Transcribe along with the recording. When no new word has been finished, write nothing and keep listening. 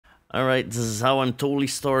Alright, this is how I'm totally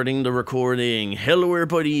starting the recording. Hello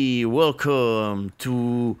everybody, welcome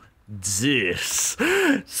to this.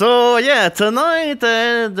 So yeah, tonight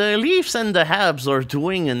the Leafs and the Habs are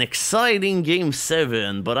doing an exciting Game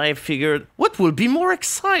 7, but I figured, what will be more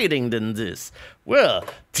exciting than this? Well,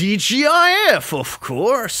 TGIF, of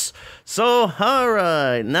course. So,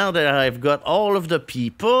 alright, now that I've got all of the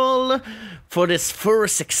people for this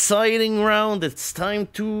first exciting round, it's time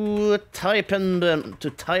to type them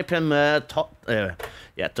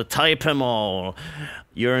all.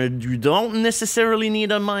 You don't necessarily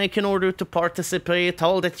need a mic in order to participate.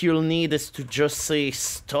 All that you'll need is to just say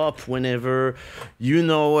stop whenever you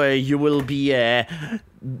know you will be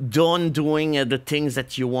done doing the things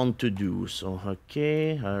that you want to do. So,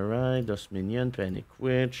 okay, alright, Das Minion, Panic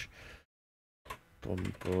Witch.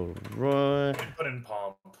 Right. Put in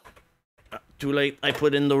Pomp. Too late, I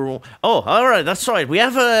put in the rule. Oh, alright, that's right. We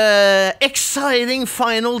have a exciting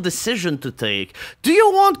final decision to take. Do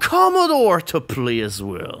you want Commodore to play as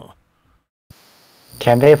well?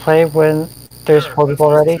 Can they play when there's 4 people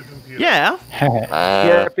already? Yeah.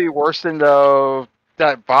 Yeah, it'd be worse than the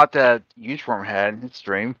that bot that Uniform had in his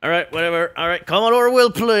stream. Alright, whatever. Alright, Commodore will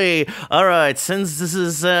play. Alright, since this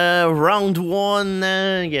is round 1,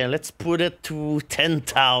 yeah, let's put it to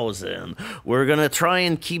 10,000. We're gonna try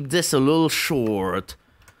and keep this a little short.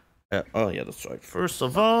 Oh, yeah, that's right. First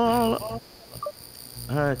of all...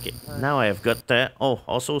 Okay, now I've got that. Oh,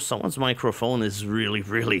 also, someone's microphone is really,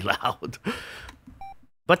 really loud.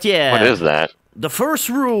 But yeah... What is that? The first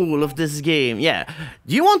rule of this game, yeah.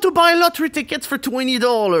 Do you want to buy lottery tickets for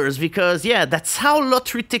 $20? Because, yeah, that's how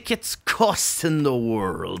lottery tickets cost in the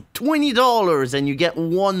world. $20 and you get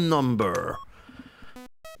one number.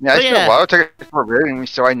 Yeah, I still lotto tickets for reading,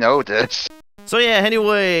 so I know this. So yeah,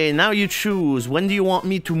 anyway, now you choose. When do you want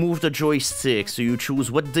me to move the joystick? So you choose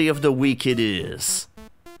what day of the week it is.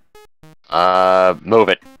 Move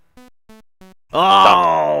it.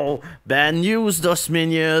 Oh, bad news, Dust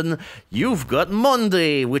Minion. You've got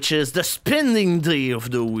Monday, which is the spending day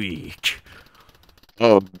of the week.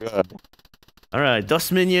 Oh, God. Alright,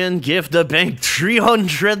 Dust Minion, give the bank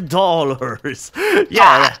 $300.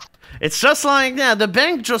 Yeah, it's just like, yeah, the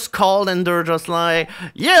bank just called and they're just like,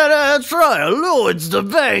 yeah, that's right, hello, it's the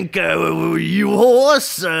bank, you owe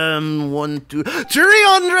us,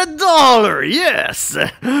 $300, yes.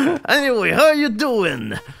 Anyway, how you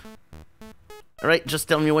doing? Alright, just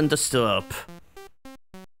tell me when to stop.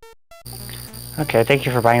 Okay, thank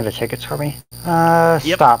you for buying the tickets for me.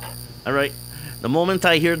 Stop. Alright. The moment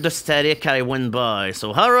I heard the static, I went by.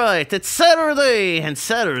 So, alright, it's Saturday, and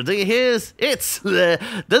Saturday it's the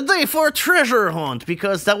day for treasure hunt,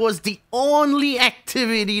 because that was the only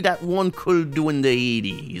activity that one could do in the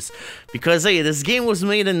 80s. Because, hey, this game was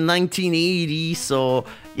made in 1980, so,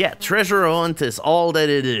 yeah, treasure hunt is all that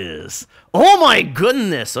it is. Oh my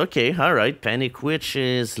goodness! Okay, alright, Panic Witch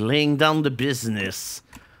is laying down the business.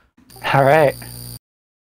 Alright.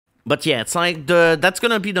 But yeah, it's like that's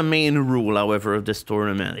gonna be the main rule, however, of this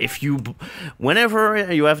tournament.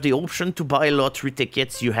 Whenever you have the option to buy lottery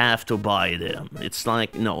tickets, you have to buy them. It's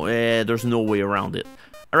like, no, there's no way around it.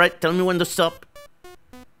 Alright, tell me when to stop.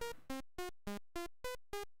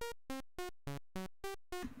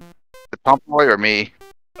 The Pump Boy or me?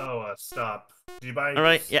 Oh, stop. Did you buy?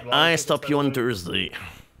 Alright, yeah, I stop you on Thursday.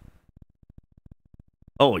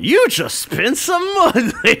 Oh, you just spent some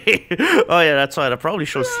money! Oh yeah, that's right, I probably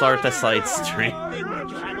should start a side stream.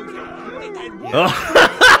 Oh.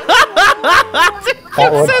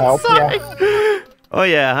 That would help, yeah. Oh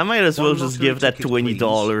yeah, I might as well just give that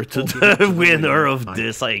 $20 to the winner of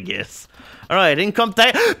this, I guess. Alright, income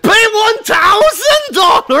tax. Pay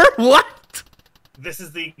 $1,000?! What? This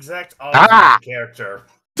is the exact opposite character.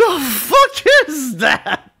 The fuck is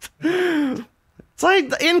that? It's like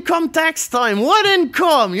the income tax time. What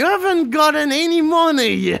income? You haven't gotten any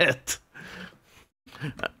money yet.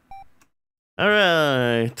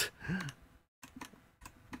 Alright.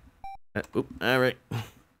 Alright.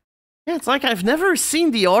 Yeah, it's like I've never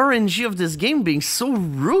seen the RNG of this game being so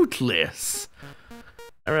ruthless.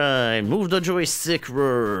 Alright, move the joystick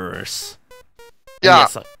reverse. Yeah.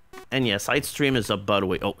 And yes, side stream is up, by the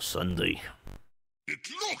way. Oh, Sunday.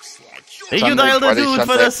 Thank you, Sunday, Dial the Friday, Dude, for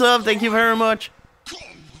Sunday. the sub. Thank you very much.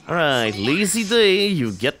 Alright, lazy day,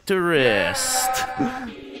 you get to rest.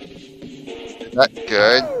 Not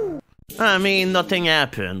good. I mean, nothing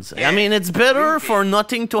happens. I mean, it's better for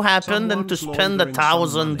nothing to happen than to spend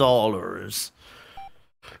 $1,000.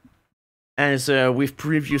 As we've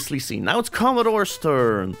previously seen. Now it's Commodore's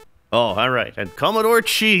turn. Oh, alright, and Commodore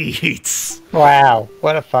cheats. Wow,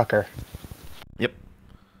 what a fucker. Yep.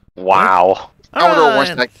 Wow. Commodore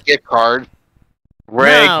wants that gift card.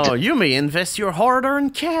 Now, you may invest your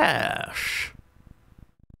hard-earned cash.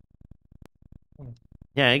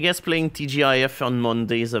 Yeah, I guess playing TGIF on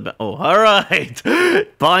Mondays about... Oh, alright!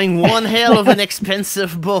 Buying one hell of an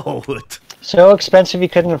expensive boat. So expensive you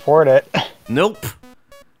couldn't afford it. Nope.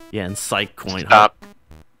 Yeah, and Psych Coin. Stop.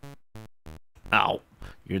 Ow.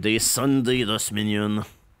 Your day is Sunday, thus minion.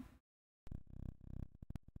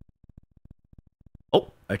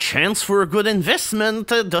 Oh, a chance for a good investment,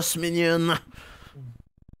 thus minion.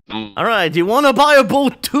 Alright, you wanna buy a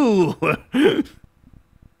boat too?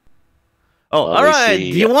 Oh, alright,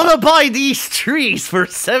 you wanna buy these trees for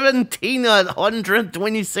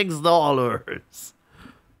 $1,726?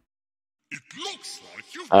 It looks like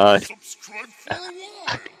you've subscribed for a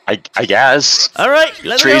while. I guess. Alright,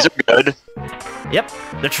 let's go. Trees are good. Yep,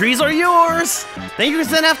 the trees are yours. Thank you,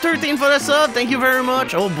 ZenF13 for the sub. Thank you very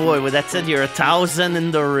much. Oh boy, with that said, you're 1,000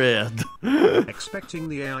 in the red. Expecting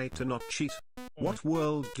the AI to not cheat. What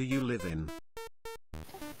world do you live in?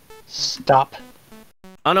 Stop.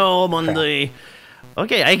 Oh no, Monday.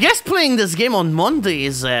 Okay, I guess playing this game on Monday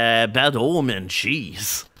is a bad omen.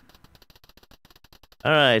 Jeez.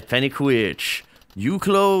 Alright, Panic Witch. You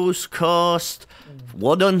close cost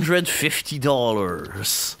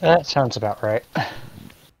 $150. That sounds about right.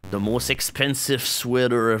 The most expensive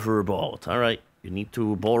sweater ever bought. Alright, you need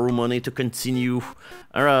to borrow money to continue.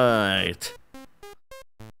 Alright.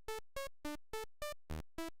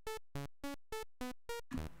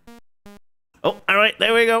 Oh, alright,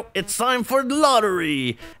 there we go. It's time for the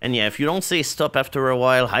lottery. And yeah, if you don't say stop after a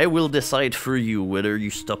while, I will decide for you whether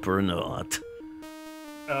you stop or not.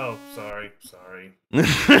 Oh, sorry.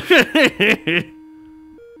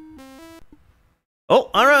 Oh,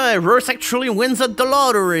 alright, Royce actually wins at the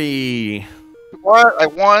lottery. What? I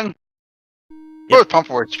won? It was pump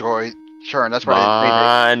for joy. Sure, and that's why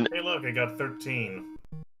I On. Hey, look, I got 13.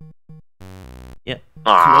 Yeah.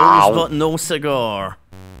 Ow. Close but no cigar.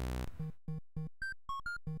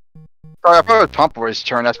 Sorry, I thought it was Pump Boy's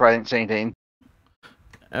turn, that's why I didn't say anything.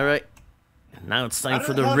 Alright. Now it's time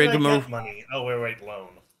for How the did I rigmarole. get money? Oh, wait, loan.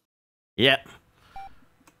 Yep.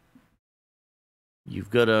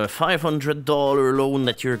 You've got a $500 loan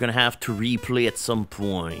that you're gonna have to replay at some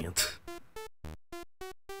point.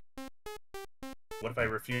 What if I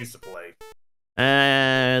refuse to play?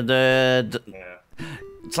 And Yeah.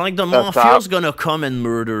 it's like the That's mafia's gonna come and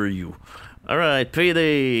murder you. Alright,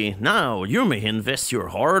 payday. Now, you may invest your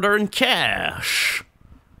hard-earned cash.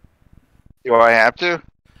 Do I have to?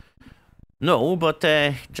 No, but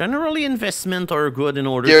generally investment are good in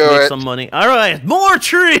order Do to make it. some money. Alright, more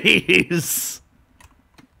trees!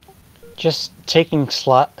 Just taking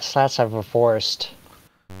slats out of a forest.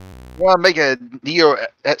 I want to make a Neo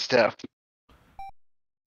at stuff.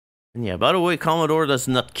 And yeah, by the way, Commodore does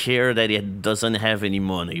not care that it doesn't have any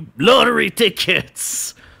money. Lottery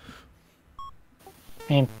tickets!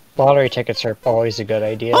 I mean, lottery tickets are always a good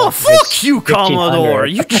idea. Oh, If fuck it's you, Commodore! 1,500.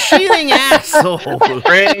 You cheating asshole!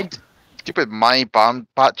 Rigged. Stupid money bomb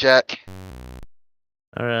bot jack.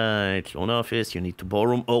 Alright, loan office, you need to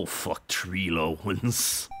borrow... Oh, fuck, 3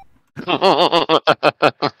 loans.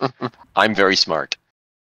 I'm very smart.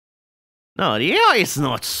 No, the AI is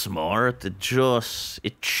not smart, it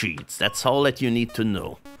cheats. That's all that you need to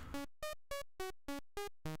know.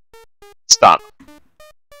 Stop.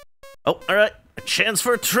 Oh, alright, a chance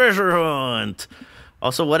for a treasure hunt!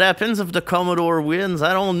 Also, what happens if the Commodore wins?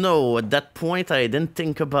 I don't know. At that point, I didn't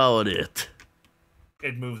think about it.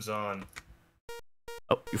 It moves on.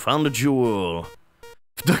 Oh, you found a jewel.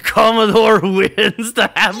 If the Commodore wins, the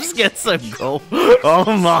Habs gets a goal.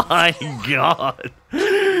 Oh my god.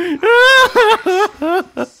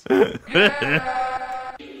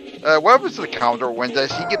 What happens to the Commodore win?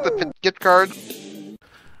 Does he get the gift card?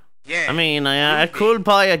 I mean, I could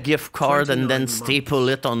buy a gift card and 29 then months. staple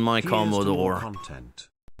it on my Here's to more Commodore. content.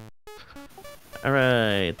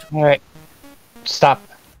 Alright. Alright. Stop.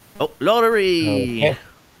 Oh, lottery! Okay.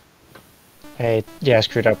 Hey, yeah, I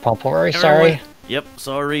screwed up, Pumplery. Everyone- Sorry. Yep,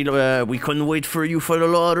 sorry, we couldn't wait for you for the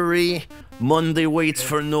lottery. Monday waits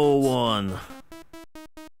for no one.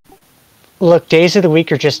 Look, days of the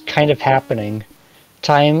week are just kind of happening.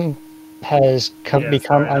 Time has become sorry,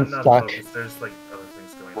 I'm not unstuck. focused. There's like other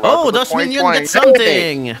things going on. Oh, Welcome to Dust Minion 2020. gets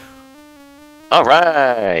something!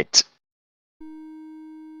 Alright.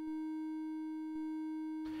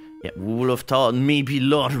 Yeah, we will have thought maybe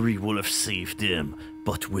lottery will have saved him,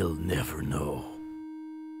 but we'll never know.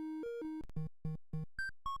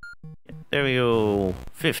 Yeah, there we go,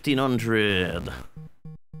 1,500.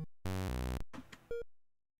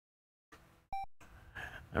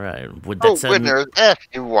 Alright, with that Oh, said... goodness.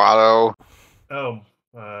 You Watto. Oh,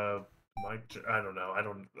 I don't know.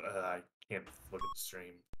 can't look at the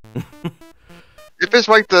stream. If it's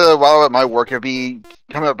like the WoW at my work, it'd be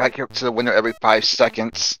coming up back up to the window every 5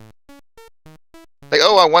 seconds. Like,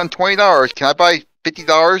 oh, I won $20. Can I buy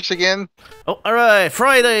 $50 again? Oh, alright,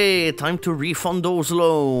 Friday! Time to refund those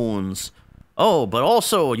loans. Oh, but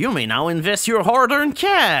also, you may now invest your hard-earned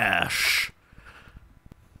cash.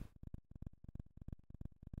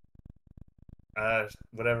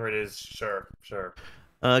 Whatever it is, sure.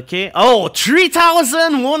 Okay. Oh,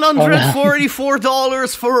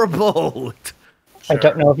 $3,144 for a boat. I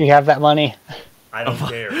don't know if you have that money. I don't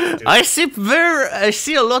care. Dude. I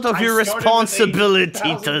see a lot of your responsibility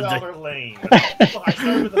today. today. Lane. I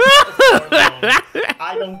started with a $1,000 loan.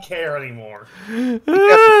 I don't care anymore. Joke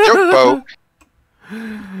boat.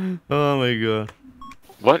 Oh my god.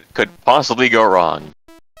 What could possibly go wrong?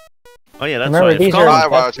 Oh yeah, that's Remember, right. these Come are on. I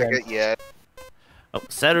want to investments. take it yet. Oh,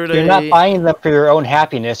 Saturday. You're not buying them for your own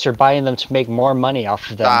happiness. You're buying them to make more money off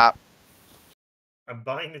of them. Stop. I'm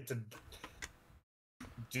buying it to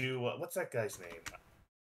do what's that guy's name?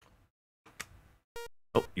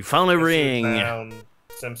 Oh, you found a ring. Clown,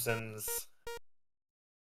 Simpsons.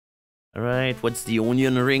 Alright, what's the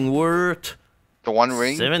onion ring worth? The one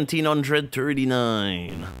ring?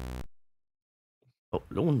 1739. Oh,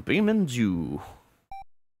 loan payment due.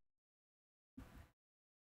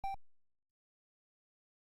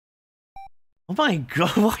 Oh my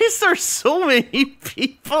god, why is there so many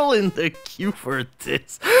people in the queue for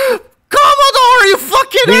this? Commodore, you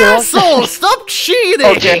fucking asshole! Stop cheating!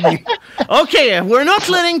 Okay. Okay, we're not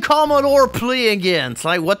letting Commodore play again. It's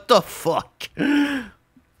like, what the fuck?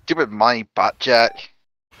 Stupid money bot jack.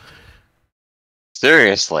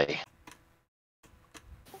 Seriously.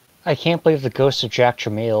 I can't believe the ghost of Jack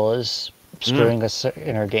Tramiel is screwing us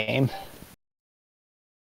in our game.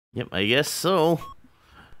 Yep, I guess so.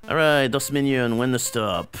 Alright, Dust Minion, when to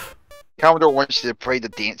stop? Commodore wants you to play the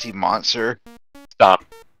dancing monster. Stop.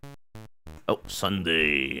 Oh,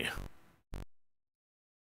 Sunday.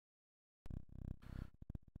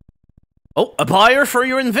 Oh, a buyer for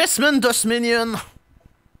your investment, Dust Minion!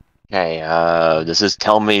 Okay, does this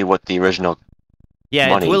tell me what the original Yeah,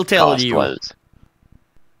 money it will tell cost you. was?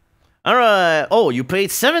 Alright, oh, you paid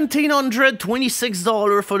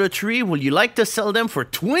 $1,726 for the tree. Would you like to sell them for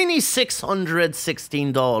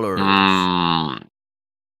 $2,616?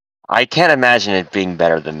 I can't imagine it being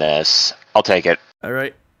better than this. I'll take it.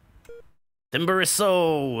 Alright. Timber is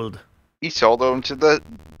sold. He sold them to the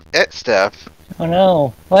staff. Oh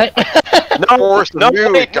no. What? Force the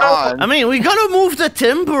move, gone. I mean, we gotta move the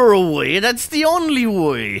timber away. That's the only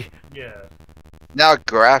way. Yeah. Now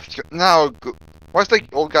Graf. Now. What's the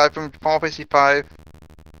old guy from Final Fantasy V?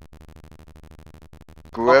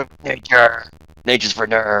 Griff. Nature. Nature's for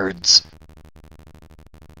nerds.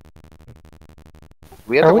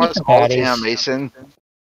 We have Are the we one that's the called baddies? Tam Mason.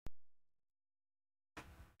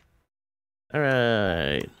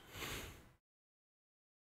 Alright.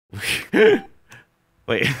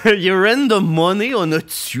 Wait, you ran the money on a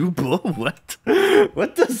tuba? What?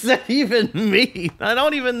 What does that even mean? I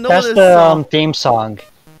don't even know That's this the song. theme song.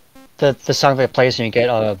 The song that plays when you get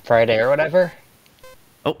on a Friday or whatever.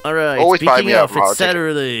 Oh, alright. Always buy Speaking me a of, it's project.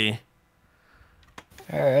 Saturday.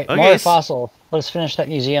 Alright, Okay, more s- fossil. Let's finish that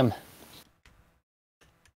museum.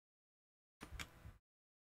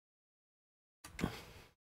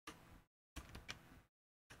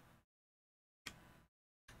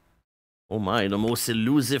 Oh my, the most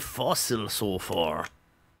elusive fossil so far.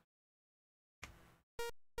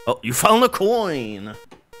 Oh, you found a coin!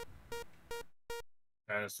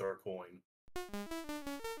 Dinosaur coin.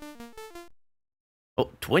 Oh,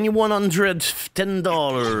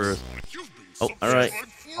 $2,110. Oh, alright.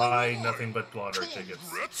 Buy nothing but lottery tickets.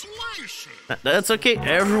 Congratulations! That's okay,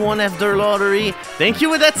 everyone have their lottery. Thank you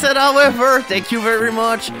with that said, however. Thank you very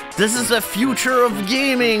much. This is the future of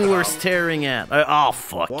gaming we're staring at. Oh,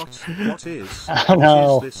 fuck. What is? Oh,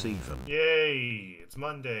 no. What is this even? Yay! It's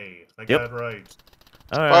Monday. I Yep. got it right.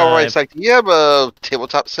 Alright, it's like, do you have a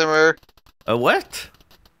tabletop simulator? A what?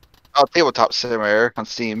 Oh, tabletop simulator on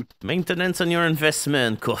Steam. Maintenance on your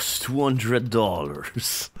investment costs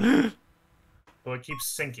 $200. Well, it keeps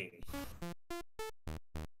sinking.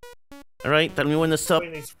 Alright, tell me when to stop.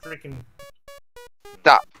 Between these freaking.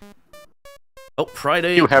 Stop. Oh,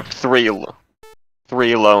 Friday. You have three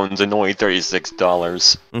loans and only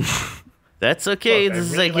 $36. That's okay, Look, I this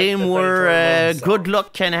is really a like game the where Beethoven good song.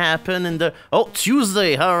 luck can happen in the... Oh,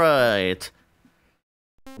 Tuesday, alright.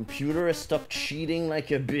 Computer is stuck cheating like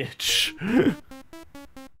a bitch.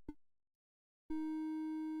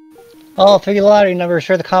 Oh, 3 lottery numbers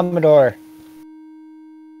for the Commodore.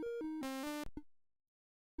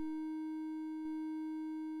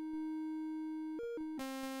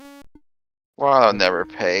 I'll never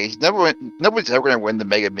pay. Nobody's ever gonna win the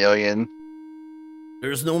Mega Million.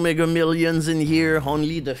 There's no Mega Millions in here,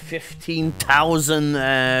 only the 15,000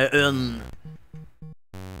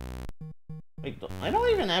 Wait, I don't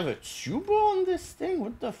even have a tube on this thing?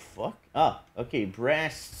 What the fuck? Ah, okay,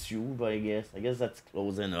 brass tube, I guess. I guess that's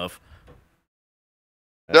close enough.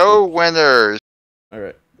 No winners.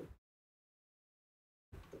 Alright.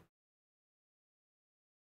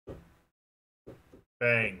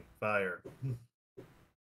 Bang. Fire.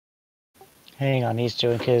 Hang on, he's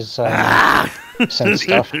doing his some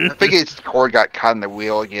stuff. I think his cord got caught in the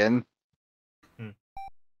wheel again.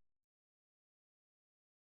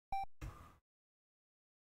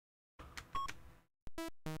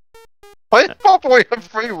 Why did Papa have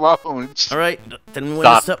free loans? Alright, then we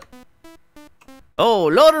stop. Oh,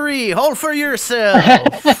 lottery! All for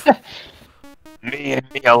yourself! Me and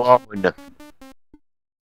me alone.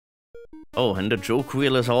 Oh, and the joke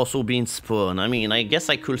wheel is also being spun. I mean, I guess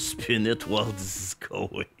I could spin it while this is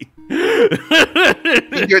going.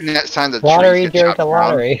 You're getting that sign the Lottery trees get during the chopped down.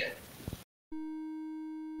 lottery.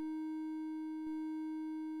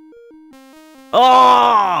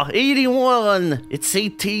 Oh, 81! It's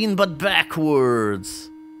 18, but backwards.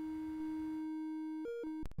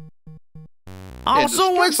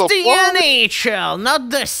 Also, it's so the far. NHL, not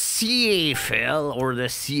the CFL or the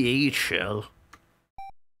CHL.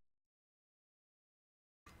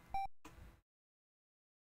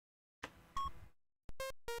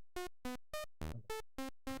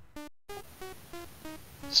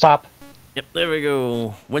 Stop. Yep, there we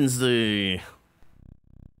go. Wednesday.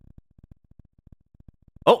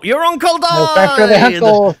 Oh, your uncle died! Oh, back for the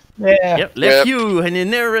uncle. Yeah. Yep, left you an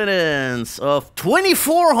inheritance of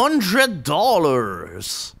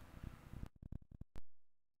 $2,400.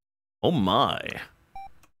 Oh my.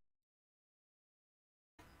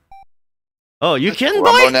 Oh, you can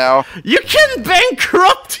Rumble buy now. You can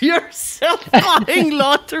bankrupt yourself buying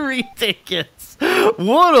lottery tickets.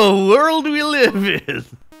 What a world we live in.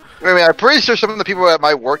 I mean, I'm pretty sure some of the people at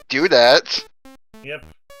my work do that. Yep.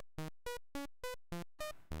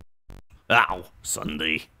 Ow,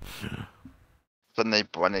 Sunday.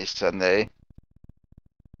 Sunday.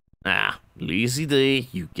 Ah, lazy day.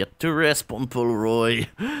 You get to rest, Pumpleroy.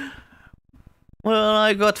 Well,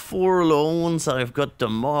 I got 4 loans. I've got the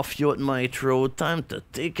mafia at my throat. Time to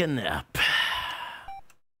take a nap.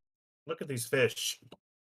 Look at these fish.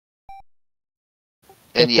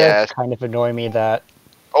 And It yeah, does kind of annoy me that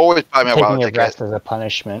always buy me a taking wild a ticket. rest is a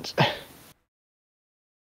punishment.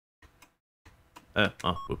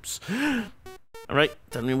 Oops. Alright,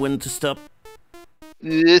 tell me when to stop.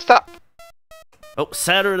 Stop. Oh,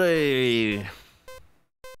 Saturday.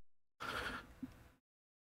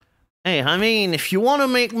 Hey, I mean, if you want to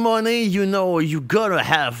make money, you know, you gotta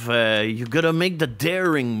have, you gotta make the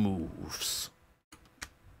daring moves.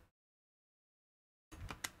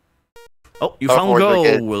 Oh, you found Or look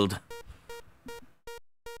at- gold.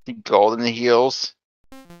 The golden heels.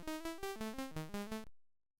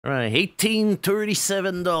 Right,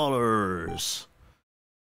 $18.37.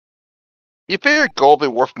 You figure gold would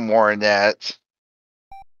be worth more than that.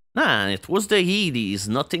 Nah, it was the 80s.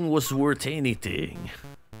 Nothing was worth anything.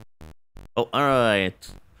 Oh, alright.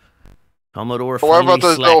 Commodore But what finally about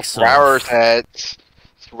those little slacks flowers off. hats?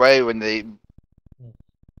 It's right when they.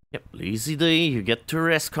 Yep, lazy day. You get to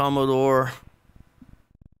rest, Commodore.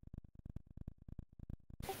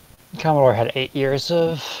 Commodore had 8 years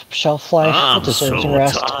of shelf life. I'm It deserves so a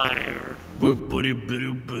rest. tired. Boop, boop,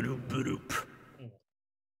 boop, boop, boop.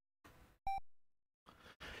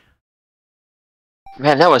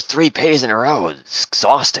 Man, that was 3 pays in a row. It's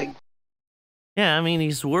exhausting. Yeah, I mean,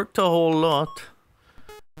 he's worked a whole lot.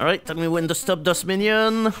 Alright, tell me when to stop this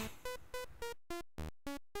minion.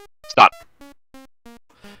 Stop.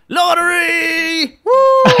 Lottery!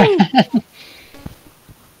 Woo!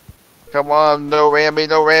 Come on, no Rammy,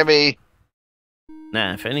 no Rammy.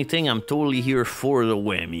 Nah, if anything, I'm totally here for the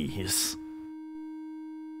whammies.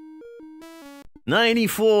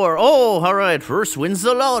 94. Oh, alright, first wins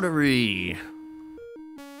the lottery.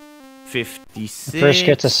 56. First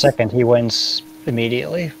gets a second, he wins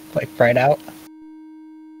immediately, like right out.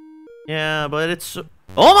 Yeah, but it's...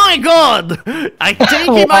 Oh my god! I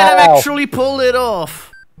think he might have Wow. actually pulled it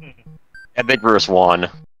off. Epic verse 1.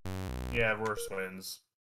 Yeah, worse wins.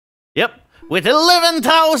 Yep, with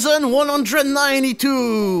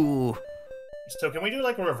 11,192. So can we do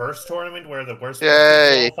like a reverse tournament where the worst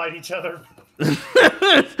Yay. people all fight each other?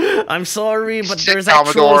 I'm sorry, but Sick there's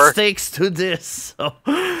actual Commodore. stakes to this. So.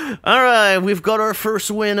 Alright, we've got our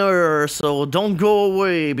first winner, so don't go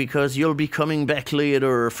away because you'll be coming back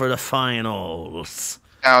later for the finals.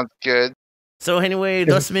 Sounds good. So anyway,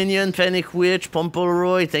 Dust Minion, Panic Witch,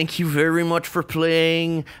 Pumpleroy, thank you very much for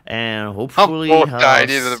playing, and hopefully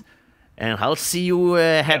I'll see you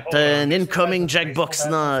at an incoming Jackbox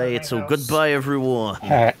night. So goodbye, everyone.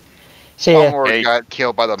 Alright. See ya. Or got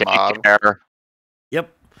killed by the mob.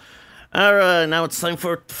 Yep. Alright, now it's time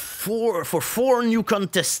for four new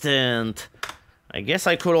contestants. I guess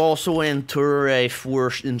I could also enter if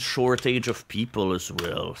we're in shortage of people as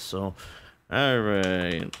well. So,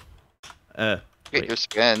 alright. Get your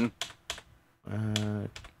spin.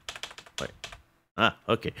 Wait. Ah,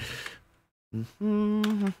 okay.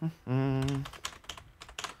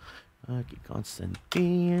 Okay,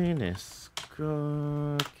 Constantine is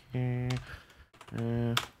okay.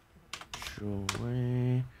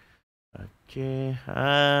 Joey. Okay.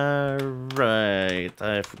 Alright.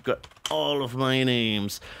 I forgot all of my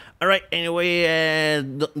names. Alright, anyway,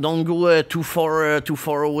 don't go too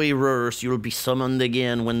far away, Rurs. You'll be summoned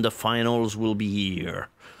again when the finals will be here.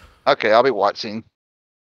 Okay, I'll be watching.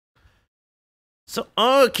 So,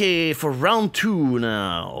 okay, for round 2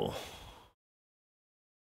 now.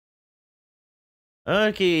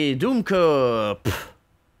 Okay, Doom Cup.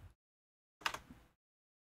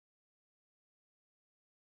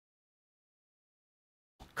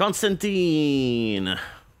 Constantine.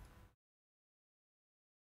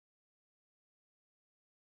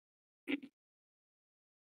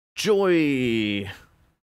 Joy.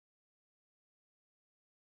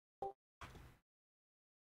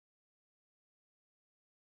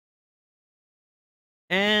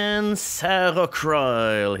 And Sarah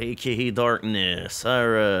Kryl, aka Darkness.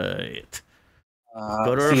 Alright.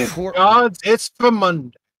 Gods, it's for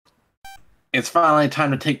Monday. It's finally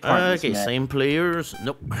time to take part in this Okay, match. same players.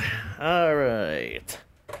 Nope. Alright.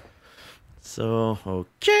 So,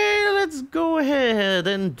 okay, let's go ahead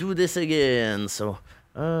and do this again. So,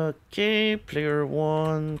 okay, player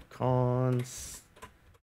 1, cons.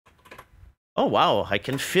 Oh, wow, I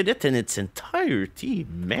can fit it in its entirety.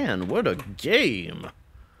 Man, what a game.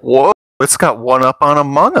 Whoa, it's got one up on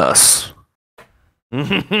Among Us.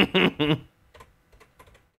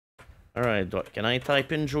 Alright, can I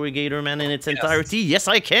type in Joey Gatorman in its entirety? Yes,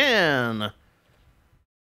 I can!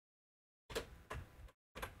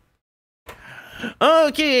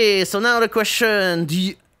 Okay, so now the question,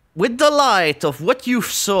 with the light of what you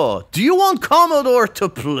saw, do you want Commodore to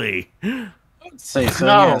play? Say so,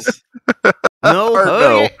 yes. No? Or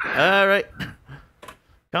no. Okay. Alright.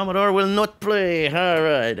 Commodore will not play.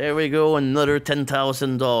 Alright, there we go, another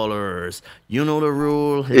 $10,000. You know the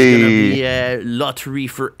rule, it's gonna be a lottery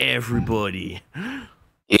for everybody.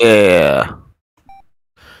 Yeah.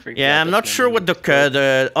 Yeah, I'm not sure what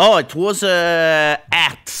the oh, it was a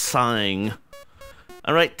at sign.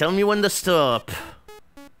 Alright, tell me when to stop.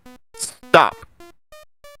 Stop.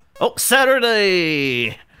 Oh,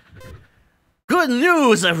 Saturday! Good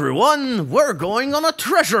news, everyone! We're going on a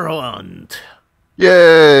treasure hunt!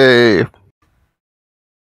 Yay!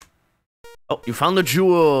 Oh, you found a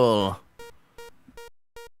jewel!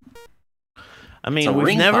 I mean,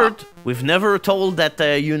 we've never told that,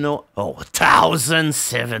 you know... Oh,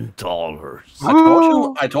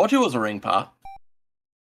 $1,007. I told you it was a ring pop.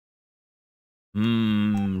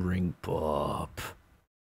 Ring pop.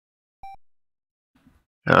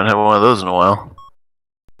 I haven't had one of those in a while.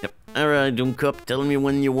 Yep. Alright, Doom Cup, tell me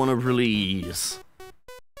when you want to release.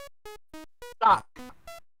 Stop.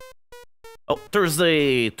 Oh,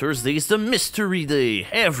 Thursday! Thursday's the mystery day!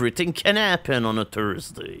 Everything can happen on a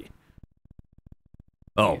Thursday.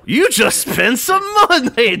 Oh, you just spent some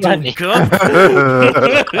money, Doom Cup!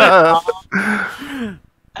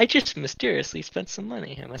 I just mysteriously spent some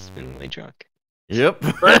money. I must have been really drunk. Yep.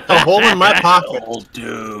 A hole in my pocket. Oh,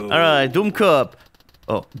 dude. Alright, Doom Cup.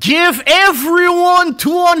 Oh, give everyone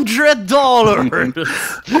 $200!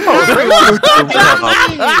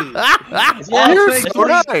 You're so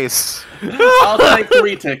nice. I'll take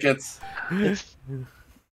 3 tickets. It's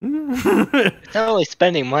not really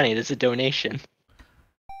spending money, it's a donation.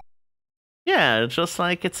 Yeah, just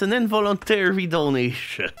like it's an involuntary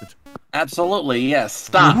donation. Absolutely, yes.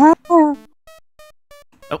 Stop. Oh,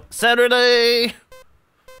 Saturday!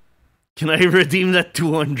 Can I redeem that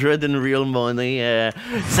 200 in real money?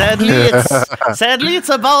 Sadly, it's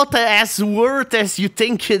about as worth as you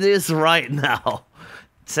think it is right now.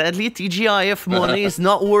 Sadly, TGIF money is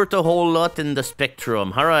not worth a whole lot in the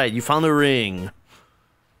spectrum. Alright, you found a ring.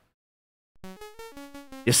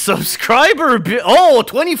 Your subscriber oh,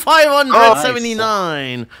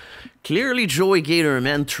 2,579. Clearly, Joey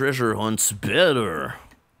Gatorman treasure hunts better.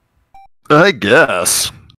 I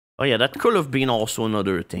guess. Oh yeah, that could have been also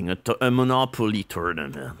another thing, a Monopoly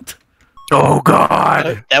tournament. Oh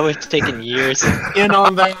God! That was taking years. In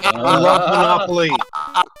on that. I love Monopoly.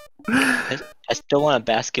 I still want a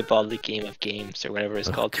basketball the game of games or whatever it's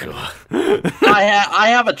called. I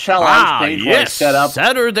have a challenge page where I yes, set up.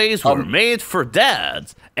 Saturdays were made for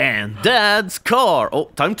dads and dad's car. Oh,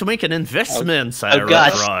 time to make an investment, Sarah. Oh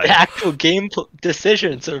god, Right. actual game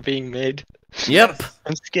decisions are being made. Yep.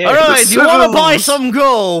 I'm scared. All right, do you want to buy some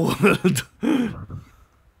gold?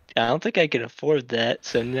 I don't think I can afford that,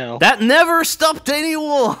 so no. That never stopped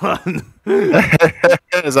anyone.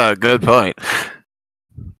 That's a good point.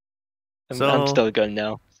 I'm still going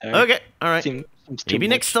no. Sorry. Okay, all right. Seems Maybe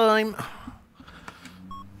next time.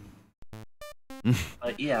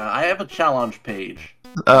 Yeah, I have a challenge page.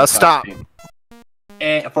 Stop.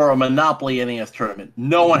 And for a Monopoly NES tournament.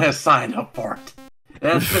 No one has signed up for it.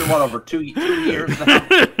 And it's been, what, over 2 years now?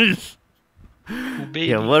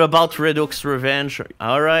 Yeah, what about Redux Revenge?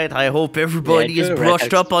 Alright, I hope everybody is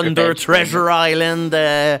brushed up on their Treasure Island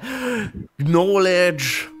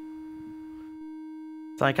knowledge.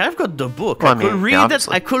 It's like, I've got the book. I could read it.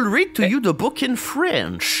 I could read to you the book in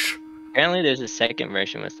French. Apparently there's a second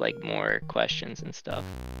version with like more questions and stuff.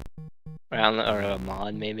 Or a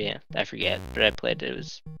mod maybe. I forget. But I played it. It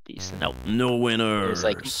was decent. No, no winners. There's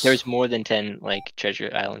like there's more than 10 like Treasure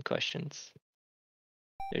Island questions.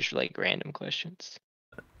 There's like random questions.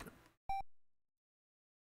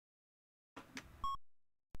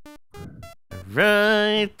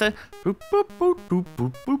 Right. Boop, boop, boop, boop,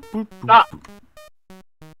 boop, boop, boop, boop.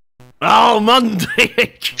 Oh, Monday! I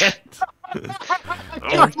can't.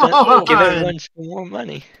 Give everyone some more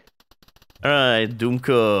money. Alright, Doom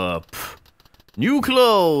Cup. New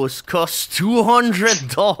clothes cost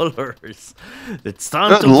 $200. It's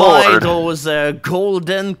time to buy those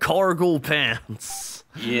golden cargo pants.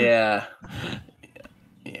 Yeah.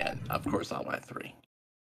 Yeah, of course I'll buy 3.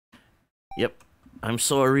 Yep. I'm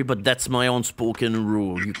sorry, but that's my unspoken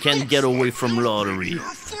rule. You can't get away from lottery.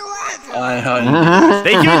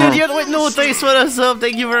 Thank you, Idiot with no taste for us up.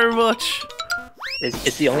 Thank you very much.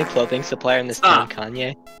 Is the only clothing supplier in this town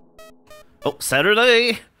Kanye? Oh,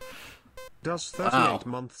 Saturday. Does 38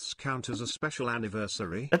 months count as a special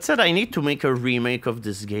anniversary? That said, I need to make a remake of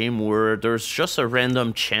this game where there's just a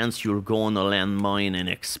random chance you'll go on a landmine and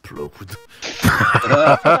explode.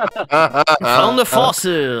 Found a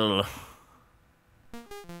fossil.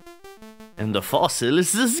 And the fossil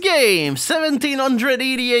is this game,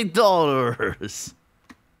 $1,788.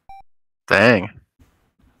 Dang.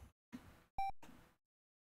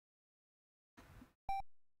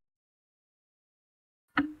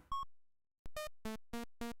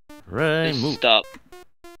 Right, move. Stop.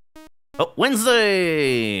 Oh,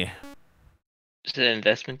 Wednesday! Is it an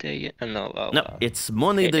investment day yet? Oh, no. Oh, no, it's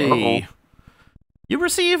money day. You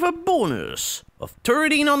receive a bonus of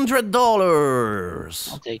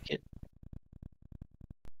 $1,300. I'll take it.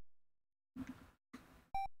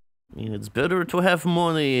 I mean, it's better to have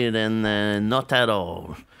money than not at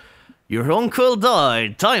all. Your uncle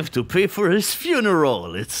died. Time to pay for his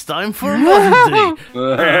funeral. It's time for Monday.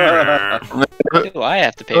 Do I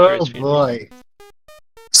have to pay for his funeral? Oh boy.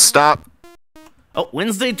 Stop. Oh,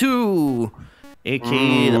 Wednesday too.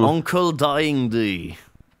 A.k.a. Uncle Dying Day.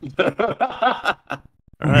 Alright.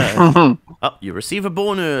 Oh, you receive a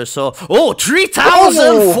bonus. So,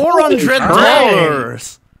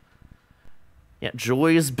 $3,400. Yeah,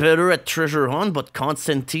 Joey is better at treasure hunt, but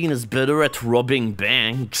Constantine is better at robbing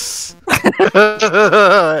banks.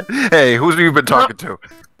 Hey, who's you been talking to?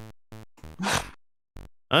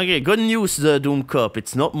 Okay, good news, the Doom Cup.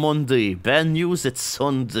 It's not Monday. Bad news, it's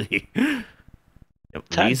Sunday. Yep,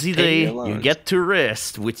 lazy day, you get to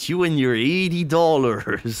rest with you and your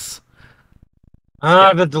 $80.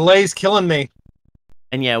 The delay's killing me.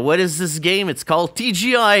 And yeah, what is this game? It's called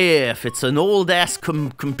TGIF. It's an old-ass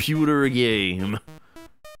computer game.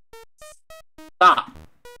 Stop.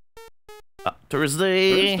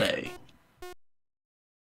 Thursday.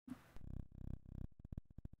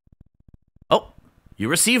 Oh, you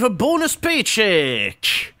receive a bonus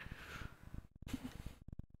paycheck.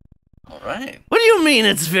 Alright. What do you mean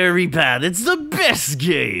it's very bad? It's the best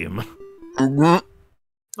game. Oh,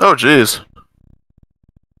 jeez.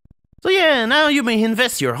 So yeah, now you may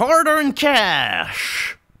invest your hard-earned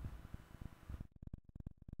cash.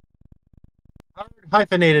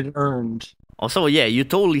 Hyphenated earned. Also, yeah, you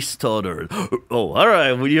totally stuttered. Oh,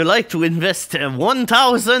 alright, would you like to invest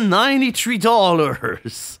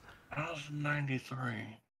 $1,093?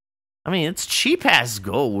 1,093. I mean, it's cheap as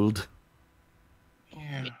gold.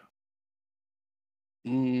 Yeah.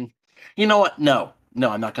 You know what? No. No,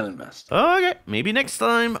 I'm not gonna invest. Okay, maybe next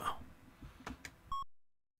time.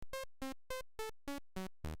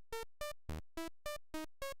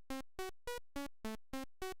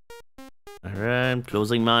 I'm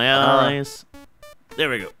closing my eyes. There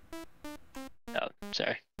we go. Oh,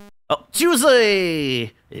 sorry. Oh,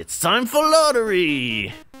 Tuesday! It's time for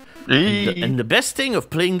lottery! And the best thing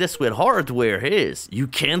of playing this with hardware is you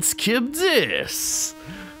can't skip this!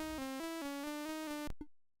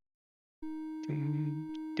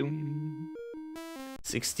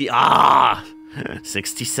 60.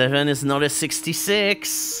 67 is not a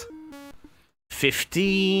 66.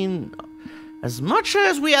 15. As much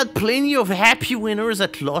as we had plenty of happy winners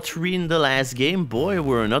at lottery in the last game, boy,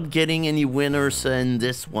 we're not getting any winners in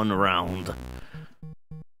this one round. The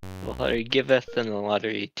lottery giveth and the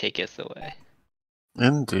lottery taketh away.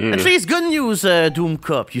 Indeed. At least good news, Doom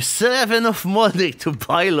Cup. You still have enough money to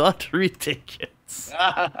buy lottery tickets.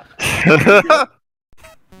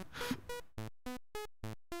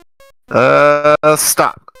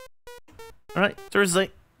 Stop. Alright,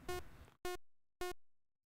 Thursday.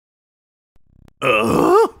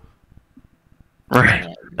 Right.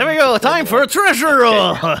 There we go, time for a treasure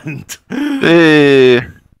hunt! Hey.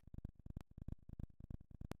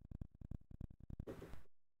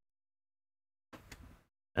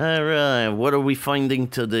 Alright, what are we finding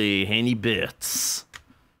today? Any bits?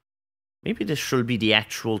 Maybe this should be the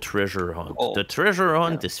actual treasure hunt. Oh. The treasure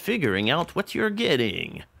hunt is figuring out what you're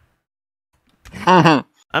getting. I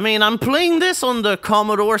mean, I'm playing this on the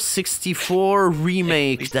Commodore 64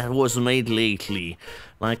 remake that was made lately.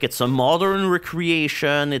 Like, it's a modern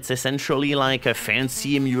recreation. It's essentially like a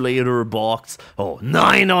fancy emulator box. Oh,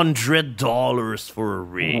 $900 for a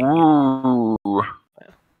ring. Ooh.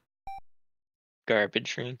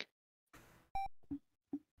 Garbage ring.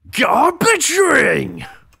 Garbage ring!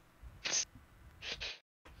 It's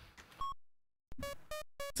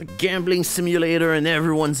a gambling simulator and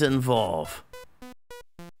everyone's involved.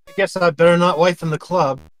 I guess I better not wife in the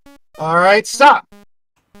club. Alright, stop!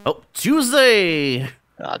 Oh, Tuesday!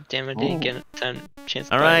 Oh, damn it, didn't get a chance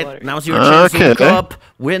to buy Alright, lottery. now's your chance to Okay. look up,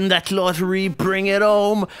 win that lottery, bring it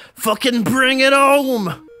home! Fucking bring it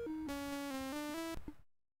home!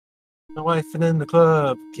 My wife in the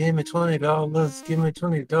club. Give me $20. Give me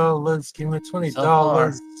 $20. Give me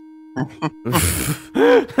 $20.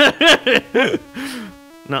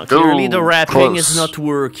 Now, clearly the Go rapping is close. not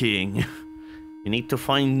working. You need to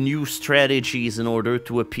find new strategies in order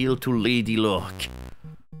to appeal to Lady Luck.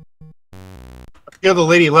 Appeal to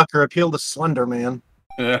Lady Luck or appeal to Slender Man.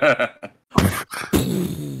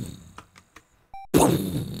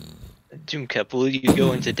 Doom Cup, will you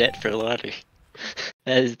go into debt for lottery?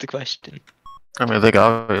 That is the question. I mean, I think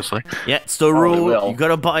obviously. Yeah, it's the Probably rule. will. You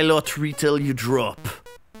gotta buy lottery till you drop.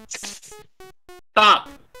 Stop!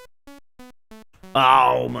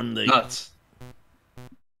 Ow, Monday. Nuts.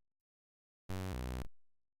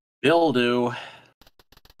 Will do.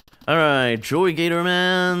 Alright, Joey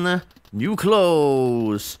Gatorman. New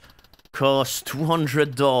clothes. Cost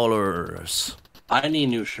 $200. I need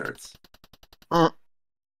new shirts.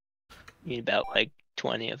 Need about like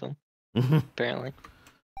 20 of them, apparently.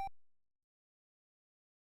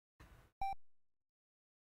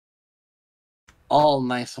 All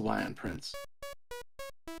nice Hawaiian prints.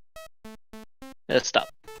 Let's stop.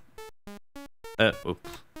 Oops.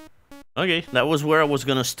 Okay, that was where I was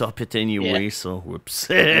gonna stop it anyway, Yeah. so whoops.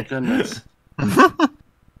 Oh, goodness.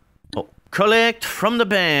 Oh, collect from the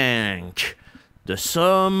bank the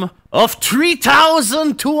sum of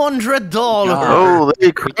 $3,200. Holy We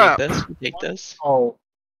take crap. this. We take this. Oh.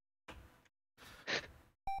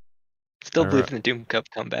 Still Alright. believe in the Doom Cup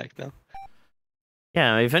comeback though.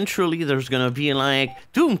 Yeah, eventually there's gonna be like,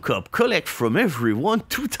 Doom Cup, collect from everyone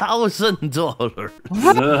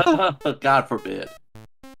 $2,000. God forbid.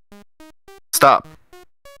 Stop.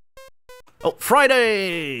 Oh,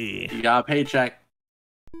 Friday! You got a paycheck.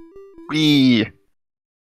 Wee.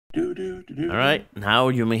 Alright, now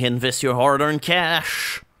you may invest your hard-earned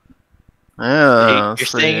cash. Yeah. Hey, you're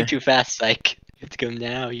let's saying see. it too fast, Psych. It's go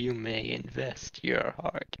now. You may invest your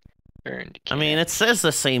hard-earned cash. I mean, it says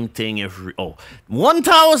the same thing every... Oh,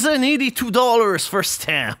 $1,082 for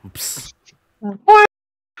stamps. What?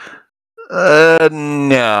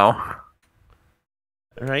 No.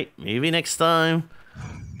 Alright, maybe next time.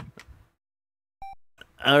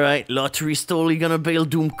 Alright, lottery's totally gonna bail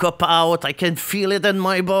Doom Cup out. I can feel it in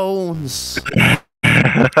my bones.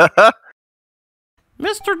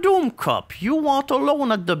 Mr. Doom Cup, you want a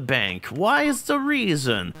loan at the bank. Why is the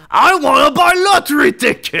reason? I wanna buy lottery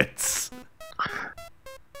tickets!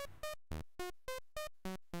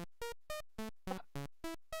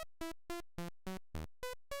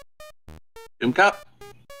 Doom Cup?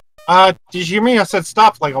 Did you hear me? I said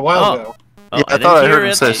stop like a while Oh. ago. Oh, Yeah, I didn't thought I hear heard him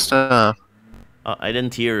it. say stop. Oh, I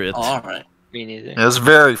didn't hear it. Oh, alright. Me neither. It was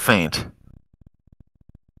very faint.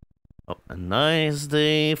 Oh, a nice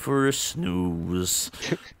day for a snooze.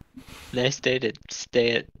 Nice day to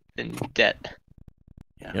stay in debt.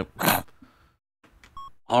 Yeah. Yep.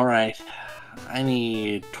 All right. I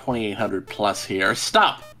need 2,800 plus here.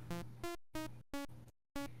 Stop.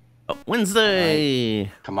 Oh,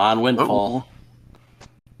 Wednesday. Come on, windfall.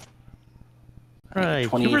 Right, you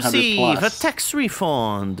 2,800 receive plus. a tax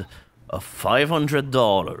refund of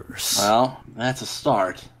 $500. Well, that's a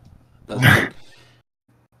start. Doesn't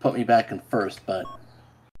put me back in first, but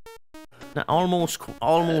Now,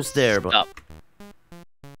 almost there, but Stop.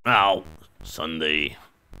 ow, Sunday.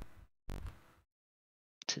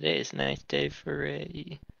 Today is a nice day for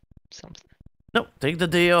something. No, take the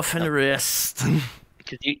day off and rest.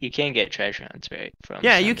 Because you can get treasure hunts, right? From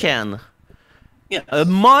Yeah, you Sunday. can. yeah. A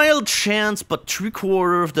mild chance, but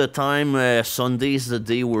 3/4 of the time, Sunday is the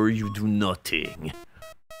day where you do nothing.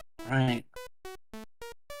 Right.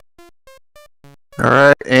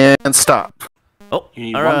 Alright, and stop. Oh, You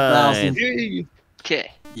need alright. 1,000.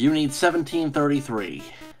 Okay. You need 1,733.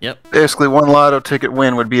 Yep. Basically, one lotto ticket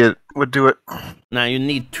win would do it. Now you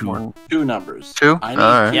need two. 2 numbers. 2? I need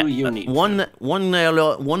Alright. 2. Yeah, You need one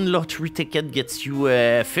lottery ticket gets you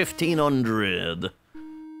 1,500.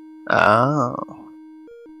 Oh.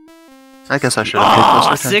 I guess I should Ah, have paid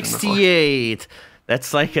closer attention before. 68.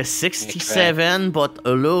 That's like a 67, but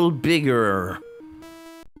a little bigger.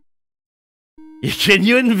 Can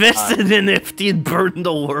you invest in NFT and burn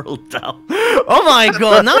the world down? Oh my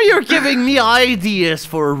god, now you're giving me ideas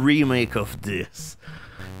for a remake of this.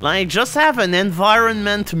 Like, just have an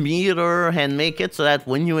environment meter and make it so that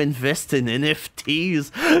when you invest in NFTs,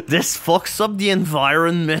 this fucks up the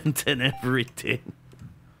environment and everything.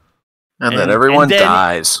 And then everyone then-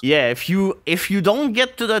 dies. Yeah, if you don't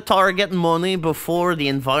get to the target money before the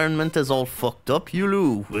environment is all fucked up, you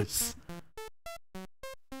lose.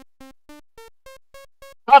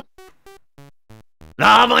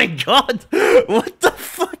 Oh my god! What the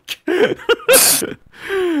fuck?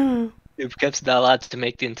 Doomcup's not allowed to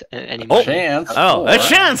make any Oh. money. chance. Oh, a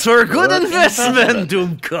chance for a good Good investment, investment.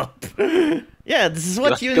 Doom Cup. Yeah, this is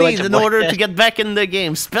what you Go need into in order to blackjack. get back in the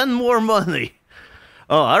game. Spend more money.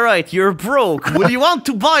 Oh, alright, you're broke. Will you want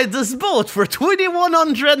to buy this boat for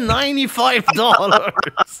 $2,195?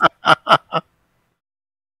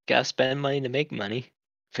 Gotta spend money to make money.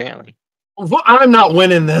 Apparently. Well, I'm not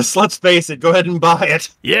winning this. Let's face it. Go ahead and buy it.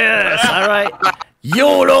 Yes, alright.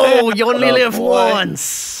 YOLO! You only Oh, live boy.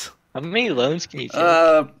 once! How many loans can you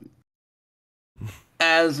take?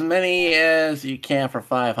 As many as you can for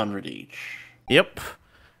 500 each. Yep.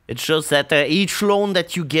 It's just that each loan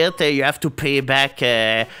that you get, you have to pay back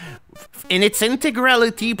in its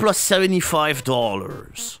integrality plus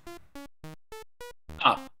 $75.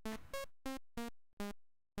 Ah.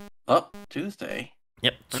 Oh, Tuesday.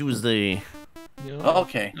 Yep, Tuesday. No, Oh,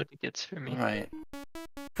 okay. no tickets for me. All right.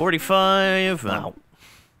 45. Ow.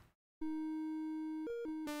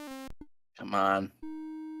 Come on.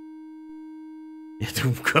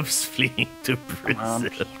 Doom Cup's fleeing to Come on,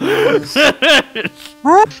 Brazil. please.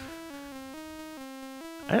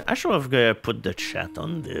 I should have put the chat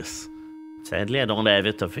on this. Sadly, I don't have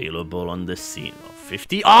it available on the scene. Oh,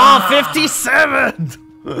 50. Ah, 57!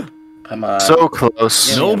 Come on. So close.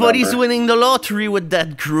 Yeah. Nobody's number. winning the lottery with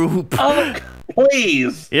that group. Oh,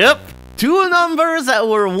 please. Yep, 2 numbers that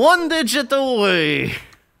were 1 digit away.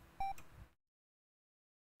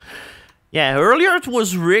 Yeah, earlier it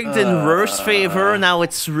was rigged in Rur's favor, now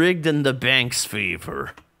it's rigged in the bank's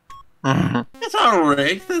favor. It's not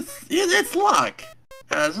rigged. It's luck.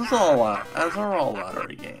 This is all luck. These are all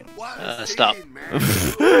lottery games. Stop.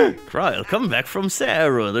 Kryle, come back from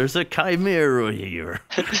Sarah, there's a chimera here.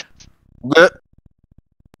 Bleh.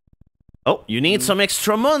 Oh, you need some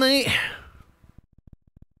extra money.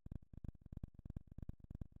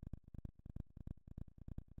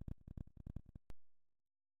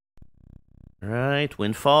 Right,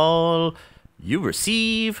 windfall. You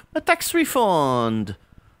receive a tax refund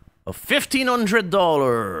of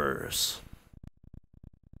 $1,500.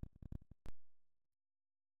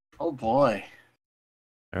 Oh boy.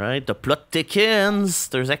 Alright, the plot thickens.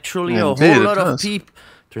 There's actually Indeed, a whole it lot of does. people.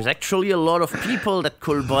 There's actually a lot of people that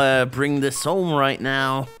could bring this home right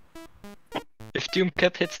now. If Doom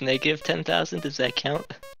Cup hits negative 10,000, does that count?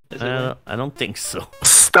 As a win? I don't think so.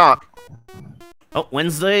 Stop. Oh,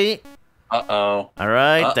 Wednesday. Uh-oh.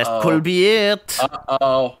 Alright, that Uh-oh. could be it.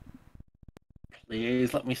 Uh-oh.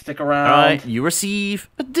 Please let me stick around. Alright, you receive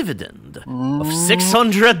a dividend of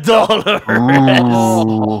 $600.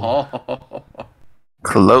 Oh.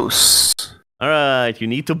 Close. Alright, you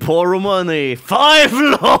need to borrow money. 5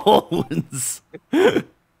 loans!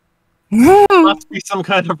 Must be some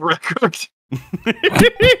kind of record.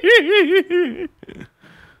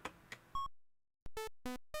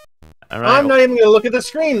 All right. I'm not even gonna look at the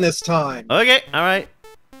screen this time. Okay, all right.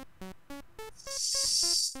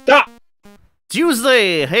 Stop.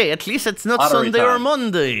 Tuesday. Hey, at least it's not Lottery Sunday or time.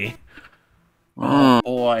 Monday. Oh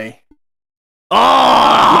boy.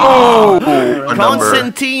 Oh! A number.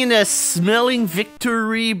 Constantine is smelling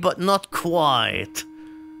victory, but not quite.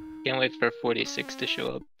 Can't wait for 46 to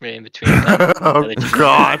show up right in between. Oh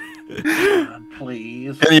God!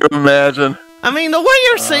 Please. Can you imagine? I mean, the way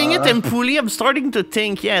you're saying it, Empuli, I'm starting to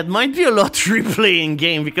think, yeah, it might be a lottery playing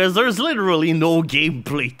game because there's literally no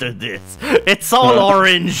gameplay to this. It's all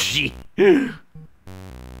RNG.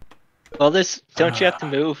 Well, this don't you have to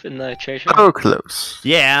move in the treasure? So close.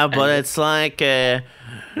 Yeah, but it's like,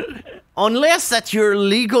 unless that you're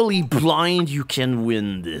legally blind, you can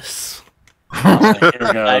win this.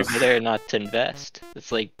 I'd rather not to invest.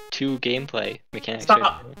 It's like 2 gameplay mechanics.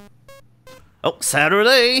 Stop. Oh,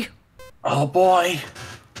 Saturday. Oh boy.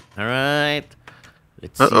 All right.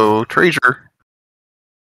 Let's see. Uh-oh, treasure.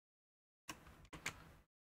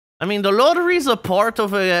 I mean, the lottery is a part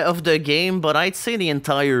of the game, but I'd say the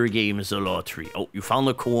entire game is a lottery. Oh, you found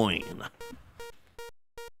a coin.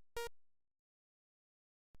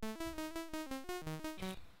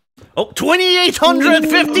 Oh,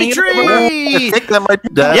 2,853! I think that might be.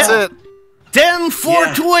 That's Yeah. it. 10 for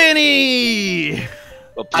Yeah. 20!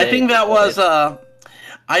 I think that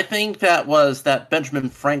was that Benjamin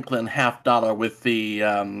Franklin $50 with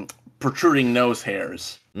the protruding nose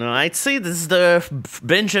hairs. No, I'd say this is the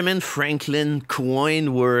Benjamin Franklin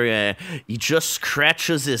coin where he just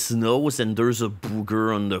scratches his nose and there's a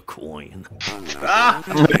booger on the coin.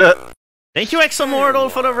 Thank you, Exomortal,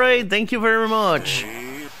 for the raid. Thank you very much.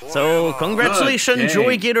 So, congratulations,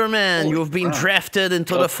 Joey Gatorman. You've been drafted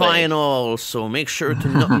into the finals, so make sure to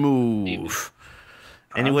not move.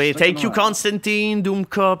 Anyway, thank you, Constantine,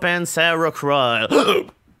 Doomcup, and Sarah Cryle.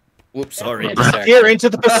 Whoops, sorry. Here into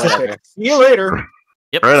the Pacific. See you later.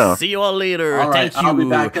 Yep, Right on. see you all later. All right, Thank I'll be you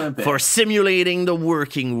back in a bit. for simulating the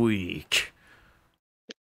working week.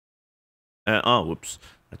 Oh, whoops.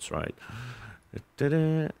 That's right.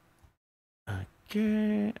 Okay.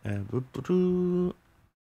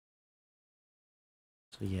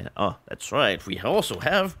 So yeah, oh, that's right. We also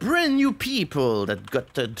have brand new people that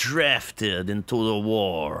got drafted into the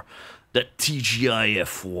war. The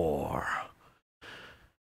TGIF war.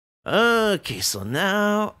 Okay, so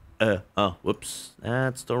now... oh, whoops.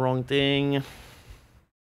 That's the wrong thing.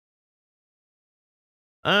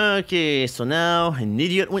 Okay, so now, an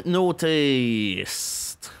idiot with no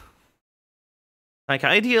taste. Like,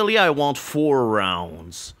 ideally, I want 4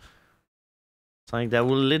 rounds. It's like, that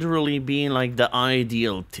will literally be, like, the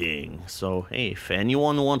ideal thing. So, hey, if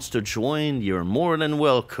anyone wants to join, you're more than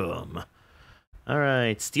welcome.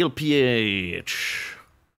 Alright, Steel PH.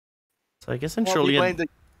 So, I guess essentially...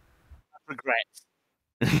 Regrets.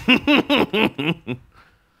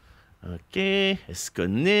 Okay,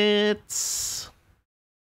 Esconitz.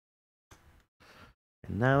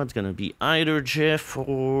 And now it's gonna be either Jeff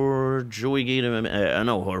or Joey Gator.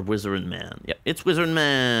 No, or Wizard Man. Yeah, it's Wizard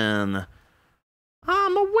Man.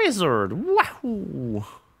 I'm a wizard. Wahoo!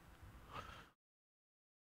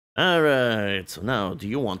 Alright, so now, do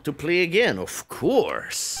you want to play again? Of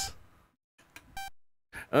course.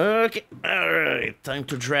 Okay, alright, time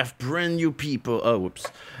to draft brand new people. Oh, whoops.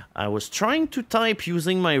 I was trying to type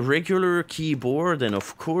using my regular keyboard, and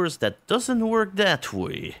of course that doesn't work that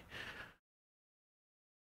way.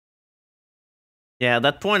 Yeah, at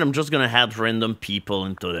that point I'm just gonna add random people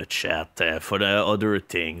into the chat for the other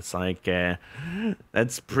things. Like,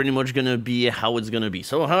 that's pretty much gonna be how it's gonna be.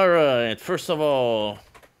 So, alright, first of all...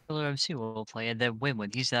 Killer MC will play and then win when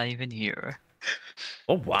he's not even here.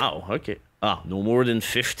 Oh, wow, okay. Ah, no more than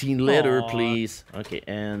 15 letter, Aww. please. Okay,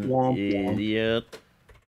 and Womp, idiot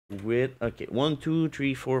with... Okay, 1, 2,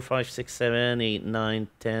 3, 4, 5, 6, 7, 8, 9,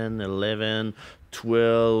 10, 11,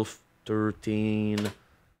 12, 13...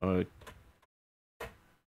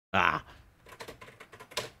 Ah.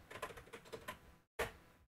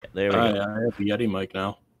 There we go. I have the Yeti mic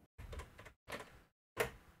now.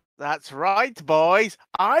 That's right, boys.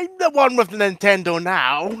 I'm the one with the Nintendo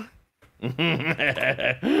now.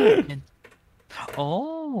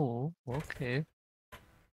 Oh, okay.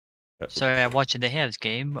 Sorry, I'm watching the Habs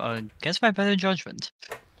game. Against my better judgment.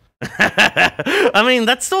 I mean,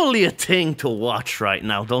 that's only a thing to watch right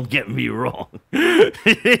now, don't get me wrong.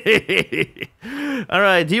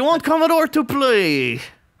 Alright, do you want Commodore to play?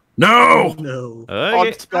 No! No.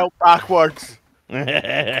 Okay. Spelled backwards.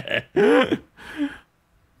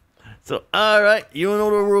 So, alright, you know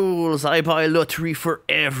the rules. I buy lottery for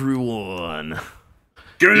everyone.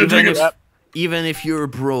 even if you're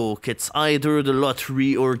broke, it's either the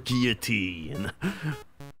lottery or guillotine.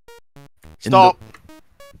 Stop.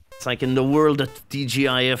 It's like in the world of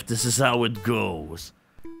TGIF, this is how it goes.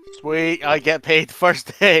 Sweet, I get paid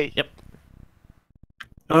first day. Yep.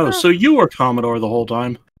 Oh, so you were Commodore the whole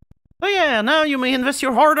time. Oh yeah, now you may invest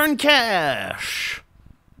your hard-earned cash.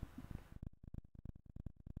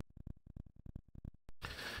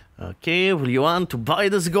 Okay, will you want to buy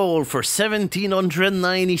this gold for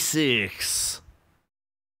 1,796?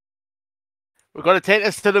 We're gonna take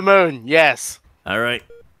this to the moon, yes. Alright,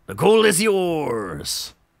 the gold is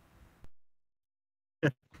yours.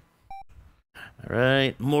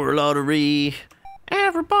 Alright, more lottery.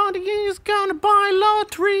 Everybody is gonna buy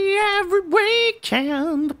lottery every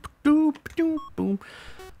weekend. But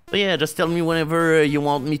yeah, just tell me whenever you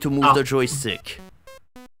want me to move the joystick.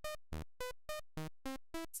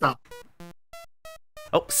 Stop.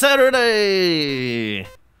 Oh, Saturday!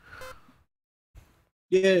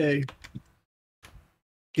 Yay.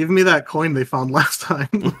 Give me that coin they found last time.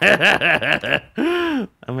 I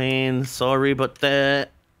mean, sorry, but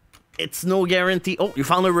it's no guarantee. Oh, you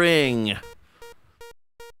found a ring.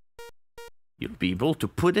 You'll be able to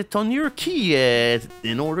put it on your key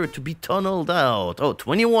in order to be tunneled out. Oh,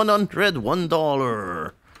 $2,100,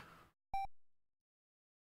 $1.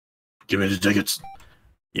 Give me the tickets.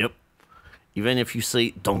 Yep. Even if you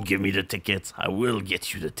say, don't give me the tickets, I will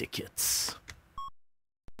get you the tickets.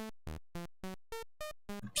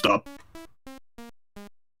 Stop.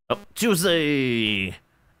 Oh, Tuesday!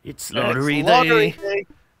 It's lottery day.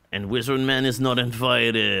 And Wizardman is not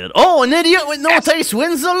invited. Oh, an idiot with no taste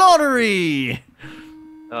wins the lottery!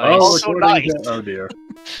 Oh, so nice. Oh dear.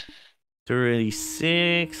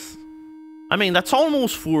 36. I mean, that's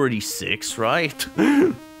almost 46, right?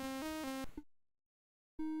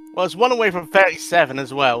 Well, it's one away from 37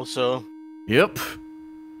 as well, so... Yep.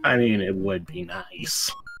 I mean, it would be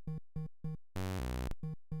nice.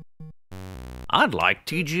 I'd like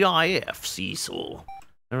TGIF, Cecil.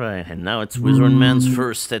 Alright, and now it's Wizardman's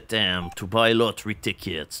first attempt to buy lottery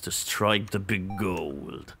tickets to strike the big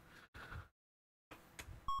gold.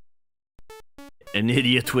 An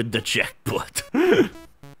idiot with the jackpot.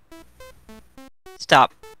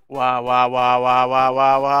 Stop. Wow, wow, wow, wow, wow,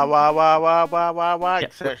 wow, wow, wow, wow, wow, wow, wow, wow. Yeah.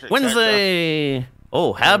 Wednesday!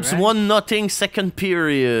 Oh, Habs 1-0 second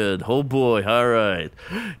period. Oh boy, alright.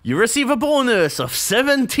 You receive a bonus of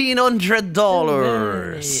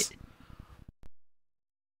 $1,700.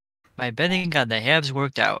 My betting on the Habs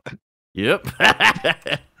worked out. Yep.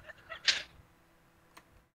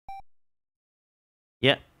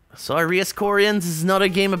 Yeah. Sorry, Ascorians, is not a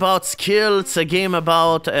game about skill, it's a game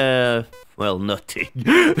about, well, nothing.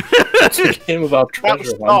 It's a game about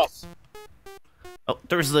treasure hunts. Oh,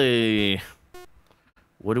 Thursday.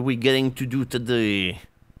 What are we getting to do today?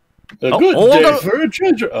 A good day for a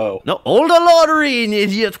treasure. Oh. No, all the lottery, an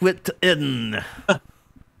idiot with Eden.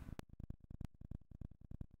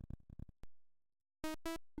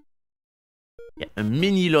 Yeah, a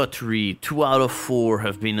mini lottery. 2 out of 4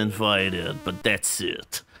 have been invited, but that's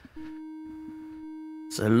it.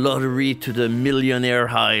 It's a lottery to the Millionaire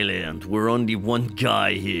Island, where only one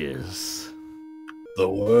guy is. The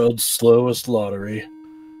world's slowest lottery.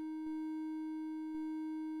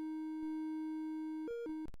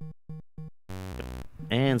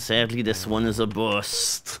 And sadly, this one is a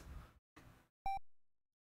bust.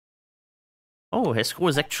 Oh, Hesco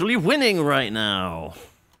is actually winning right now.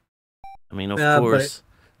 I mean, of course,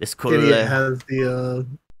 this could has the.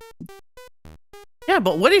 Yeah,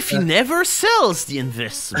 but what if he never sells the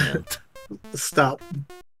investment? Stop.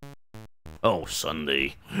 Oh,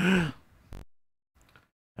 Sunday.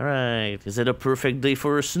 Alright, is it a perfect day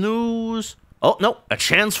for a snooze? Oh, no, a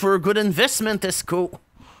chance for a good investment, Esco.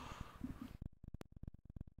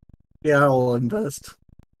 Yeah, I'll invest.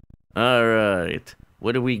 Alright,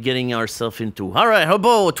 what are we getting ourselves into? Alright, how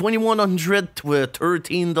about $2,100 with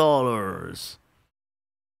 $13?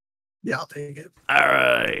 Yeah, I'll take it.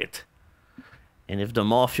 Alright. And if the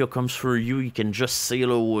Mafia comes for you, you can just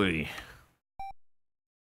sail away.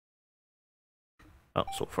 Oh,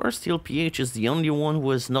 so far, Steel PH is the only one who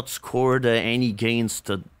has not scored any gains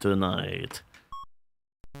tonight.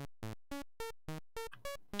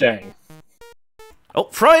 Dang. Oh,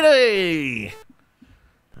 Friday!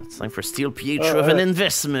 It's time for Steel PH with an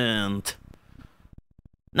investment.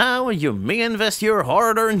 Now you may invest your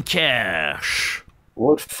hard-earned cash.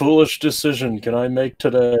 What foolish decision can I make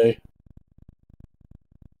today?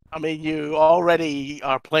 I mean, you already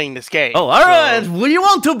are playing this game. Oh, alright! So... Will you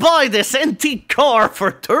want to buy this antique car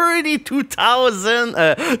for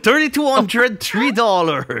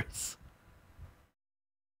 $3,203?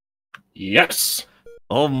 Yes!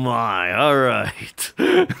 Oh my, alright.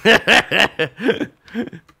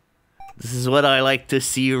 This is what I like to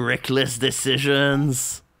see, reckless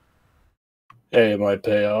decisions. Hey, it might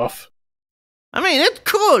pay off. I mean, it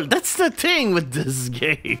could. That's the thing with this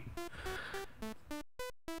game.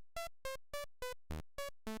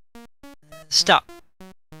 Stop.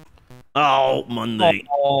 Oh, Monday.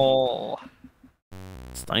 Oh.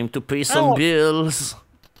 It's time to pay some bills.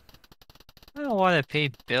 I don't want to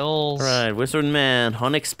pay bills. Alright, Wizard Man,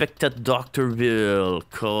 unexpected doctor bill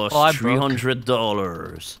cost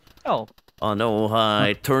 $300. Oh. Oh no,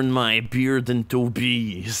 I turned my beard into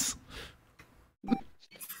bees. No,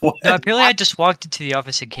 apparently I just walked into the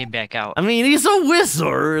office and came back out. I mean, he's a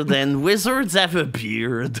wizard, and wizards have a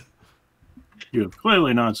beard. You have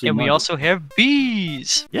clearly not seen And we my- also have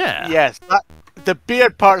bees. Yeah. Yes, the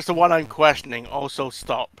beard part's the one I'm questioning. Also,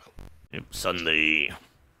 stop. Sunday.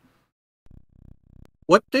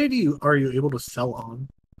 What day are you able to sell on?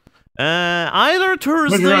 Either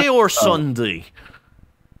Thursday or Sunday.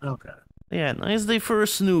 Okay. Yeah, nice day for a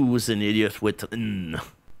snooze, an idiot with n.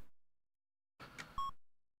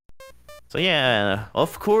 So yeah,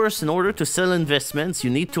 of course, in order to sell investments, you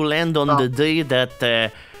need to land on the day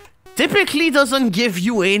that typically doesn't give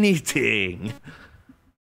you anything.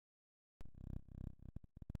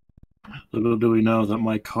 Little do we know that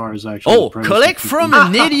my car is actually... Oh, collect from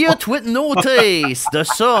an idiot with no taste the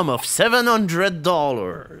sum of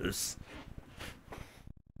 $700.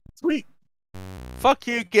 Sweet. Fuck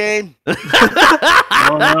you, game.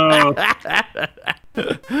 Oh, no.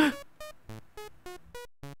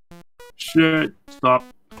 Shit, stop.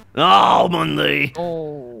 Oh, Monday.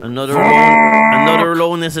 Oh. Another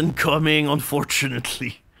loan isn't coming,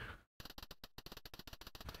 unfortunately.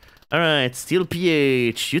 Alright, Steel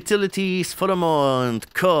pH, utilities for the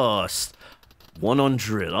month, cost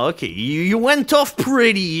 100. Okay, you went off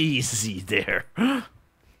pretty easy there.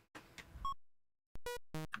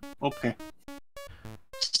 Okay.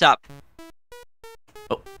 Stop.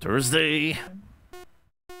 Oh, Thursday.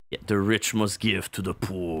 Yeah, the rich must give to the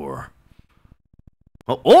poor.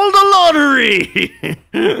 Oh, all the lottery!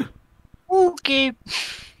 Okay.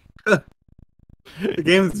 The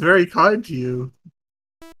game is very kind to you.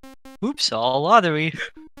 Oops, all lottery.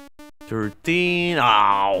 13.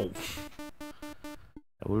 Ow!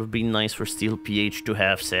 That would have been nice for Steel pH to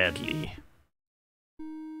have, sadly.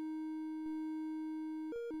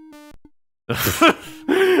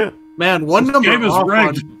 Man, one number game is off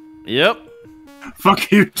rigged. Yep.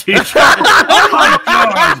 Fuck you, teacher. Oh my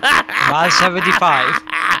god! Minus 75.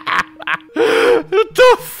 What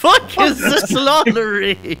the fuck is this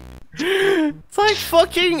lottery? It's like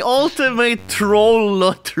fucking ultimate troll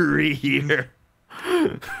lottery here.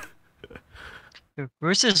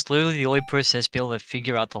 Bruce is literally the only person that's been able to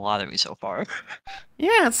figure out the lottery so far.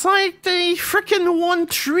 Yeah, it's like they frickin' won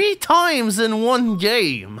 3 times in one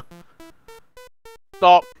game.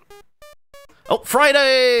 Stop. Oh,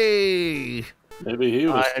 Friday! Maybe he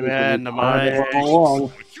was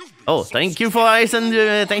along. Oh, thank you for Ice and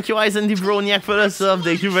thank you Ice and Broniac for the sub.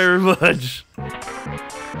 Thank you very much.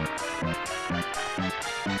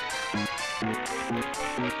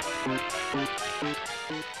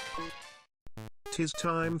 Tis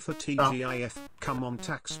time for TGIF. Come on,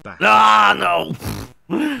 tax back. Ah, no.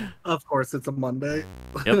 Of course, it's a Monday.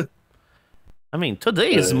 Yep. I mean,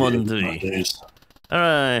 today is Monday.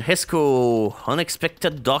 Alright, Hesco,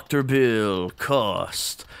 unexpected doctor bill,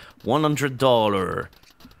 cost $100.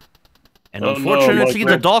 And Oh, unfortunately,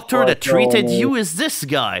 no, the doctor like, that treated no. you is this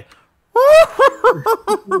guy.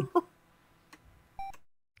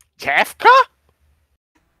 Kafka?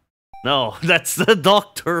 No, that's the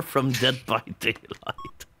doctor from Dead by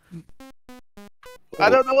Daylight. I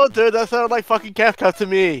don't know, dude. That sounded like fucking Kafka to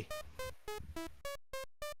me.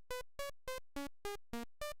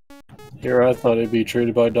 Here, I thought he'd be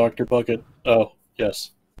treated by Dr. Bucket. Oh,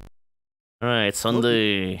 yes. Alright,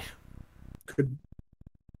 Sunday.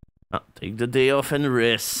 Take the day off and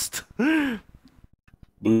rest.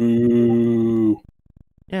 Boo.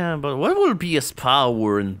 Yeah, but what will be his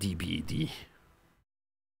power in DBD?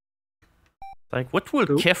 Like, what will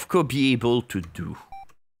Kefka be able to do?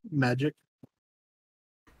 Magic.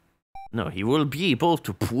 No, he will be able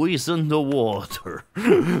to poison the water.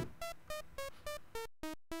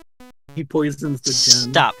 He poisons the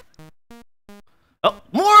gem. Stop. Oh,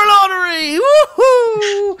 more lottery!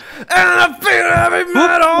 Woohoo! And a big heavy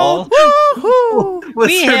metal! Woohoo!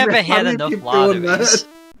 We haven't had enough lotteries.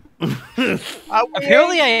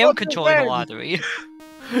 Apparently I am controlling the lottery.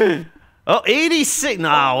 Oh, 86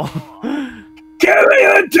 now. Give me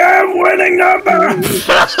a damn winning number!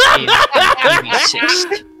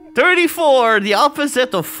 86. 34, the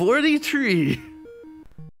opposite of 43.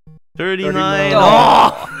 39. 39.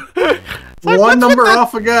 Oh! One number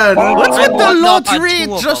off again. What's with the Not on lottery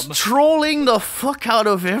two of just them. trolling the fuck out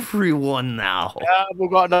of everyone now? Yeah, we've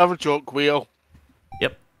got another joke wheel.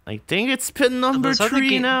 Yep. I think it's pin number those other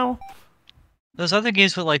 3 now. Those other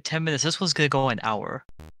games were like 10 minutes. This one's gonna go an hour.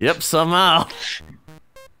 Yep, somehow.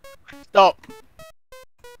 Stop.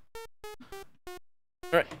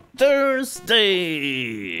 Alright,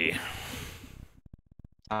 Thursday.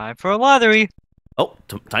 Time for a lottery. Oh,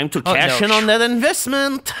 time to Oh, cash no. in on that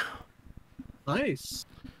investment. Nice.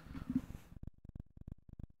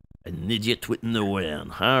 An idiot with no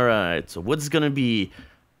win. Alright, so what's gonna be...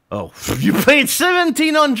 Oh, you paid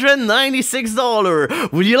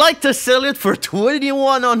 $1,796. Would you like to sell it for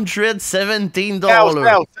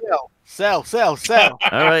 $2,117? Sell.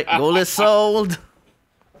 Alright, goal is sold.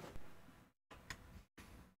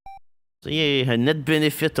 So yeah, a net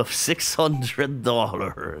benefit of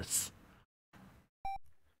 $600.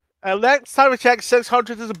 Next time I check,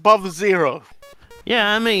 600 is above zero.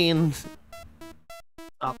 Yeah, I mean...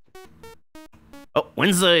 Oh,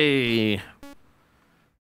 Wednesday.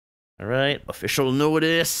 Alright, official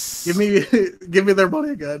notice. Give me their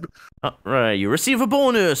money again. Alright, you receive a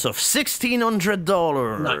bonus of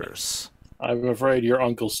 $1,600. I'm afraid your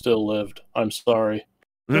uncle still lived. I'm sorry.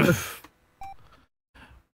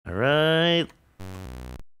 Alright.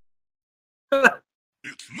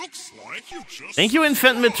 It looks like you just... Thank you,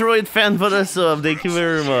 Infant Metroid fan, for the sub. Thank you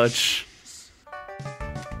very much.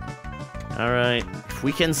 Alright, if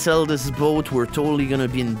we can sell this boat, we're totally gonna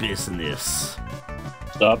be in business.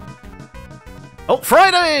 Stop. Oh,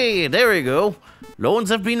 Friday! There we go. Loans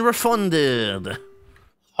have been refunded.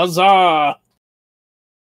 Huzzah!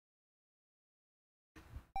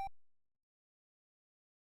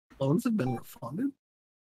 Loans have been refunded.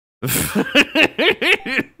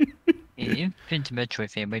 Infant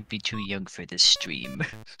Metroid fan might be too young for this stream.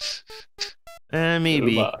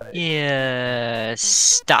 Maybe. Yeah,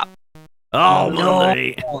 stop. Oh, no.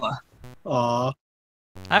 Monday. Aw.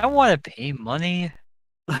 I want to pay money.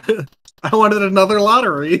 I wanted another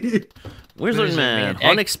lottery. Wizard Man,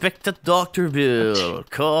 unexpected doctor bill,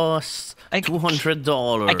 costs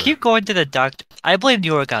 $200. I keep going to the doctor. I blame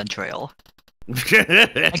the Oregon Trail.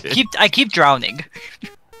 I keep drowning.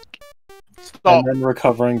 And then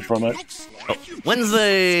recovering from it. Oh,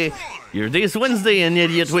 Wednesday! Your day's Wednesday, an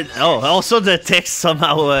idiot with... Oh, also the text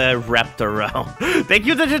somehow wrapped around. Thank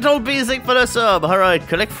you, Digital Basic, for the sub. Alright,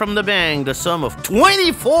 collect from the bank the sum of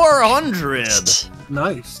 $2,400.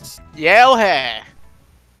 Nice. Yell hair.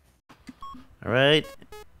 Alright,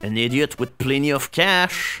 an idiot with plenty of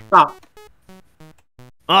cash. Stop.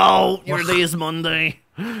 Oh, your day is Monday.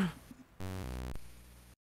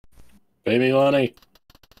 Baby money.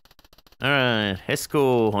 Alright,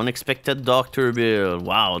 Hesco, unexpected doctor bill.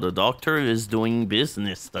 Wow, the doctor is doing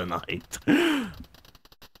business tonight.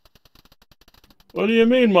 What do you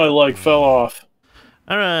mean my leg fell off?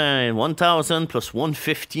 Alright, 1,000 plus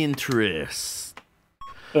 150 interest.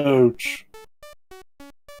 Ouch.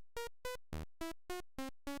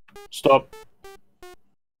 Stop.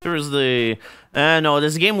 Thursday. No,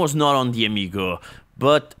 this game was not on the Amiga,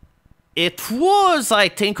 but it was, I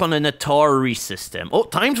think, on an Atari system. Oh,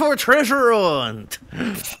 time for a treasure hunt!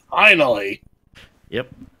 Finally! Yep,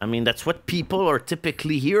 I mean, that's what people are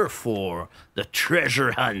typically here for. The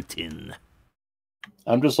treasure hunting.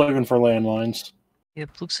 I'm just looking for landmines. It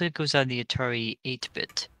looks like it goes on the Atari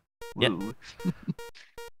 8-bit. Yep.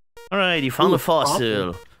 Alright, you found Ooh, a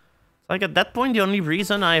fossil. Like, at that point, the only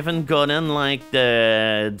reason I haven't gotten, like,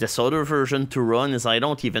 this other version to run is I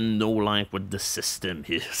don't even know, like, what the system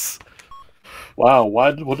is. Wow,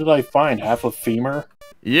 what did I find? Half a femur?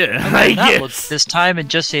 Yeah, I I look guess. this time and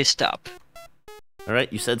just say stop.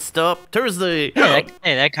 Alright, you said stop. Thursday. Hey,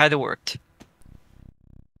 that kind of worked.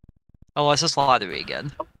 Oh, it's just lottery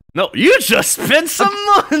again. No, you just spent some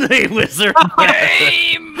money, Wizard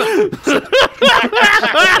Game!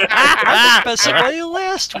 I spent some money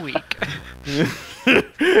last week.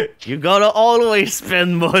 You gotta always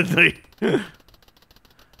spend money.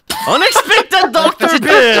 Unexpected Dr.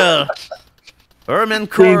 Bill! Herman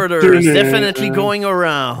Carter is definitely going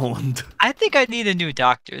around. I think I need a new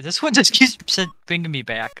doctor. This one just keeps bringing me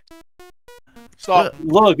back. Stop.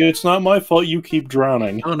 Look, it's not my fault you keep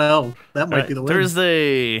drowning. Oh no, that might be the win.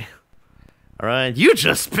 Thursday. Alright, you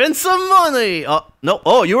just spent some money! Oh, no.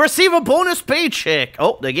 Oh, you receive a bonus paycheck!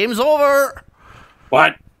 Oh, the game's over!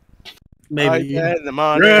 What? Maybe. I made the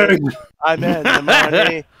money. I made the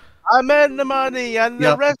money. I made the money, and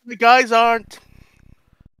the rest of the guys aren't.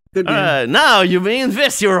 Now you may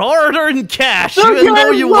invest your hard-earned cash, even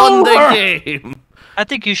though you won the game! I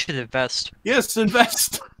think you should invest. Yes,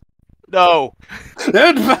 invest! No.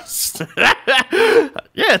 Invest.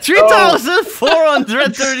 Yeah,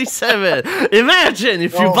 3,437. Imagine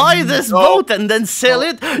if you buy this boat and then sell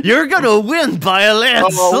it, you're gonna win by a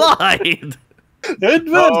landslide.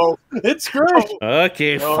 Invest. It's great.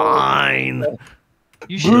 Okay, fine.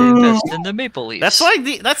 You should invest in the Maple Leafs. That's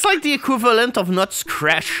like the equivalent of not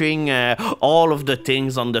scratching all of the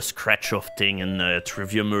things on the scratch off thing in the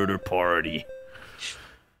Trivia Murder Party.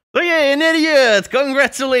 So yeah, an idiot!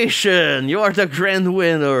 Congratulations! You are the grand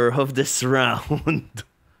winner of this round.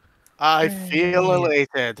 I feel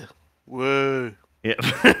elated. Woo. Yep.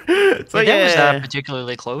 So that was not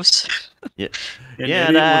particularly close. Yeah,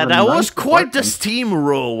 that was quite the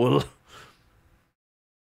steamroll.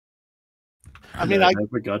 I mean, I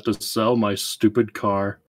forgot to sell my stupid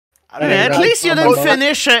car. At least you didn't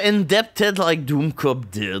finish indebted like Doom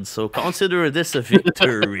Cup did, so consider this a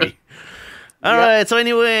victory. Alright, so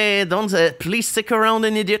anyway, don't please stick around,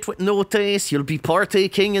 an idiot with no taste. You'll be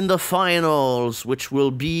partaking in the finals, which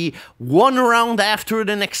will be one round after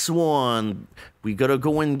the next one. We gotta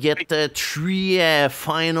go and get three or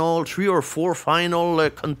four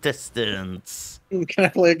final contestants. Can I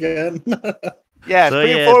play again? Yeah, So,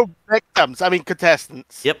 3 or 4 victims. I mean,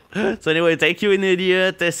 contestants. Yep. So anyway, thank you, an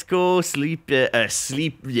idiot. Let's go sleep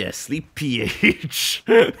PH.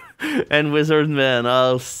 And Wizard Man,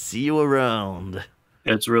 I'll see you around.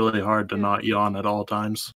 It's really hard to not yawn at all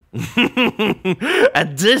times.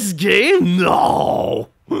 At this game? No!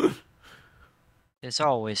 It's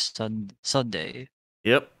always Sunday.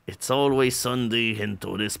 Yep, it's always Sunday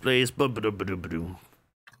into this place.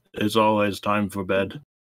 It's always time for bed.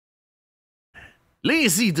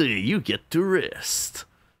 Lazy day, you get to rest.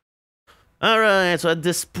 Alright, so at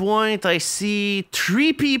this point, I see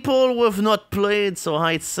 3 people who have not played, so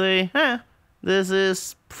I'd say, this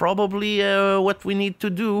is probably what we need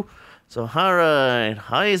to do. So, alright,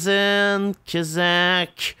 Hyzen,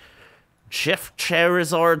 Kazak, Jeff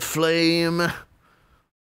Charizard Flame,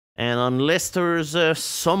 and unless there's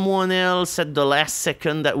someone else at the last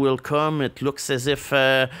second that will come, it looks as if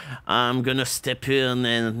I'm gonna step in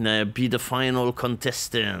and be the final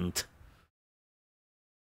contestant.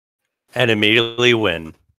 And immediately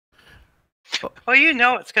win. Well, you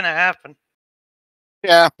know it's gonna happen.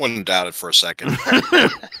 Yeah, wouldn't doubt it for a second.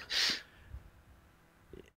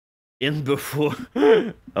 In before.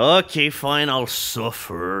 Okay, fine, I'll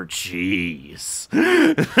suffer. Jeez.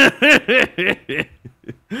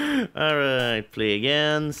 Alright, play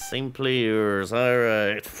again. Same players.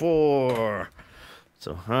 Alright, 4.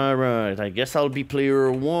 So, alright, I guess I'll be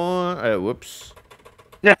player 1. Whoops.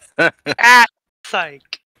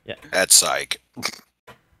 Psych. Yeah. That's psych.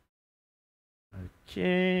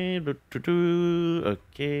 Okay.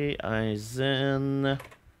 Okay, Aizen.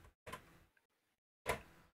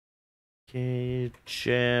 Okay,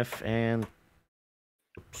 Jeff and...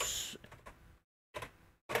 Oops.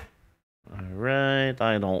 Alright,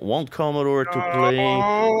 I don't want Commodore to play.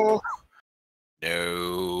 No.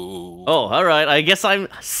 Oh, alright, I guess I'm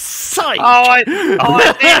psyched! I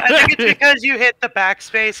think it's because you hit the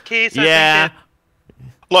backspace key. So yeah.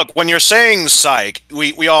 Look, when you're saying psych,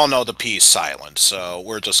 we all know the P is silent, so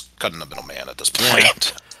we're just cutting the middleman at this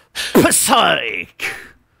point. Psych!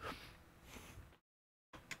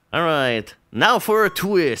 Alright, now for a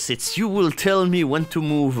twist. It's you will tell me when to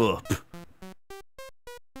move up.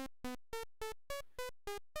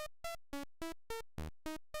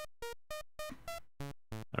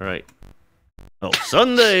 Alright. Oh,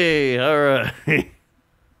 Sunday! Alright.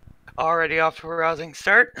 Already off to a rousing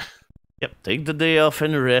start. Yep, take the day off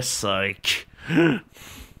and rest, psych.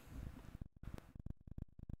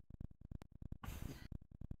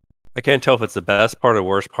 I can't tell if it's the best part or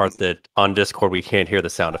worst part that on Discord we can't hear the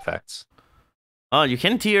sound effects. Oh, you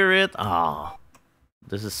can't hear it? Ah,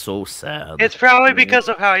 this is so sad. It's probably because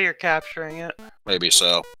of how you're capturing it. Maybe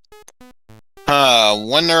so.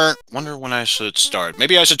 Wonder when I should start.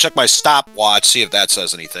 Maybe I should check my stopwatch, see if that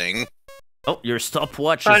says anything. Oh, your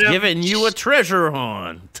stopwatch is giving you a treasure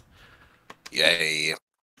hunt. Yay.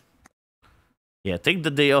 Yeah, take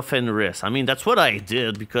the day off and rest. I mean, that's what I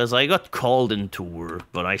did because I got called into work,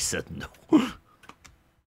 but I said no.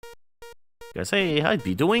 Because, hey, I'd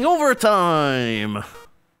be doing overtime.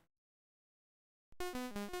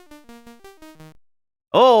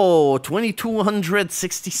 Oh,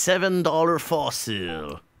 $2,267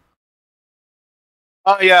 fossil.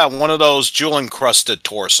 Oh yeah, one of those jewel-encrusted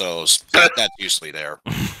torsos. That's usually there.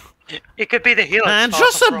 It could be the helix. Man, fossil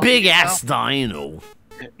just a for all big you ass know. dino.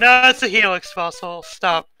 No, it's a helix fossil.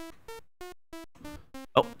 Stop.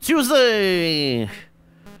 Oh, Tuesday!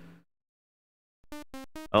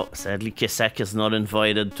 Oh, sadly, Kisak is not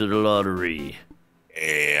invited to the lottery.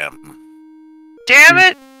 Damn. damn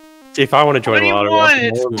it! See, if I want to join What do the you lottery, want? I'll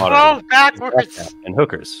It's join the 12 lottery. backwards. And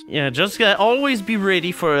hookers. Yeah, just always be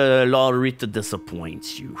ready for a lottery to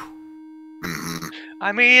disappoint you.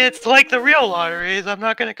 I mean, it's like the real lotteries. I'm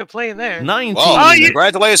not gonna complain there. 19. Well,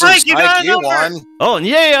 congratulations, Mike, you got a you number. won. Oh,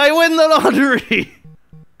 yay, I win the lottery!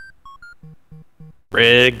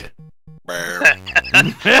 Rigged.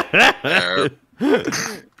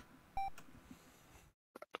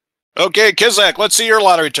 Okay, Kizak, let's see your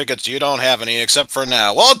lottery tickets. You don't have any except for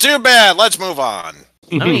now. Well, too bad. Let's move on.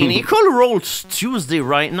 I mean, he could roll Tuesday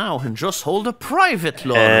right now and just hold a private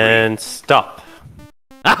lottery. And stop.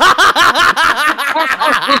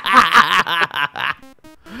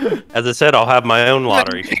 As I said, I'll have my own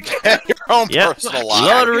lottery. Get your own personal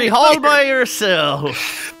lottery. Lottery all by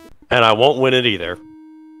yourself. And I won't win it either.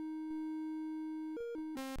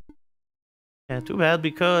 Yeah, too bad,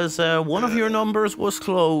 because one of your numbers was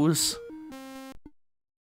close.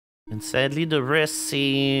 And sadly, the rest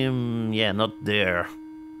seem... yeah, not there.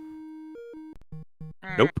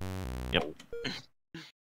 Nope. Yep.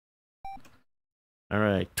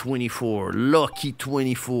 Alright, 24. Lucky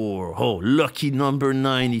 24. Oh, lucky number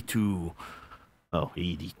 92. Oh,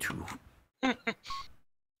 82.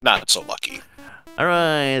 Not so lucky.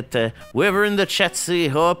 Alright, whoever in the chat say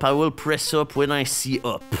up, I will press up when I see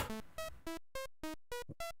up.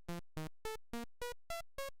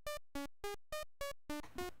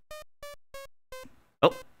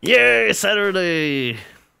 Oh, yay, Saturday!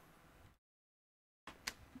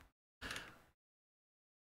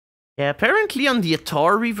 Yeah, apparently on the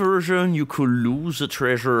Atari version you could lose a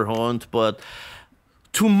treasure hunt, but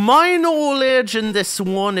to my knowledge in this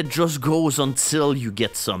one it just goes until you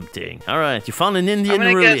get something. Alright, you found an Indian I'm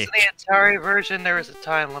gonna relic. guess the Atari version there was a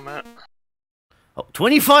time limit. Oh,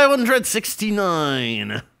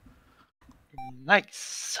 2,569!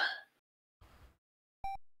 Nice.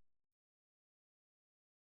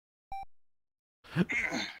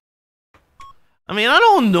 I mean, I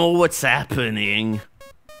don't know what's happening.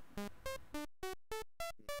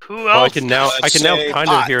 Who else? Well, I can now say kind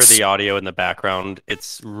of hear bots. the audio in the background.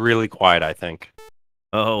 It's really quiet, I think.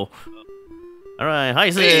 Oh. Alright, hi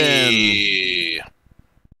Zen! Hey.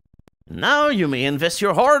 Now you may invest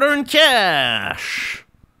your hard-earned cash!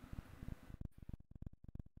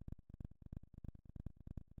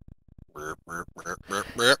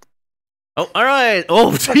 Oh, alright!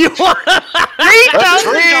 Oh, do you want...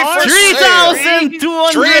 Tree for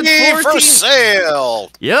 3,214!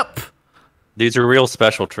 sale. Yep! These are real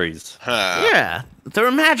special trees. Yeah,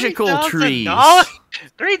 they're magical trees.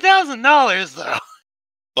 $3,000 though.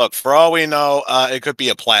 Look, for all we know, it could be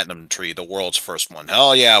a platinum tree, the world's first one.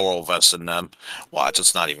 Hell yeah, we'll invest in them. Watch,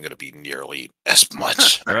 it's not even going to be nearly as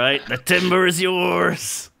much. Alright, the timber is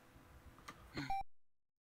yours!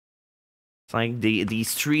 It's like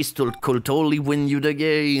these trees could totally win you the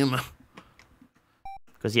game.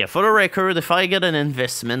 Because, yeah, for the record, if I get an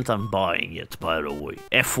investment, I'm buying it, by the way.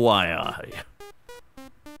 FYI.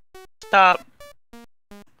 Stop.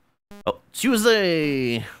 Oh,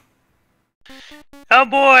 Tuesday! Oh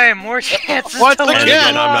boy, more chances Once to win the again,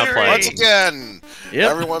 I'm not lottery. playing. Once again,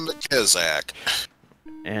 Yep. everyone but Kizak.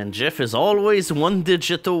 And Jeff is always one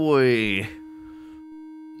digit away.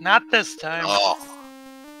 Not this time. Oh.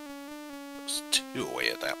 There's two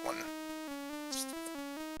away at that one.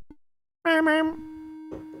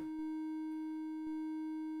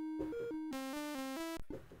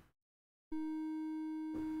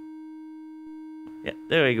 Yeah,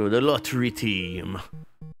 there we go, the lottery team.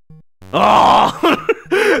 Oh!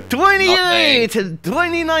 28 and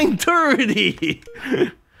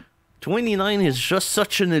 29.30! 29 is just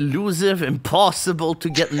such an elusive, impossible to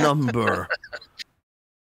get number.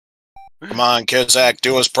 Come on, Kizak,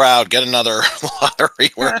 do us proud. Get another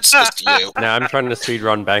lottery where it's just you. Now I'm trying to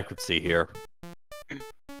speedrun bankruptcy here.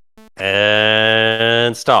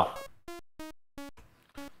 And stop.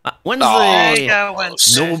 Wednesday!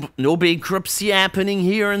 Wednesday. No bankruptcy happening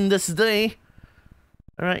here in this day.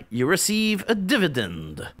 Alright, you receive a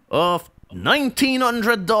dividend of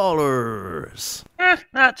 $1,900.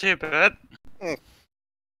 Not too bad.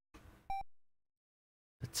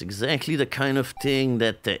 That's exactly the kind of thing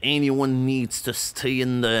that anyone needs to stay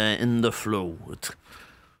in the float.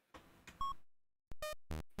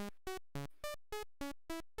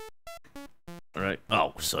 Alright.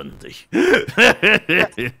 Oh, Sunday.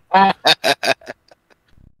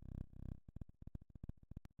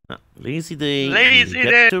 Lazy day. Lazy you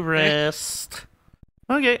get day. to rest.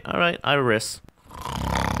 Okay, alright, I rest.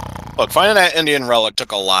 Look, finding that Indian relic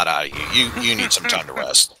took a lot out of you. You need some time to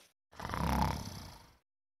rest.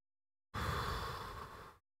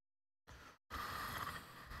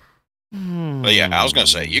 But yeah, I was gonna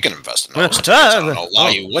say you can invest in those tickets. I don't know why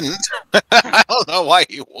you wouldn't. I don't know why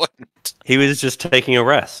you wouldn't. He was just taking a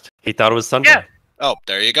rest. He thought it was Sunday. Yeah. Oh,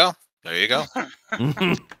 there you go. There you go.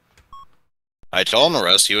 I told him to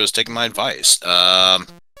rest. He was taking my advice. So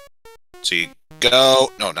you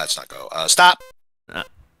go. No, that's not go. Stop.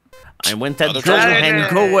 I went to Another go treasure and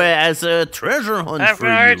hunt. go as a treasure hunt I've for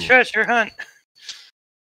got a you. treasure hunt.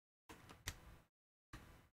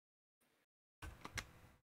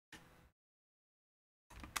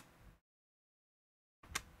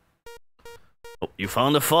 Oh, you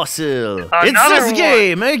found a fossil. Another It's this one.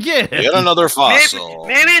 game again. Yet another fossil.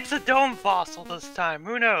 Maybe it's a dome fossil this time.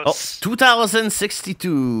 Who knows? Oh,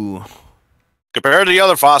 2062. Compared to the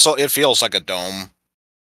other fossil, it feels like a dome.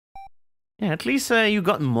 Yeah, at least you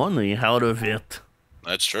got money out of it.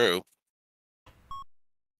 That's true.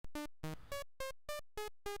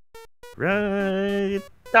 Right.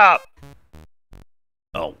 Stop.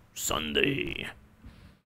 Oh, Sunday.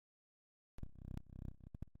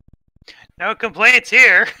 No complaints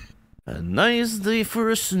here. A nice day for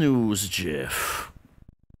a snooze, Jeff.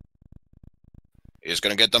 He's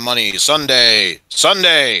gonna get the money Sunday.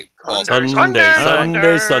 Sunday. Well, Sunday.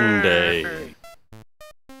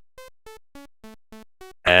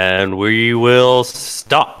 And we will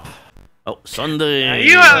stop. Oh, Sunday. Now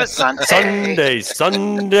you have a Sunday.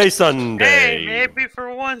 Sunday. Hey, maybe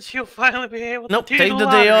for once you'll finally be able to Nope, do take the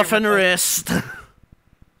day off and rest.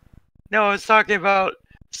 No, I was talking about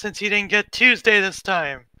since you didn't get Tuesday this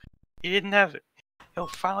time. You didn't have it. You'll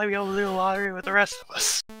finally be able to do the lottery with the rest of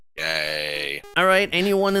us. Yay. Alright,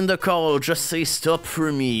 anyone in the call, just say stop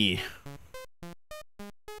for me.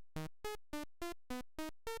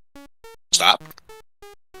 Stop.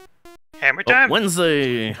 Hammer time.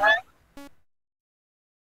 Wednesday.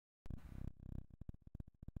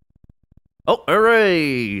 Oh, a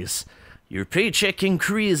raise. Your paycheck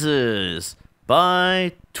increases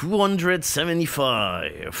by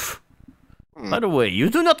 275. By the way, you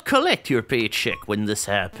do not collect your paycheck when this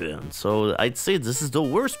happens, so I'd say this is the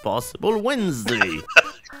worst possible Wednesday.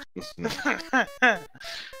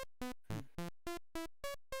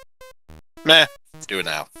 Meh. Do it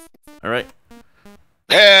now. Alright.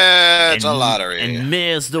 Yeah, it's a lottery. And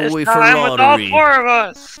May's the This way for time with all lottery. 4 of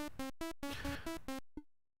us.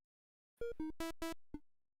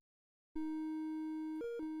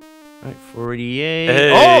 Right, 48.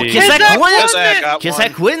 Hey. Oh, Kizak wins! Kizak got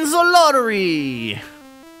Kizak one. wins the lottery!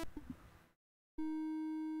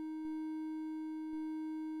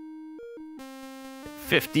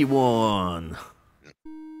 $51.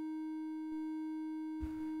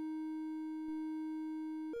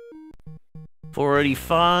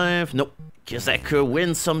 $45. Nope. Kizak could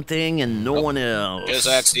win something and no one else.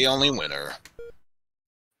 Kizak's the only winner.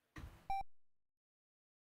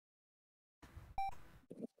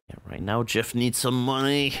 Yeah, right now, Jeff needs some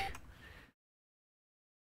money.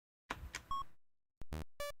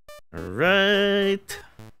 Alright.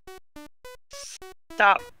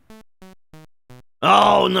 Stop.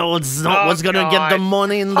 Oh no, it's not Oh, what's gonna get the God.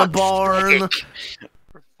 money in the barn.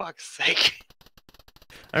 For fuck's sake.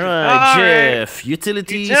 Alright, Jeff.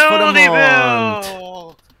 Utilities for the Utility month.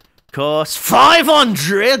 bill. Cost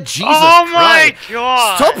 500. Jesus Oh my Christ!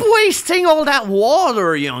 God. Stop wasting all that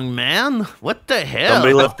water, young man. What the hell?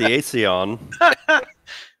 Somebody left the AC on.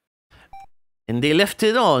 And they left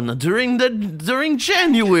it on during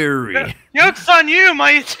January. Joke's on you.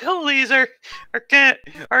 My utilities are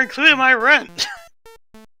including my rent.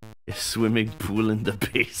 A swimming pool in the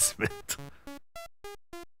basement.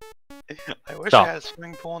 I wish Stop. I had a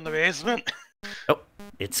swimming pool in the basement. Oh,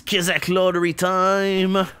 it's Kizak lottery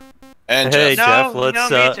time. And Hey, Jeff. Jeff,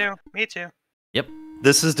 let's. me too. Me too. Yep.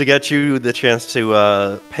 This is to get you the chance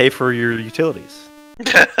to pay for your utilities.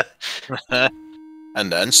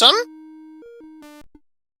 And then some?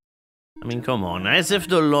 I mean, come on. As if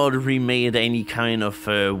the lottery made any kind of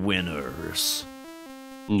winners.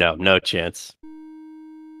 No, no chance.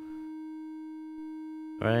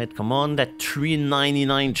 Alright, come on, that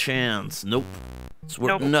 $3.99 chance. Nope. It's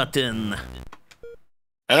worth nothing.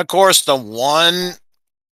 And of course, the one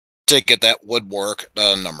ticket that would work,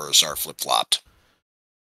 the numbers are flip-flopped.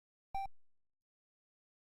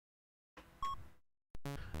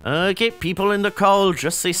 Okay, people in the call,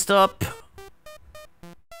 just say stop.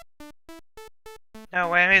 No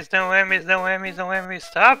whammies, no whammies, no whammies, no whammies.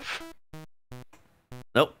 Stop.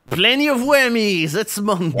 Nope, plenty of whammies. It's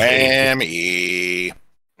Monday. Whammy.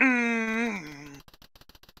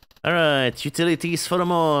 Alright, utilities for the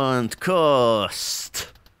month.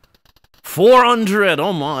 Cost 400.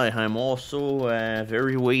 Oh my, I'm also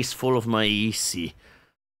very wasteful of my AC.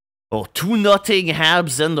 Oh, 2-0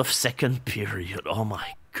 Habs, end of second period. Oh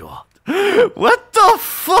my god. What the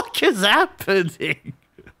fuck is happening?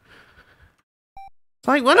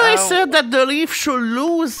 Like, when I said that the Leaf should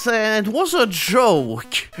lose, it was a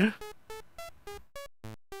joke.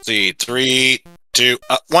 See, 3, 2,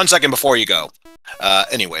 1 second before you go.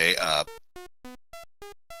 Anyway,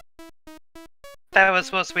 That was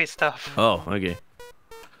supposed to be stuff. Oh, okay.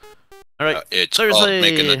 Alright, it's Thursday.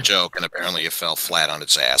 making a joke, and apparently it fell flat on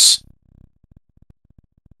its ass.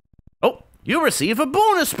 Oh, you receive a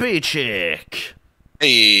bonus paycheck.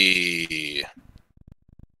 Hey.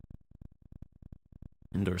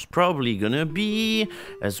 And there's probably gonna be,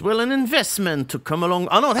 as well, an investment to come along.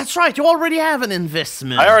 Oh no, that's right, you already have an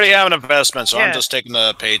investment. I already have an investment, so Yeah. I'm just taking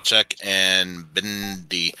the paycheck and bidding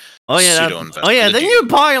the Oh yeah, pseudo-investment. oh yeah, then you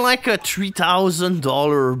buy like a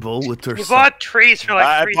 $3,000 boat or You something. bought trees for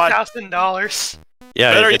I like bought- $3,000.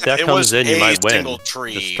 Yeah, Better if that yet, it comes was in, you a might win. single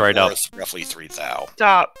tree Just straight up. worth roughly 3,000.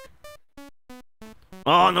 Stop.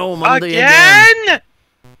 Oh no, Monday again.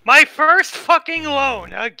 My first fucking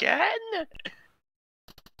loan again?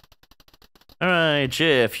 Alright,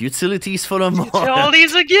 Jeff, utilities for the month.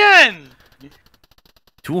 Utilities again.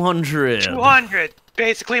 200. 200.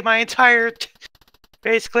 Basically my entire.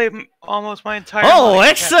 Almost my entire. Oh, money.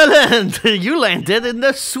 excellent! You landed in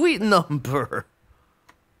the sweet number.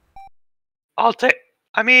 I'll take.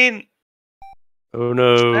 I mean, Oh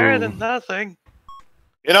no. better than nothing.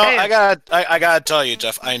 You know, Hey. I gotta tell you,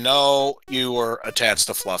 Jeff. I know you were attached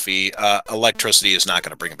to Fluffy. Electricity is not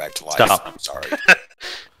going to bring it back to life. Stop. I'm sorry.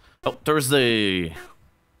 Oh, Thursday.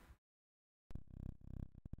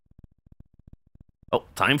 Oh,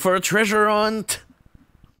 time for a treasure hunt.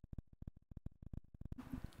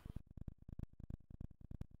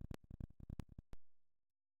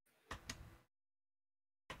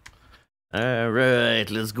 Alright,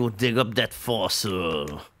 let's go dig up that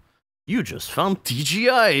fossil. You just found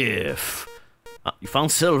TGIF. Ah, you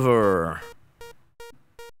found silver.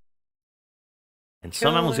 And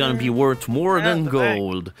somehow it's gonna be worth more than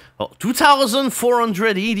gold. Oh,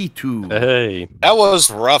 2,482. Hey. That was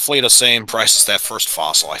roughly the same price as that first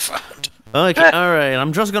fossil I found. Okay, alright,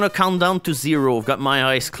 I'm just gonna count down to 0. I've got my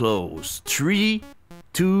eyes closed. 3,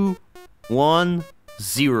 2, 1,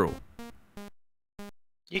 0.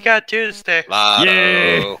 You got Tuesday.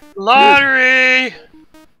 Yeah! Lottery.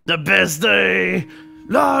 The best day!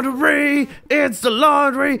 Lottery! It's the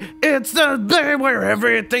lottery! It's the day where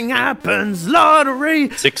everything happens! Lottery!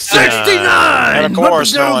 69! And of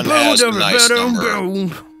course, no one has a nice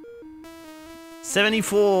number.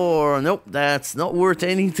 74. Nope, that's not worth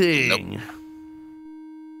anything.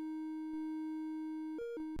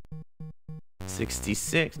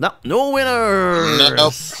 66. No, no winners!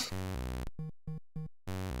 Nope.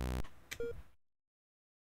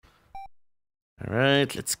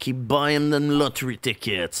 Alright, let's keep buying them lottery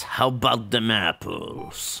tickets. How about them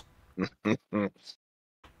apples?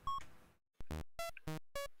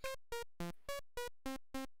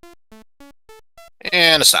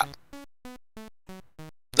 And a stop.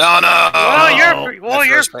 No, no. Well,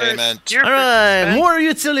 you're first payment. You're Alright, more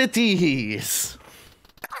utilities.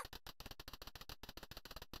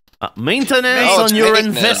 Maintenance No, on it's your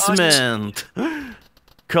maintenance. investment.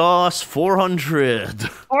 Costs $400.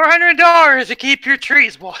 $400 to keep your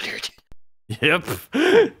trees watered. Yep.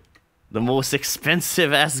 The most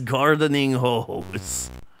expensive ass gardening hose.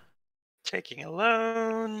 Taking a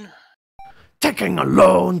loan. Taking a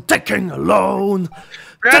loan, taking a loan,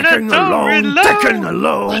 taking a Predatory loan, loan. taking a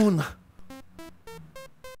loan.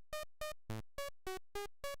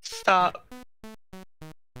 Stop.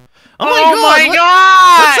 Oh my my God!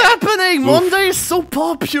 god! What's happening? Monday is so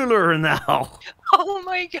popular now. Oh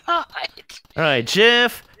my god! Alright,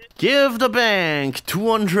 Jeff, give the bank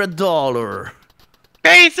 $200.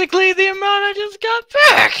 Basically the amount I just got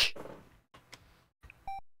back!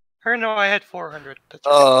 Or no, I had 400. That's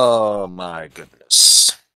right. Oh my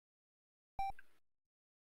goodness.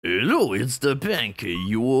 Hello, it's the bank.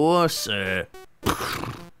 You owe us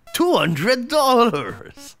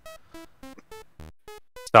 $200.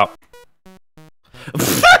 Stop.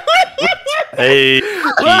 Hey.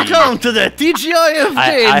 Welcome to the TGIF game.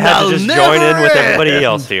 I had to just join in with everybody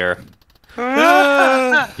else here.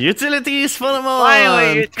 Utilities for the month.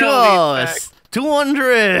 Finally, utilities Cost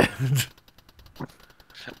 200.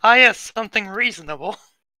 Ah, yes, something reasonable.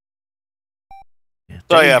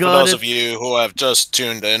 So yeah, for got those it. of you who have just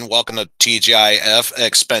tuned in, welcome to TGIF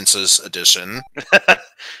Expenses Edition.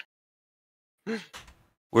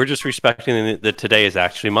 We're just respecting that today is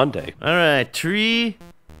actually Monday. All right, 3,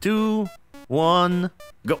 2, 1,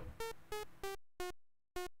 go. Not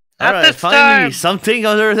All right, this finally, time. something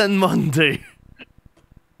other than Monday.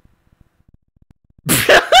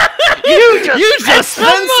 You You just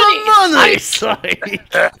spent some money, Psych!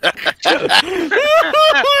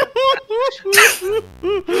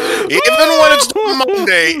 Even when it's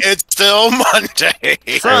Monday, it's still Monday.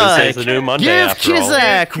 Wednesday's a new Monday Give after all.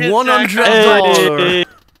 Kizak $100.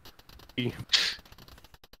 You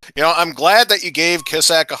know, I'm glad that you gave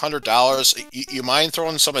Kissack $100. You mind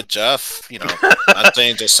throwing some at Jeff? You know, not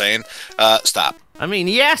saying, just saying. Stop. I mean,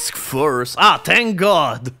 he asked first. Ah, thank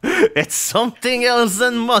God. It's something else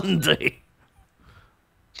than Monday.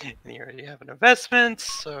 And you already have an investment,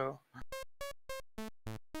 so...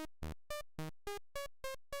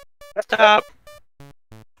 Stop.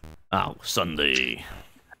 Oh, Sunday.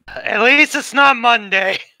 At least it's not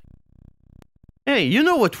Monday. Hey, you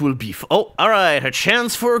know what will be oh, alright, a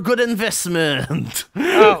chance for a good investment.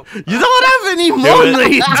 Oh. You don't have any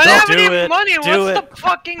money! I don't have any it. money, Do what's it. the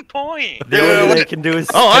fucking point? The only thing they can do is.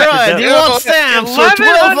 Oh, alright, you want stamps for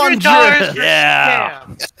 $1,200? for Yeah.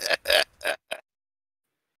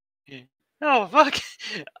 No, fuck.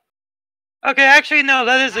 Okay, actually, no,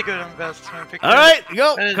 that is a good investment. Alright,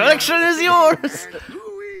 go. that is Collection good. is yours.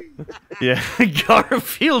 Yeah,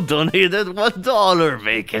 Garfield donated $1.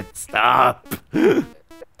 Make it stop.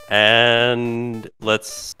 And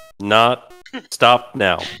let's not stop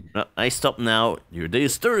now. No, I stop now. Your day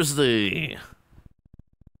is Thursday.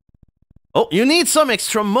 Oh, you need some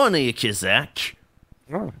extra money, Kizak.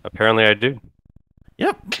 Oh, apparently I do.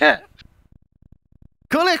 Yep.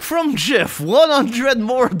 Collect from Jeff $100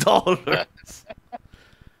 more.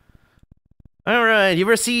 Alright, you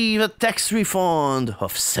receive a tax refund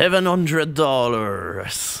of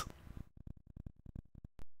 $700.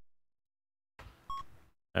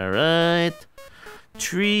 Alright.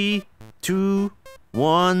 3, 2,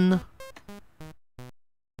 1.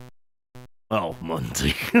 Oh,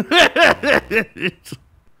 Monday.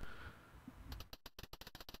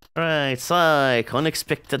 Alright, Psych.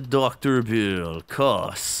 Unexpected doctor bill.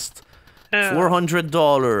 Cost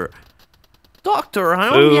 $400. Doctor, I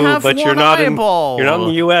only have but one you're not eyeball. you're not in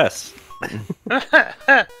the U.S.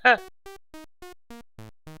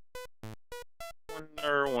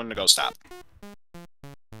 One to go. Stop.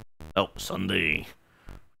 Oh, Sunday.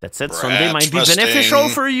 That said, Sunday might be Breakfasting. beneficial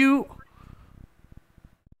for you.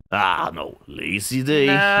 Ah, no. Lazy day.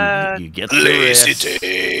 Nah. You get the Lazy rest.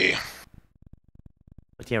 day.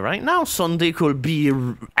 But yeah, right now, Sunday could be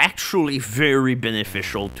actually very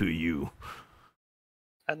beneficial to you.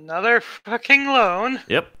 Another fucking loan.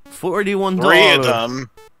 Yep, $41. 3 of them.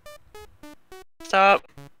 Stop.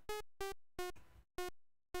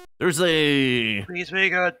 There's a... Please be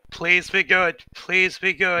good. Please be good. Please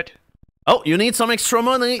be good. Oh, you need some extra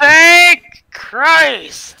money? Thank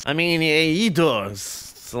Christ! I mean, yeah, he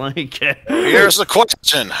does. It's like... Here's the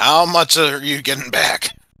question. How much are you getting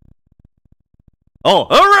back? Oh,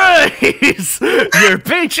 alright! Your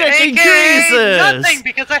paycheck AKA increases! nothing,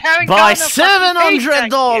 because I haven't by gotten a fucking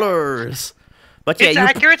paycheck $700! But yeah, it's you...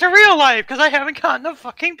 accurate to real life, because I haven't gotten a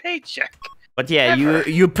fucking paycheck. But yeah,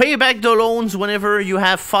 you pay back the loans whenever you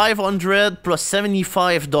have $500 plus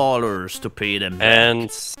 $75 to pay them back.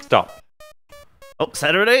 And stop. Oh,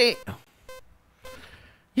 Saturday?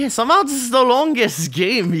 Yeah, somehow this is the longest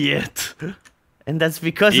game yet. And that's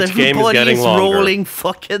because Each game is everybody getting is longer. rolling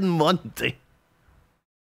fucking Monday.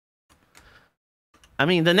 I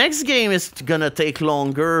mean, the next game is gonna take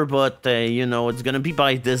longer, but, you know, it's gonna be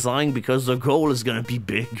by design because the goal is gonna be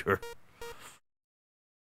bigger.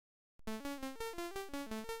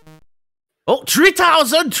 Oh,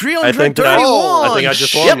 3,331! I think I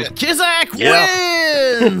just won. Yep, Kizak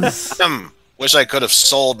wins! Wish I could have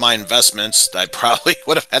sold my investments. I probably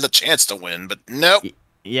would have had a chance to win, but nope.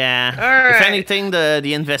 Yeah. All If right. anything,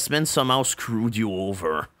 the investment somehow screwed you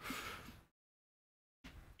over.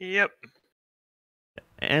 Yep.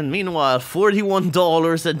 And meanwhile,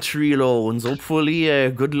 $41 and 3 loans.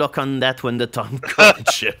 Hopefully, good luck on that when the time comes,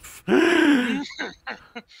 Jeff.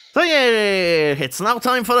 So yeah, it's now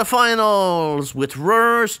time for the finals with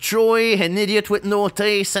Rurs, Joy, an idiot with no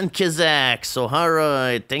taste, and Kizak. So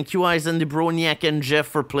alright, thank you Eisen, the Broniac, and Jeff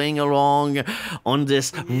for playing along on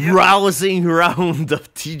this rousing round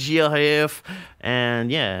of TGIF.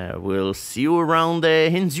 And yeah, we'll see you around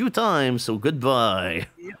in due time, so goodbye.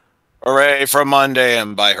 Hooray for Monday,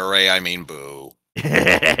 and by hooray I mean boo.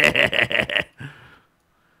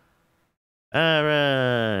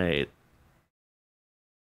 Alright.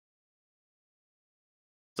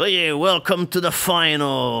 So yeah, welcome to the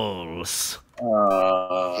finals.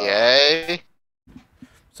 Yay.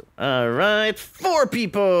 So, alright, 4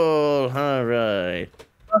 people. Alright.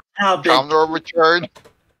 Commodore return.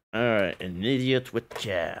 Alright, an idiot with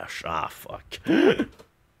cash. Ah, fuck.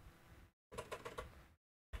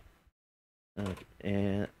 Okay,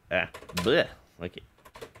 and Bleh. Okay.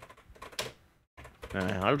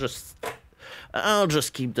 I'll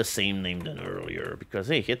just keep the same name than earlier because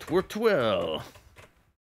hey, it worked well.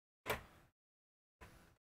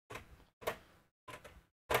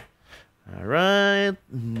 Alright.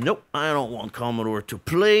 Nope, I don't want Commodore to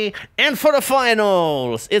play. And for the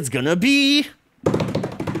finals, it's gonna be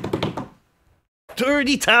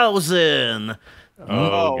 30,000.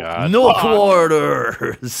 Oh, God. No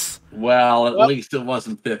quarters. Well, at least it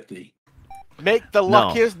wasn't 50. Make the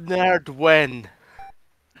luckiest nerd win.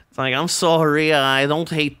 It's like, I'm sorry, I don't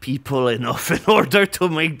hate people enough in order to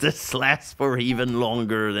make this last for even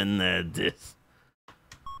longer than this.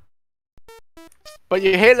 But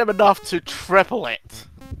you hate them enough to triple it.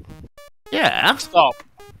 Yeah. Stop.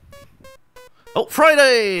 Oh,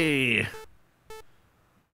 Friday!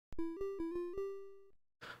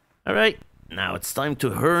 Alright, now it's time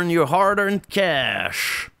to earn your hard-earned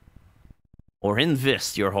cash. Or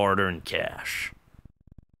invest your hard-earned cash.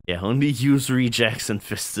 Yeah, only usury Jacks and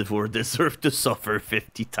Festivore deserve to suffer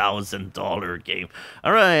 $50,000 game.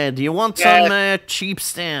 Alright, do you want some cheap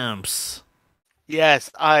stamps? Yes,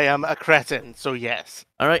 I am a cretin, so yes.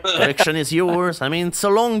 Alright, collection is yours. I mean, it's a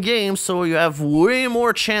long game, so you have way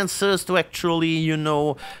more chances to actually, you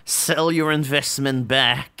know, sell your investment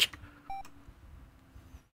back.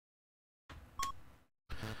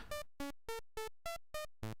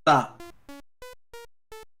 Stop.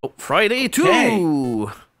 Oh, Friday too!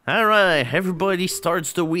 Okay. Alright, everybody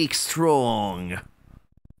starts the week strong.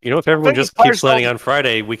 You know, if everyone just keeps landing on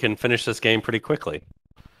Friday, we can finish this game pretty quickly.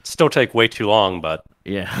 Still take way too long, but...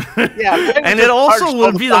 Yeah. Yeah, and it also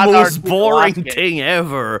will be the most boring thing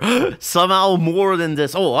ever. Somehow more than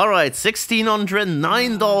this. Oh, alright,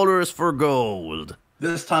 $1,609 for gold.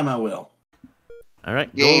 This time I will.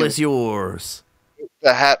 Alright, gold is yours.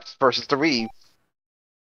 The Haps versus the Reeves.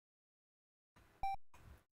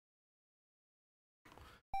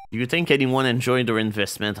 Do you think anyone enjoyed their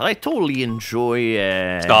investment? I totally enjoy...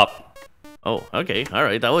 Stop. Oh, okay.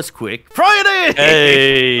 Alright, that was quick. Friday!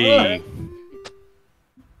 Hey!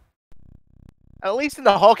 At least in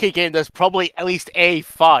the hockey game, there's probably at least a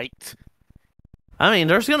fight. I mean,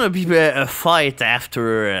 there's gonna be a fight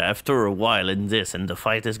after a while in this, and the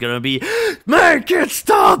fight is gonna be... Make it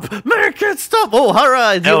stop! Make it stop! Oh,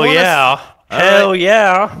 alright. Hell yeah. Hell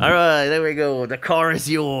yeah. Alright, there we go. The car is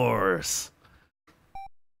yours.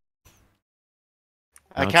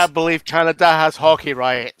 I can't believe Canada has hockey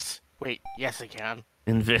riots. Wait, yes I can.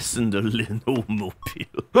 Invest in the Linomobile.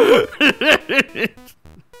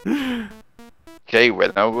 Okay,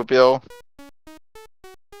 Renomobile.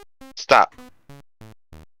 Stop.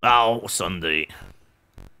 Oh, Sunday.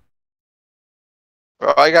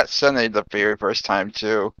 Well, I got Sunday the very first time,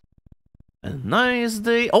 too. A nice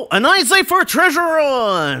day. Oh, a nice day for a treasure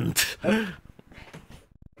hunt!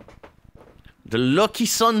 The lucky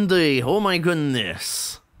Sunday. Oh my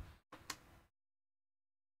goodness.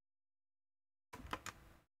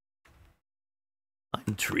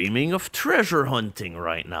 I'm dreaming of treasure hunting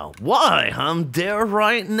right now. Why? I'm there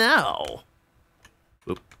right now.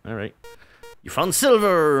 Oop, alright. You found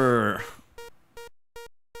silver!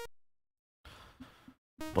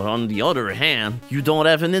 But on the other hand, you don't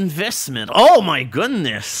have an investment. Oh my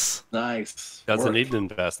goodness! Nice. Doesn't need an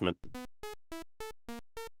investment.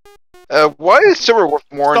 Why is silver worth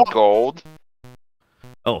more than gold?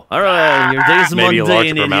 Oh, alright, your day's Maybe a Monday larger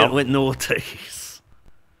and idiot amount. with no days.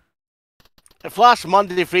 I flashed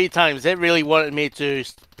Monday 3 times. It really wanted me to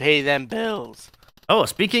pay them bills. Oh,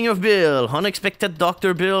 speaking of bill, unexpected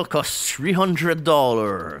doctor bill costs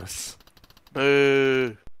 $300.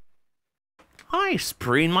 Boo. I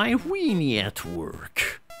sprained my weenie at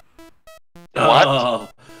work. What? Oh,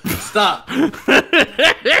 stop.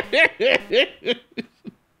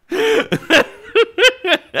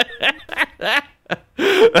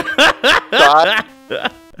 Stop.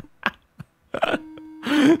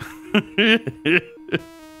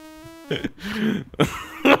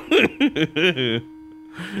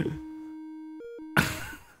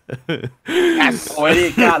 Yes, boy,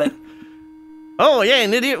 you got it. Oh yeah,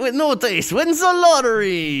 an idiot with no taste wins the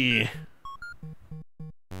lottery!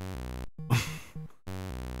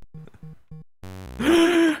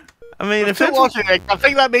 I mean, if it's... I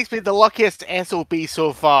think that makes me the luckiest SOB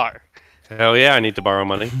so far. Hell yeah, I need to borrow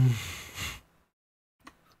money.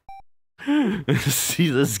 See,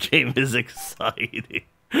 this game is exciting.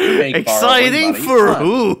 Make Exciting borrowing for money.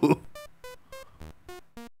 who?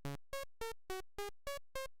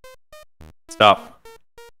 Stop.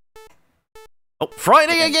 Oh,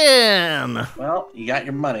 Friday again! Well, you got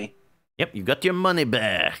your money. Yep, you got your money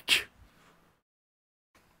back.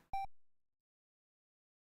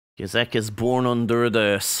 Kazak is born under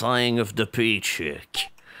the sign of the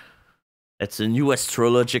paycheck. That's a new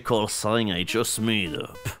astrological sign I just made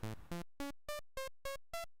up.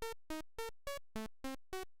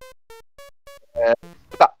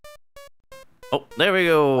 Oh, there we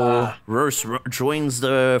go. Rurs joins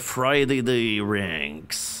the Friday Day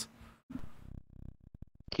ranks.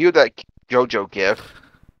 Cue that JoJo gif.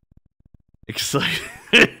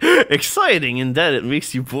 Exciting in that it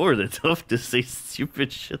makes you bored enough to say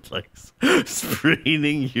stupid shit like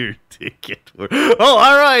spraining your ticket. Oh,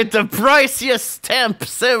 alright, the priciest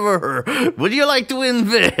stamps ever. Would you like to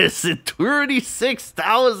invest in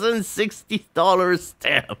 $36,060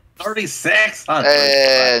 stamps?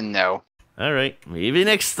 3,600. No. Alright, maybe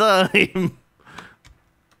next time.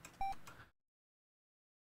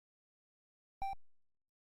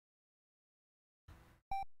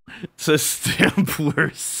 It's a stamp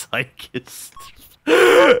where psychics.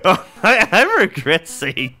 Oh, I regret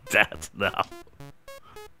saying that now.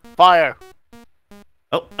 Fire.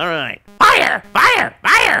 Oh, alright. Fire! Fire!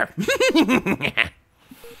 Fire!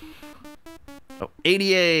 Oh,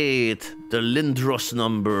 88, the Lindros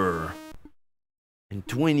number. And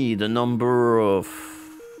 20, the number of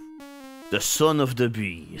the son of the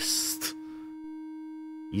beast.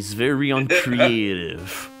 He's very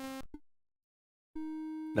uncreative.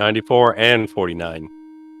 94 and 49.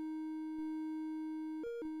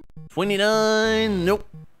 29, nope.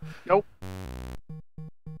 Nope.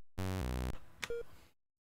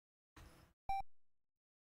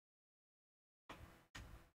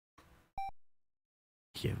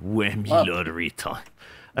 Yeah, whammy lottery time.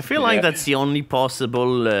 I feel like that's the only possible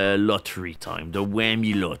lottery time, the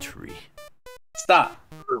whammy lottery. Stop.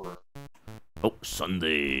 Oh,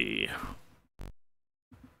 Sunday.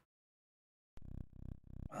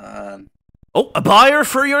 Oh, a buyer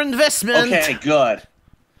for your investment. Okay, good.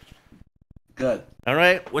 Good. All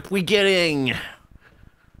right, what we getting?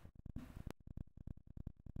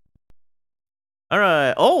 All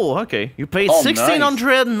right. Oh, okay. You paid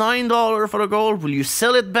 $1,609 for the gold. Will you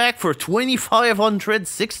sell it back for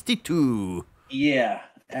 $2,562? Yeah,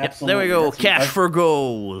 absolutely. Yep, there we go. Cash for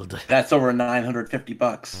gold. That's over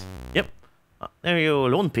 $950. Yep. There you go.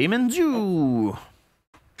 Loan payment due.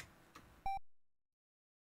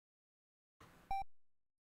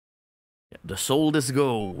 The sold is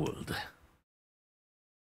gold.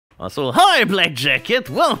 Also, hi, Black Jacket!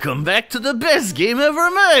 Welcome back to the best game ever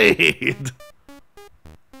made!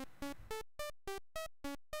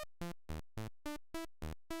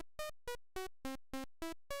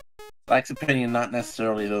 Black's opinion, not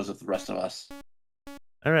necessarily those of the rest of us.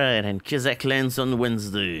 Alright, and Kazak lands on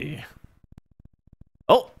Wednesday.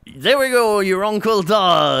 Oh, there we go! Your uncle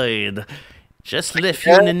died! Just left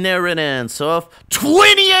you an inheritance of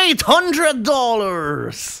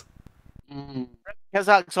 $2,800.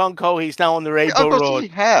 Kazak's uncle, he's now on the Rainbow What Road.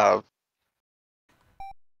 does he have?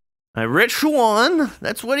 A rich one.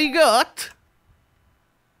 That's what he got.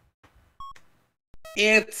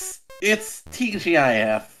 It's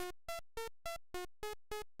TGIF.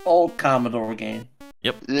 Old Commodore game.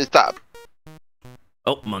 Yep. Stop.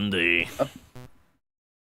 Oh, Monday.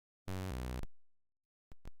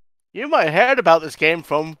 You might have heard about this game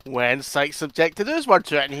from when Sykes subjected us one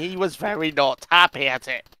to it, and he was very not happy at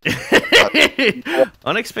it.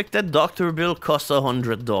 Unexpected doctor bill cost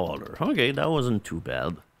 $100. Okay, that wasn't too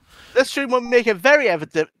bad. This stream will make it very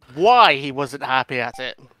evident why he wasn't happy at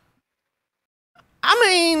it. I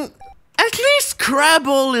mean, at least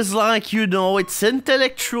Scrabble is like, you know, it's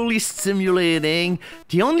intellectually stimulating.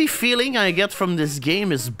 The only feeling I get from this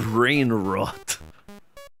game is brain rot.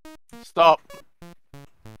 Stop.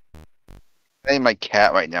 I need my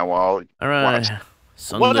cat right now while Alright.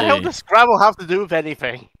 What the hell does Scrabble have to do with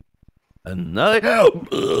anything? A nice...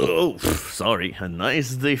 Oh, sorry. A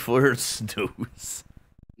nice day for snooze.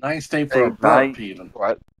 Nice day for a burp, even.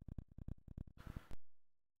 What?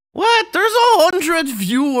 What? There's 100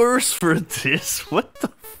 viewers for this. What the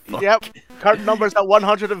fuck? Yep. Current numbers at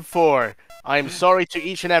 104. I am sorry to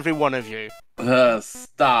each and every one of you.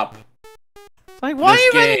 Stop. Like, why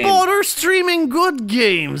even bother streaming good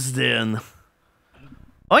games then?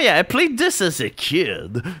 Oh yeah, I played this as a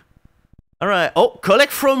kid. Alright, oh,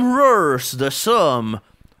 collect from Rurs the sum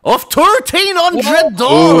of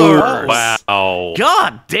 $1,300! Wow.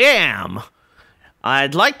 God damn!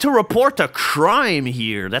 I'd like to report a crime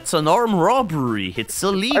here. That's an armed robbery. It's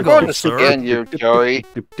illegal, sir. Again, you, Joey.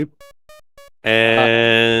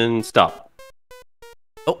 And stop.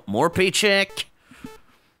 Oh, more paycheck.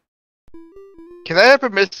 Can I have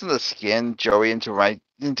permission to scan Joey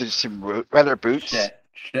into some leather boots?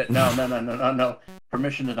 Shit. No.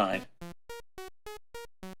 Permission denied.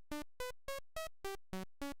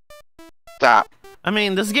 Stop. I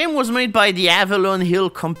mean, this game was made by the Avalon Hill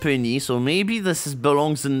Company, so maybe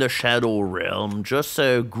belongs in the Shadow Realm. Just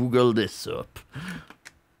Google this up.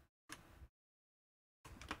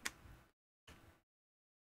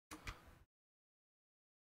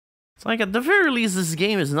 It's like, at the very least, this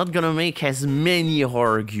game is not gonna make as many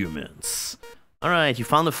arguments. Alright, you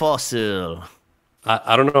found a fossil.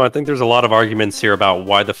 I don't know. I think there's a lot of arguments here about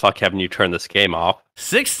why the fuck haven't you turned this game off?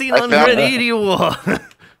 1681.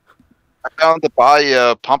 I found the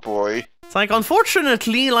buy Pomeroy. It's like,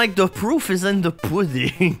 unfortunately, like, the proof is in the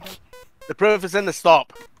pudding. The proof is in the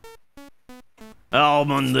stop. Oh,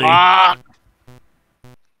 Monday. Ah!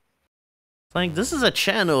 Like, this is a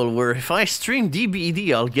channel where if I stream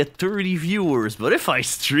DBD, I'll get 30 viewers, but if I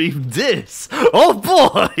stream this, oh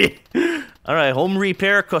boy! Alright, home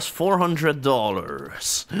repair costs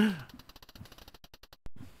 $400.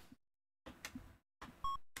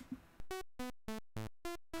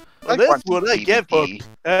 Well, that's what I get for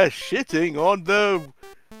shitting on the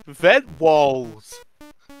vent walls.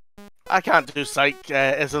 I can't do psych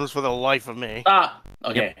isms for the life of me. Ah,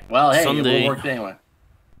 okay. Well, hey, Sunday. it will work anyway.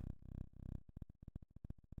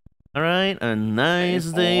 Alright, a nice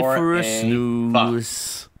day for a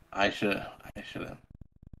snooze. I should have.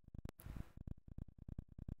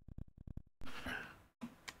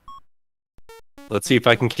 Let's see if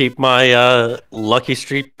I can keep my lucky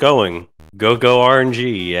streak going. Go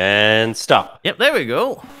RNG and stop. Yep, there we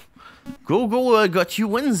go. Go got you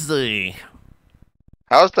Wednesday.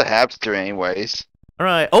 How's the hamster, anyways?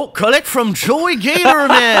 Alright. Oh, collect from Joey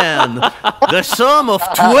Gatorman the sum of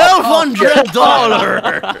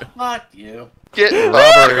 $1,200. Fuck you. Get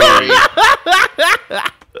lottery.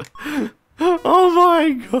 Oh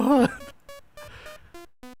my god.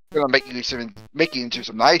 We're gonna make you into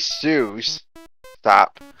some nice shoes.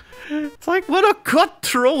 Stop. It's like, what a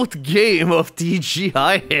cutthroat game of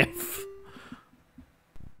TGIF.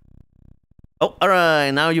 Oh,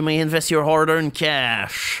 alright, now you may invest your hard-earned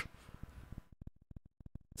cash.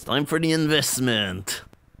 It's time for the investment.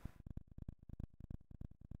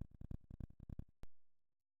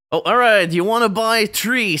 Oh, alright, you want to buy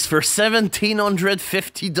trees for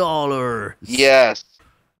 $1,750. Yes.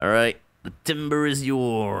 Alright, the timber is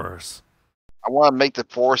yours. I want to make the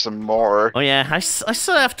forest some more. Oh yeah, I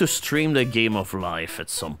still have to stream the Game of Life at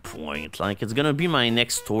some point. Like, it's gonna be my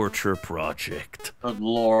next torture project. Good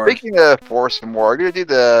lord. Speaking of forest some more, I'm gonna do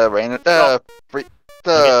the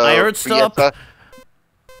I heard stop.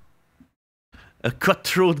 A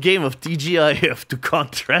cutthroat game of TGIF to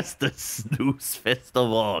contrast the snooze fest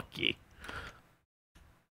of hockey.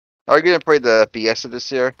 Are you gonna play the Fiesta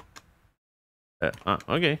this year?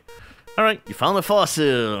 Okay. Alright, you found a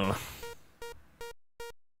fossil.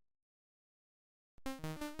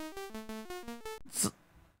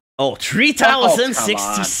 Oh,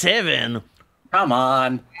 3,067. Come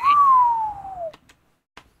on.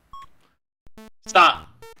 Stop.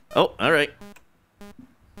 Oh, alright.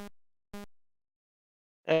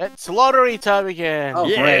 It's lottery time again. Oh,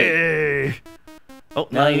 Yay! great. Oh,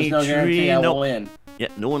 No, there's no guarantee 93. I No. will win. Yeah,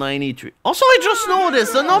 no 93. Also, I just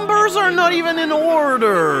noticed the numbers are not even in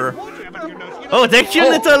order. Oh, thank you,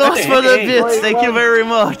 Nitalos, for the bits. Thank you very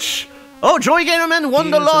much. Oh, Joy Gamerman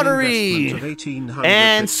won the lottery!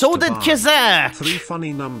 And so did Kazak! 3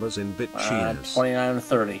 funny numbers in bit cheers. 29 and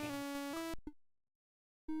 30.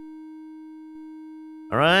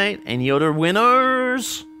 Alright, any other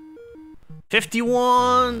winners?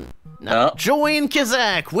 51. No. Joey and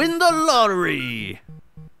Kazak win the lottery!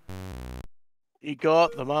 You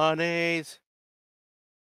got the monies.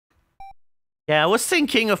 Yeah, I was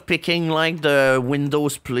thinking of picking like the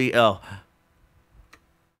Windows Play.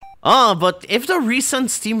 But if the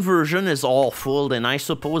recent Steam version is awful, then I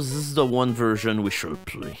suppose this is the one version we should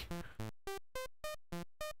play.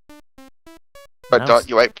 But don't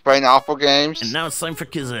you like playing awful games? And now it's time for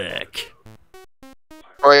Kazak.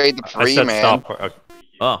 Play the free, I said man. stop.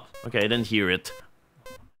 Oh, okay, I didn't hear it.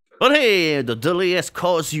 But hey, the delay has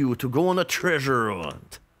caused you to go on a treasure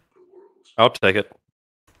hunt. I'll take it.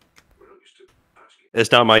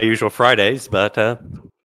 It's not my usual Fridays, but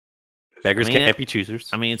beggars can't be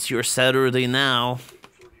choosers. I mean, it's your Saturday now.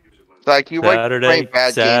 It's like you like playing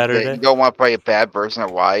bad Saturday. games, but you don't want to play a bad version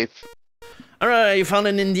of life. Alright, you found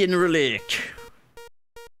an Indian relic.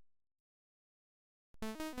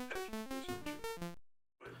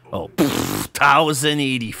 Oh,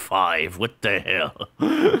 1,085. What the hell?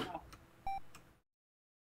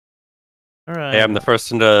 Alright. Hey, I'm the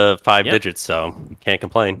first into 5 digits, so can't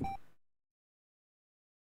complain.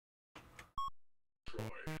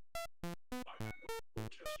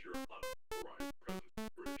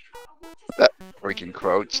 That freaking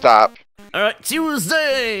quote. Stop. Alright,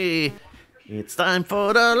 Tuesday! It's time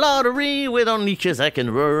for the lottery with Unleash's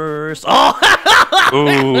second verse. Oh!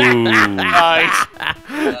 Ooh. Nice.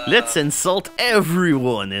 Let's insult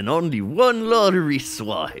everyone in only one lottery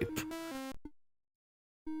swipe.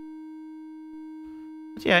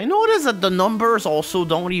 Yeah, I noticed that the numbers also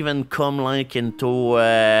don't even come like into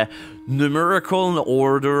numerical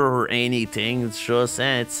order or anything. It's just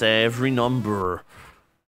it's every number.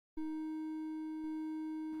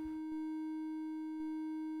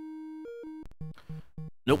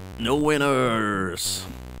 Nope, no winners.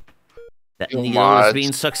 That No needle has mods.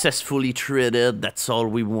 been successfully threaded. That's all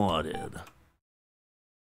we wanted.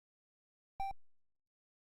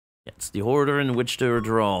 It's the order in which they're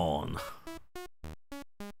drawn.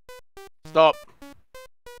 Stop.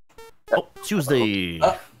 Oh, Tuesday.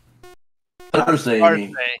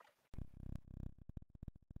 Thursday.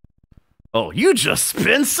 Oh, you just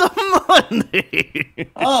spent some money.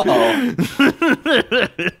 Oh.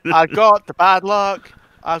 I got the bad luck.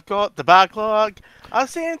 I've got the backlog. I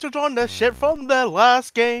centered on the shit from the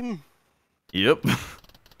last game. Yep.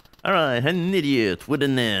 Alright, an idiot with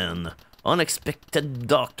an N. Unexpected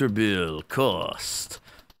doctor bill. Cost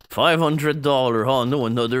 $500. Oh no,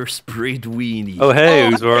 another sprayed weenie. Oh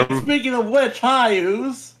hey, Oozworm. Speaking of which, hi,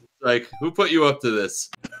 Ooze. Like, who put you up to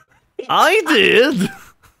this? I did. Are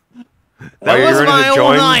you That was ready to my own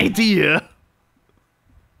join? idea.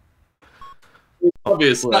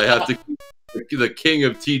 Obviously, I have to keep the king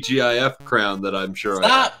of TGIF crown that I'm sure I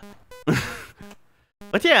have.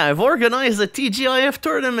 But yeah, I've organized a TGIF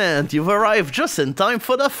tournament. You've arrived just in time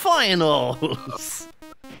for the finals.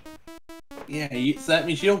 Yeah, so that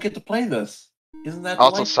means you don't get to play this. Isn't that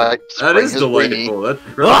Also, delightful? That is delightful. That's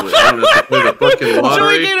incredible. I don't have to play the fucking Joey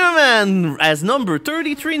lottery. Gatorman as number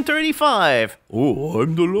 33 and 35. Oh,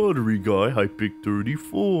 I'm the lottery guy. I picked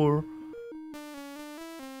 34.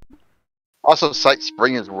 Also, Sight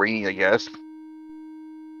Spring is rainy, I guess.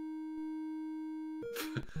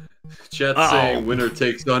 Chat's saying winner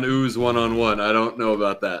takes on Ooze one-on-one. I don't know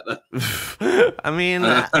about that. I mean,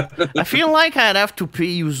 I feel like I'd have to pay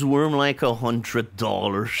you Worm like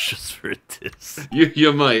 $100 just for this.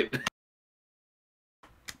 You might.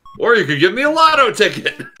 Or you could give me a lotto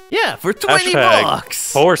ticket. Yeah, for 20 Hashtag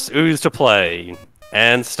bucks. Force Ooze to play.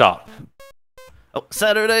 And stop. Oh,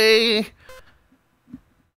 Saturday.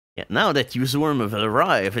 Yeah, now that you Worm have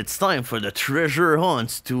arrived, it's time for the treasure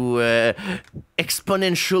hunts to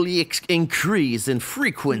exponentially increase in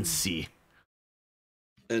frequency.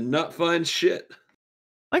 And not find shit.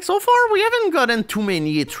 Like, so far, we haven't gotten too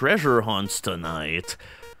many treasure hunts tonight.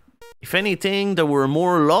 If anything, there were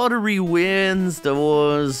more lottery wins. There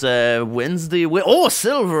was Wednesday win. Oh,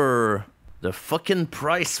 silver! The fucking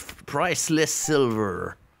priceless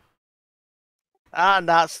silver. And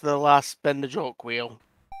that's the last spin the joke wheel.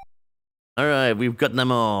 Alright, we've got them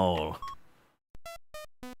all.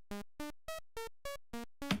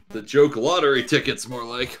 The joke lottery tickets, more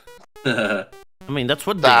like. I mean, that's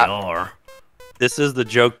what they are. This is the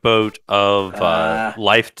joke boat of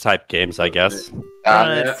life type games, I guess.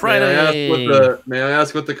 Friday. May I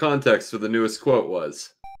ask what the context for the newest quote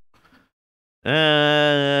was?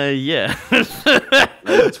 Yeah.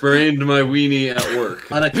 I sprained my weenie at work.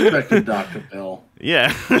 Unexpected Dr. Bill.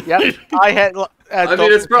 Yeah. Yep. I had. I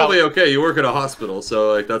mean, it's probably okay. You work at a hospital,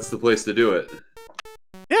 so like that's the place to do it.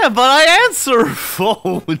 Yeah, but I answer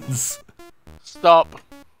phones. Stop.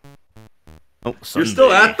 Oh, You're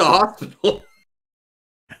still at the hospital.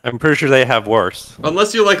 I'm pretty sure they have worse.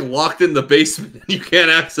 Unless you're like locked in the basement and you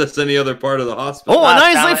can't access any other part of the hospital. Oh,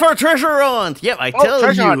 nicely for treasure hunt. Yep, I tell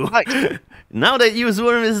treasure you. hunt, nice. Now that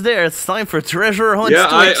Worm is there, it's time for treasure hunts Yeah,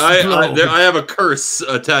 to explode. I have a curse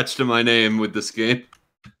attached to my name with this game.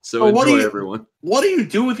 So enjoy, everyone. What do you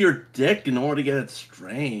do with your dick in order to get it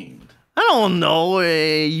strained? I don't know.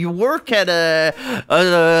 You work at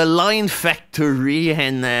a line factory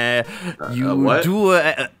and you do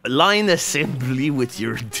a line assembly with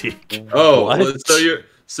your dick. Oh, well,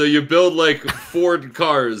 so you build like Ford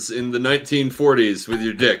cars in the 1940s with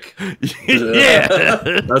your dick. Yeah,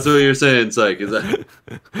 that's what you're saying, Psych. Is that?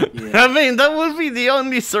 I mean, that would be the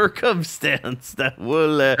only circumstance that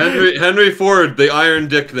will. Henry Ford, the Iron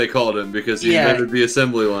Dick, they called him because he invented the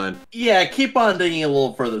assembly line. Yeah, keep on digging a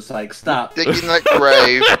little further, Psych. Stop. Digging that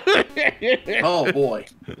grave. Oh boy,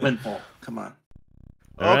 windfall. Come on.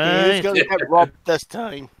 Okay, who's gonna get robbed this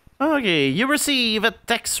time? Okay, you receive a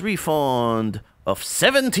tax refund of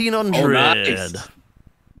 $1,700. Oh, nice.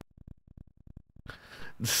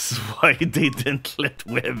 This is why they didn't let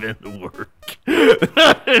women work.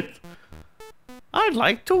 I'd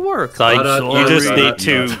like to work. Like, I'm you just sorry. need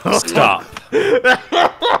to stop.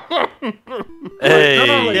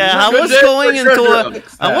 Hey. Yeah, I Good was day going for treasure into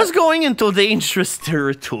hunts. I was going into dangerous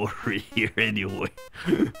territory here anyway.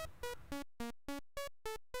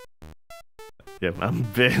 Yeah, I'm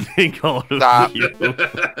banning all of you.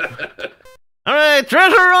 Alright,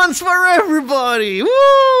 treasure hunts for everybody!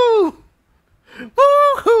 Woo!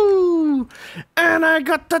 Woohoo! And I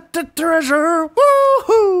got the treasure!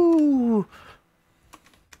 Woohoo!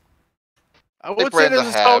 I would say this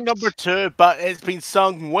is song number 2, but it's been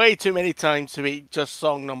sung way too many times to be just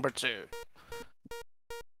song number 2.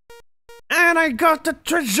 And I got the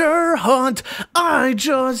treasure hunt. I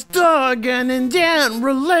just dug an Indian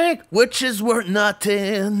relic, which is worth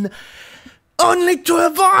nothing. Only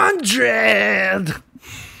 1,200.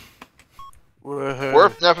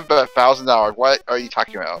 Worth nothing but $1,000. What are you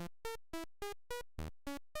talking about?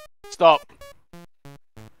 Stop.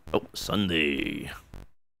 Oh, Sunday.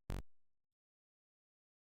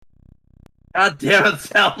 God damn it,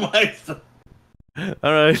 Soundmeister.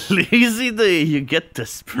 Alright, lazy day. You get to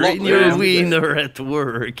sprain Look, your man. wiener at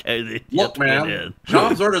work. How did Look, man.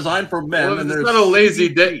 Jobs are designed for men, Well, and it's there's not a lazy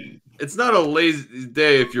day. It's not a lazy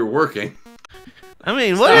day if you're working. I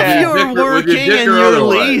mean, what if you're working and you're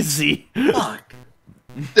lazy? Fuck.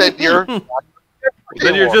 Then you're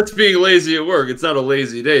Then you're just being lazy at work. It's not a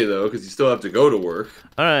lazy day though, because you still have to go to work.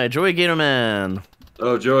 Alright, Joey Gatorman.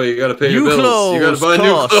 Oh, Joey, you gotta pay New your bills. You gotta clothes buy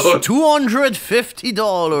new cost clothes.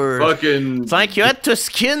 $250. Fucking. It's like you had to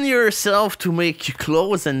skin yourself to make your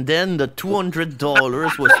clothes, and then the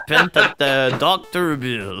 $200 was spent at the doctor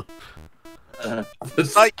bill.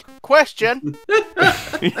 Like, question.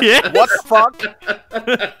 Yeah. What the fuck?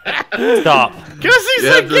 Stop. Because he's You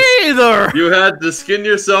a had to- gator! You had to skin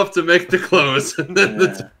yourself to make the clothes. And then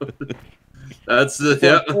that's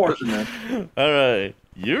the unfortunate. Alright.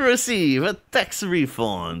 You receive a tax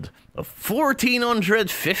refund of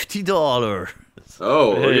 $1,450. Oh,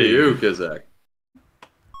 look at you, Kazak.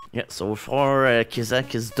 Yeah, so far,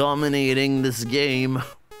 Kazak is dominating this game.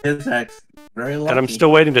 Kazak's very lucky. And I'm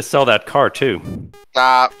still waiting to sell that car too.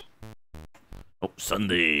 Stop. Oh,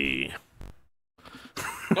 Sunday.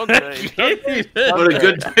 What a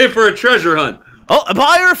good day for a treasure hunt. Oh, a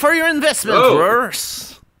buyer for your investment, Oh. Rurs.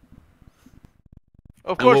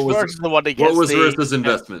 Of And course, what was Lars is the one that gets What was the... Rurs's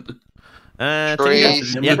investment?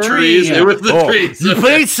 Trees. Yeah, The trees. It was the Oh, trees. You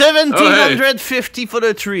paid Oh, $1,750 for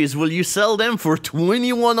the trees. Will you sell them for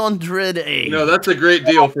 $2,100? No, that's a great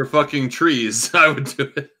deal for fucking trees. I would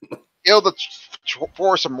do it. Kill the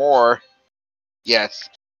for some more. Yes.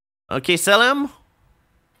 Okay, sell them?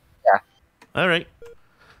 Yeah. Alright.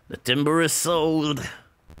 The timber is sold.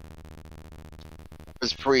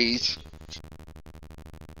 It's freeze.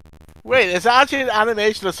 Wait, is that actually an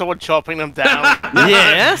animation of someone chopping them down?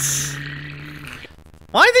 Yes?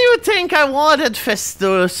 Why do you think I wanted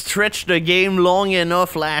to stretch the game long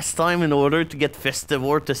enough last time in order to get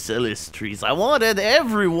Festivore to sell his trees? I wanted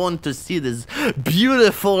everyone to see this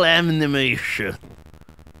beautiful animation.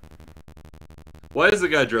 Why is the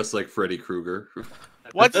guy dressed like Freddy Krueger?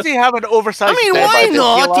 Why does he have an oversized I mean, bed why by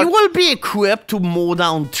not? 50 He will be equipped to mow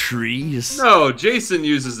down trees. No, Jason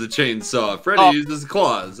uses the chainsaw. Freddy uses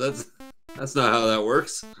claws. That's not how that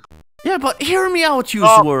works. Yeah, but hear me out, you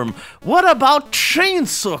worm. What about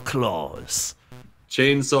chainsaw claws?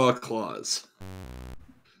 Chainsaw claws.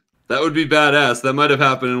 That would be badass. That might have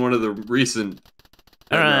happened in one of the recent.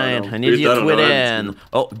 Alright, I need you to quit in.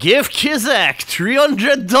 Oh, give Kizak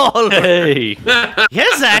 $300. Hey.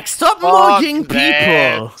 Kizak, stop mugging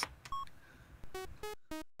people.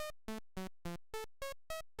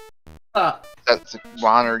 That's a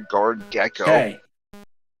Ronald Guard Gecko. Okay.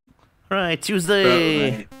 Right,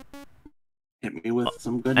 Tuesday. Hit me with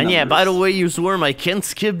some good And yeah, by the numbers. way, you worm, I can't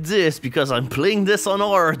skip this because I'm playing this on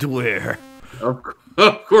hardware.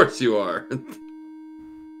 Of course you are.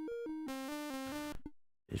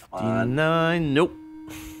 59, nope.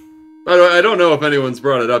 By the way, I don't know if anyone's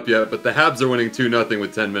brought it up yet, but the Habs are winning 2-0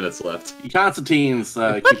 with 10 minutes left. Constantine's.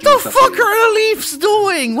 What the fuck are the Leafs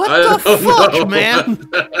doing? What the fuck,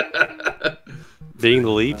 man? Being the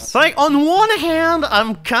Leafs? It's like, on one hand,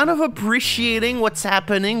 I'm kind of appreciating what's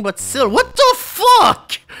happening, but still, what the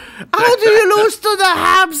fuck? How do you lose to the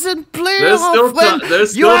Habs in playoffs when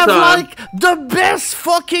there's you still have, time. like, the best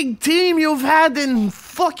fucking team you've had in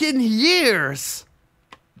fucking years?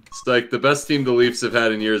 It's like the best team the Leafs have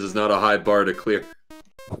had in years is not a high bar to clear.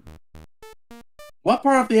 What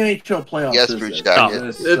part of the NHL playoffs Yes, is Bruce this? Jack,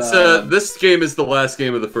 Is It's this, this game is the last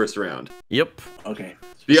game of the first round. Yep. Okay.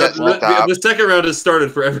 The second round has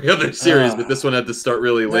started for every other series, but this one had to start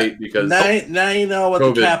really late because Now you know what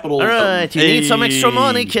COVID. the Capitals. Alright, you need some extra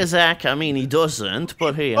money, Kazak. I mean, he doesn't,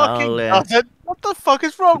 but hey, Fucking I'll... doesn't. What the fuck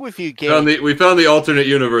is wrong with you, Found game? we found the alternate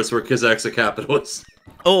universe where Kazak's a capitalist.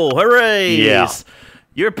 Oh, hooray! Yeah.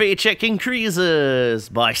 Your paycheck increases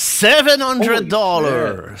by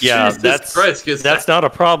 $700. Yeah, Jesus Christ, that's not a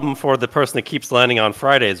problem for the person that keeps landing on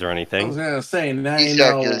Fridays or I was anything. gonna say, now you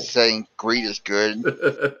Kazak know. is saying greed is good.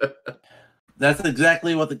 That's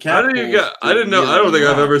exactly what the How capital. do you get? I didn't know. I don't think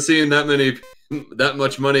I've ever seen that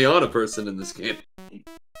much money on a person in this game.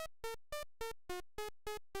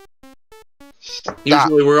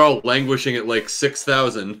 Usually, we're all languishing at like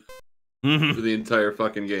 6,000 for the entire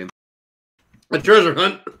fucking game. A treasure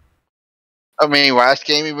hunt. I mean, last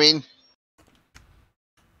game, you mean?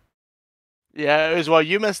 Yeah, as well.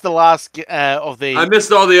 You missed the last of the. I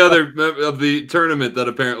missed all the other of the tournament that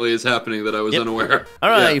apparently is happening that I was unaware. All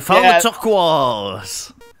right, Yeah. found the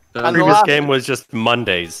turquoise. The previous game was just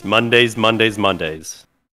Mondays.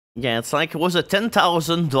 Yeah, it's like it was a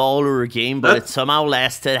 $10,000 game, but it somehow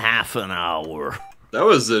lasted half an hour. That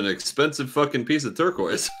was an expensive fucking piece of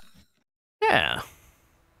turquoise. Yeah.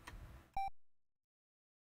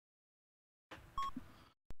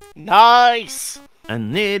 Nice.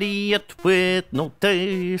 An idiot with no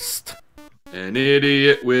taste. An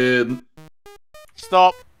idiot with.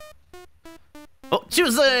 Stop. Oh,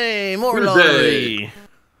 Tuesday! More Tuesday.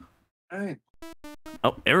 lottery!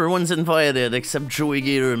 Oh, everyone's invited except Joey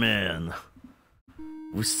Gatorman,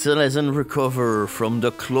 who still hasn't recovered from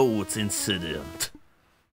the clothes incident.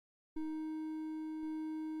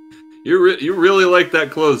 You really like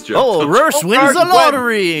that clothes joke. Oh, don't you? Rurs wins the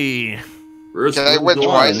lottery! Rurs Can I wins win the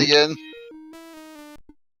twice lottery. again?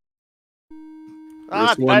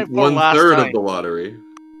 Rurs won one third of the lottery.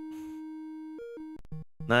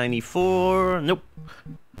 94. Nope.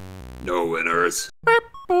 No winners.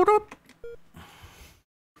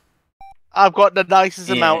 I've got the nicest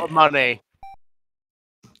amount of money.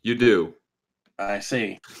 You do. I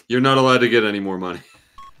see. You're not allowed to get any more money.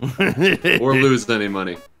 Or lose any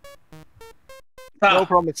money. No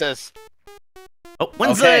promises. Oh,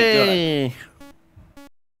 Wednesday!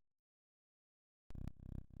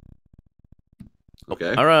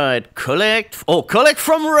 Okay. All right, collect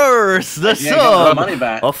from Rurs the Yeah, get the sum money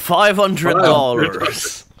back. of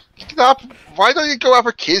 $500. Stop. Why don't you go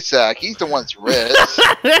after Kizak? He's the one that's rich.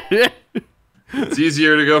 It's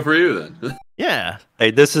easier to go for you then. Yeah.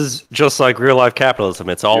 Hey, this is just like real life capitalism.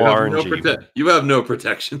 It's all You have RNG. you have no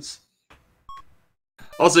protections.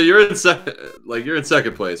 Also, you're in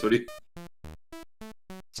second place. What do you?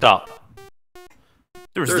 Stop.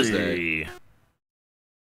 Thursday.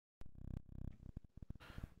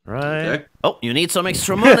 Right. Okay. Oh, you need some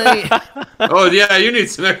extra money. Oh yeah, you need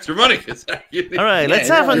some extra money. All right, let's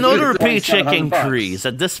have another paycheck increase.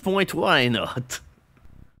 At this point, why not?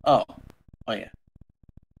 Oh yeah.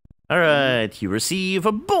 All right, you receive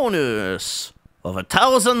a bonus of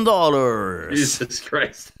 $1,000. Jesus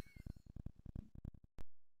Christ.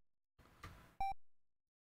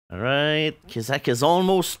 All right, Kazak is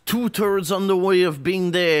almost 2/3 on the way of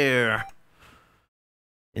being there.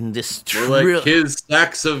 In this We're like his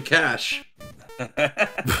stacks of cash.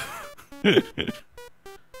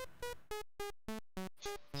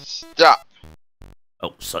 Stop.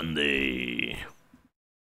 Oh, Sunday.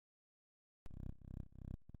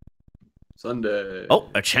 Sunday. Oh,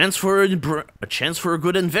 a chance for a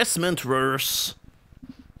good investment, Rurs.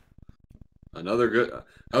 Another good.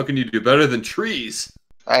 How can you do better than trees?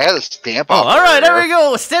 I had a stamp Oh, off all right, there we there.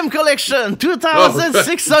 go. Stem collection,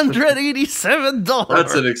 $2,687.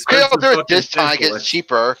 That's an Maybe expensive I'll do it fucking this time. thing. Get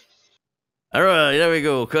cheaper. All right, there we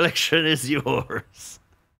go. Collection is yours.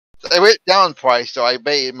 I went down in price, so I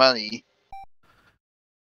made money.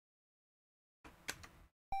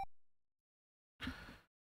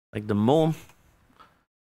 Like the mom.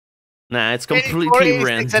 Nah, it's 84, completely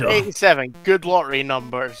 86, and random. 87. Good lottery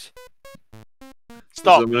numbers.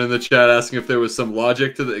 Stop. Someone in the chat asking if there was some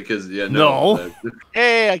logic to that, because No.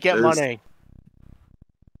 Hey, I get There's- money.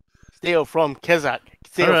 Steal from Kazak.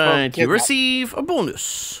 Steal All from right, you Kazak. receive a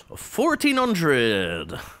bonus of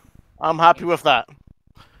 1,400. I'm happy with that.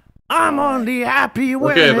 I'm on the happy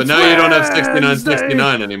way. Okay, but now you don't have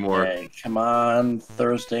 69.69 anymore. Okay, come on,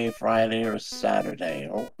 Thursday, Friday, or Saturday.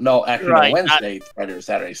 Oh, no, actually, Right, no, Wednesday, Friday, or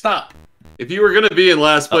Saturday. Stop. If you were gonna be in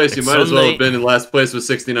last place, you it's might as well Sunday. have been in last place with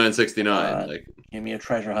 69.69. Like, Give me a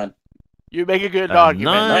treasure hunt. You make a good A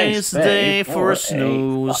argument. nice day for a a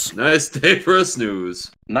snooze. nice day for a snooze.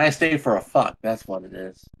 Nice day for a fuck. That's what it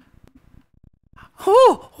is.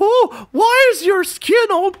 Oh, why is your skin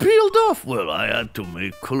all peeled off? Well, I had to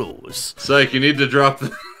make clothes. Psych, you need to drop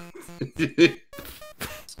the.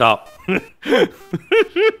 Stop. All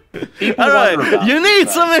right, you need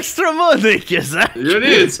some extra money, Kazak. You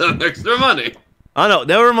need some extra money. Oh no,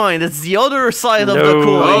 never mind. It's the other side of the No.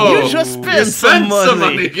 coin. Oh, You just you spent some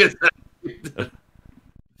money. Get that.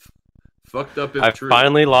 Fucked up if I true.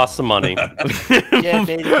 finally lost some money. Yeah,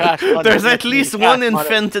 Daily Cash Money. There's Yeah, at least Daily one Cash Money.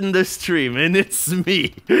 infant in the stream, and it's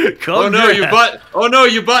me. Oh no, you bought. Oh no,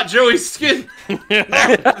 you bought Joey's skin.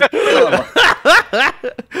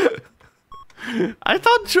 I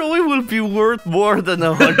thought Joey would be worth more than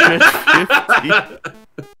 150.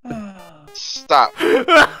 Stop. No,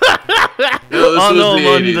 this was no, the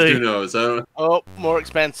 80s. Monday. Who knows? I don't. Oh, more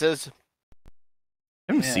expenses.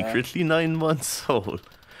 I'm secretly 9 months old.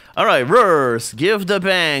 Alright, Rurs, give the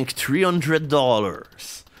bank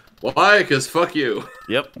 $300. Why? Because fuck you.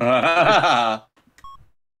 Yep.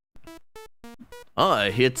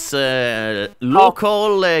 It's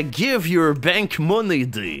local give your bank money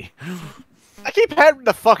day. I keep having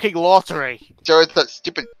the fucking lottery. So it's that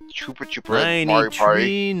stupid Chupa Chupa at Mario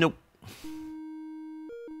Party. 93, nope.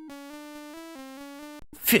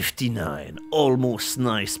 59, almost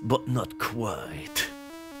nice, but not quite.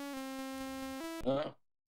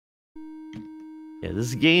 Yeah,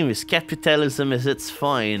 this game is capitalism at its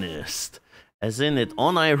finest. As in, it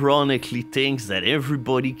unironically thinks that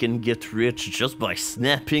everybody can get rich just by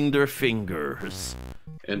snapping their fingers.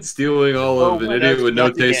 And stealing all of an idiot with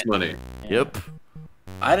no taste money. Yep.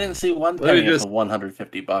 I didn't see one Let me penny just- for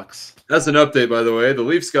 $150. That's an update, by the way. The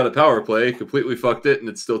Leafs got a power play, completely fucked it, and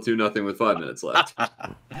it's still 2-0 with 5 minutes left.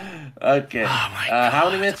 Okay. Oh how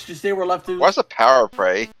many minutes did you say were left to? What's a power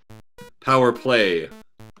play? Power play.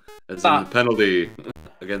 As in the penalty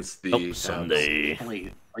against the Sunday.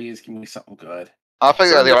 Please give me something good. I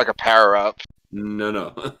think that'd be like a power up.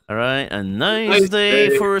 No. Alright, a nice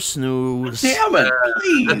day for a snooze. Damn it,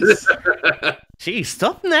 please. Gee,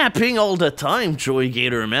 stop napping all the time, Joy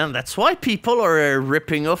Gator, man. That's why people are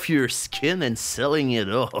ripping off your skin and selling it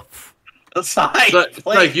off. Psych,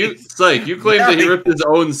 you claim that he ripped his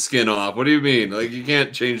own skin off. What do you mean? Like, you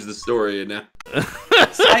can't change the story now.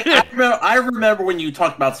 I remember when you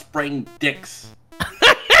talked about spraying dicks.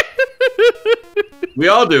 We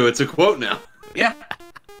all do. It's a quote now. Yeah.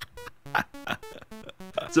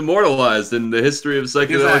 It's immortalized in the history of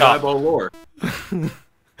psychedelic Exactly. eyeball lore.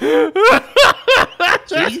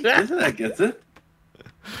 See? That gets it.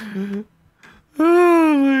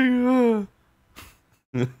 Oh my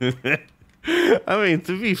god. I mean,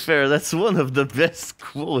 to be fair, that's one of the best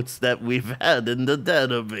quotes that we've had in the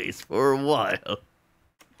database for a while.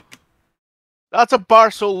 That's a bar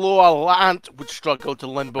so low a land would struggle to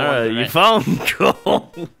limbo. under You it. found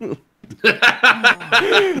gold.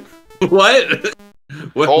 What?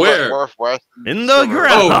 Gold Where? at Northwest. In the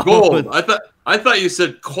ground. Oh, gold. I thought you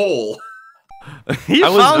said coal. You I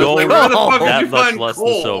was found going Where the fuck did that you much find less coal?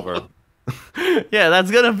 than sober. Yeah,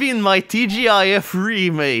 that's gonna be in my TGIF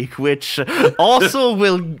remake, which also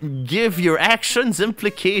will give your actions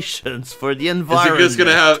implications for the environment.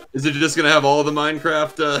 Is it just gonna have all the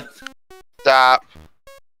Minecraft? Stop.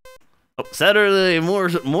 Oh, Saturday,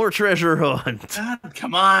 more treasure hunt. God,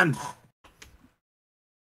 come on.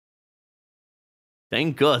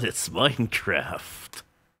 Thank God it's Minecraft.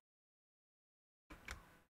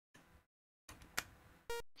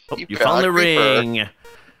 Oh, you found a ring.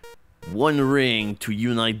 One ring to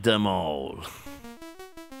unite them all.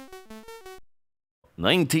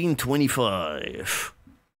 1925.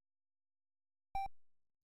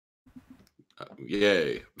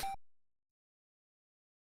 Yay.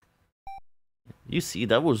 You see,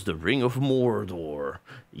 that was the Ring of Mordor.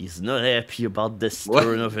 He's not happy about this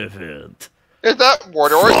turn of event. Is that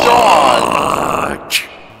Mordor Dawn?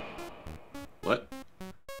 What?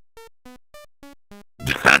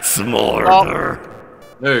 That's Mordor.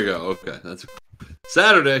 There you go. Okay, that's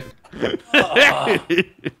Saturday.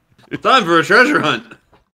 Time for a treasure hunt.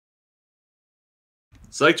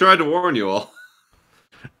 Psych tried to warn you all.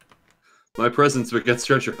 My presence begets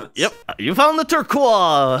treasure hunts. Yep, you found the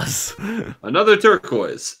turquoise. Another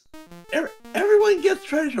turquoise. Everyone gets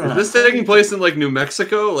treasure Is hunts. this taking place in like New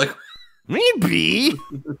Mexico? Like maybe.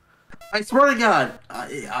 I swear to God,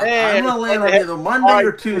 I'm gonna land on either Monday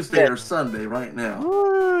or Tuesday or Sunday right now.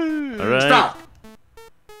 All right. Stop.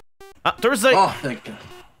 Thursday. Oh, thank God.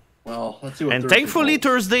 Well, let's see what. And Thursday thankfully, holds.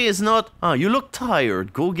 Thursday is not. Oh, you look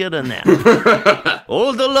tired. Go get a nap.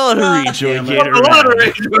 Hold the lottery, Joy damn it. Gator. the Man.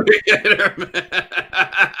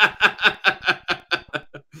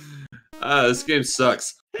 lottery, this game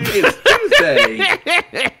sucks. It's Tuesday.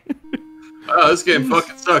 This game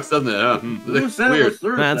fucking sucks, doesn't it? Huh? Who said it Weird. was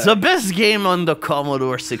Thursday? Man, it's the best game on the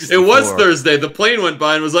Commodore 64. It was Thursday. The plane went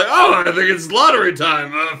by and was like, "Oh, I think it's lottery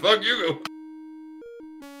time. Fuck you."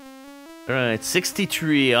 Alright,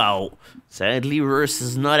 63 out. Sadly, Verse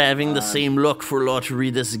is not having the same luck for lottery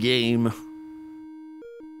this game.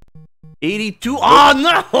 82.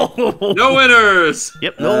 Oh no! No winners.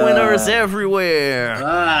 Yep, no winners everywhere.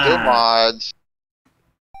 Still mods.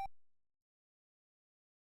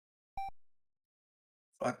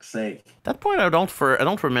 Fuck's sake. At that point, I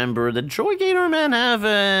don't remember. Did Joy Gatorman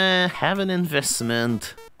have an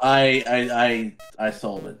investment? I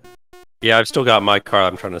sold it. Yeah, I've still got my car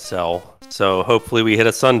I'm trying to sell. So hopefully we hit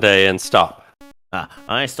a Sunday and stop.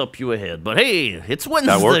 I stop you ahead. But hey, it's That works.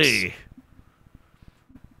 Wednesday.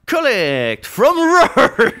 Collect from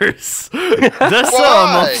Rurs the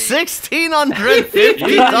sum of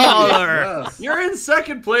 $1,650. You're in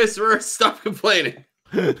second place, Rurs. Stop complaining.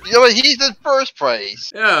 Yeah, but he's in first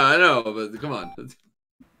place. Yeah, I know, but come on.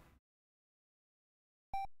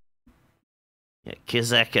 Yeah,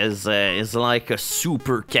 Kizak is like a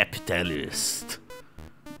super capitalist.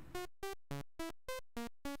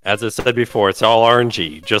 As I said before, it's all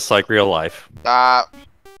RNG, just like real life. Stop.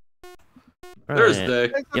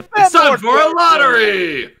 Thursday. Yep. It's time for a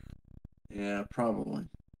lottery! Yeah, probably.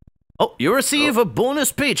 Oh, you receive a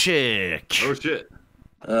bonus paycheck. Oh, shit.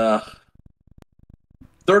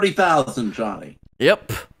 30,000, Johnny.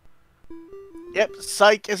 Yep. Yep,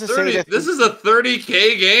 psych is a 30, this is a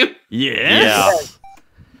 30K game? Yes.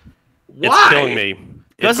 Yeah. Why? It's killing me.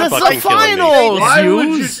 Because it's the fucking killing me. finals, Why would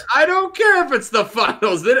you? Hughes. I don't care if it's the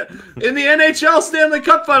finals. In the NHL Stanley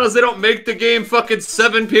Cup finals, they don't make the game fucking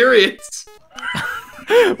 7 periods.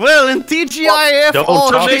 Well, in TGIF, Don't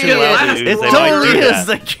oh, talk shit, too loud, dude. it They might totally do is that.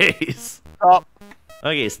 the case. Stop.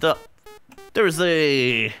 Okay, stop. There's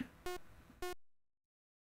a...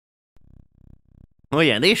 Oh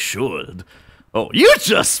yeah, they should. Oh, you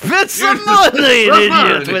just spent some money,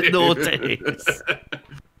 idiot with no taste.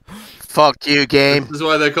 Fuck you, game. This is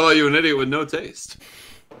why they call you an idiot with no taste.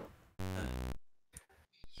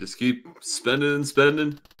 Just keep spending and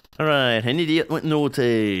spending. Alright, an idiot with no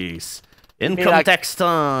taste. Income tax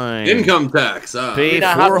time. Income tax. Pay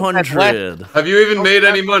 400. Have you even made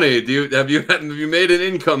any money? Have you made an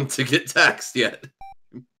income to get taxed yet?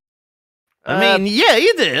 I mean, yeah,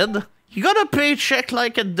 he did. You got a paycheck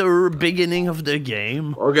like at the beginning of the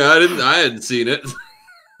game. Okay, I hadn't seen it.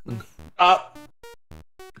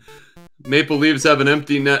 Maple Leafs have an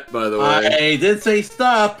empty net, by the way. I did say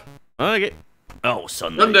stop. Okay. Oh,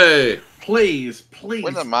 Sunday. Sunday. Please, please.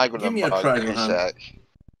 When am I going to give me a mod treasure this hunt. at?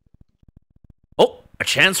 Oh, a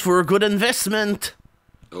chance for a good investment.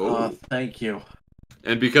 Oh, thank you.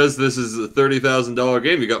 And because this is a $30,000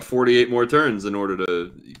 game, you got 48 more turns in order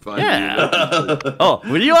to find. Yeah. Oh,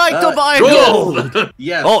 would you like to buy gold? gold?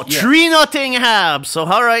 Yes. Oh, yes. 3-0 Habs. So,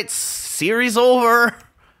 all right, series over.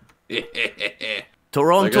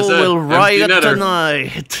 Toronto Like I said, will riot empty netter.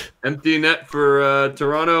 tonight. Empty net for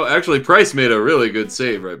Toronto. Actually, Price made a really good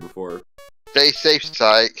save right before. Stay safe,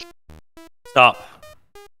 Psych. Stop.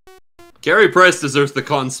 Carey Price deserves the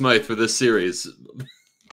Conn Smythe for this series.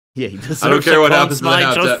 Yeah, he deserves I don't care a what Conn happens in the Smythe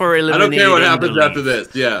half. just for I don't care what eliminating happens the after this.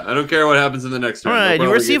 Yeah, I don't care what happens in the next turn. All right, They'll you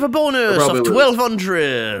probably receive get- a bonus they'll of probably lose.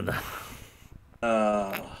 1,200.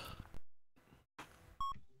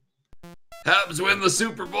 Habs win the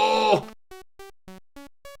Super Bowl.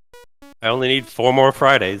 I only need 4 more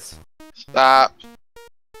Fridays. Stop.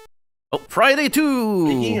 Oh, Friday 2.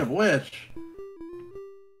 Speaking of which,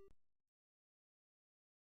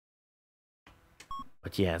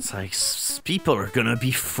 But yeah, it's like people are gonna be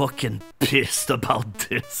fucking pissed about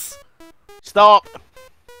this. Stop.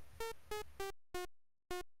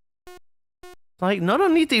 Like, not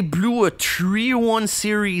only they blew a 3-1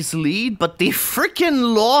 series lead, but they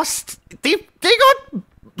freaking lost. They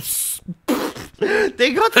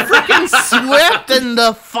got freaking swept in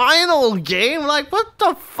the final game. Like, what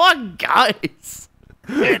the fuck, guys?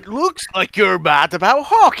 It looks like you're mad about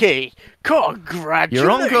hockey. Congratulations. Your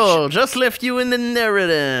uncle just left you an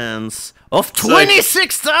inheritance of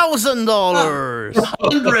 $26,000.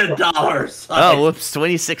 $100. Oh, whoops,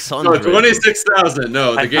 2,600. No, 26,000.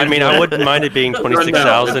 No, the game. I mean, I wouldn't mind it being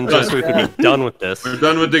 26,000 just so we could be done with this. We're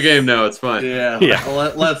done with the game now. It's fine. Yeah.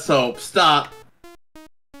 Yeah. Let's hope. Stop.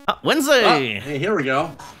 Wednesday. Hey, here we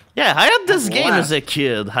go. Yeah, I had this game Wow. as a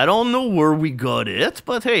kid. I don't know where we got it,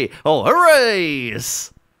 but hey. Oh,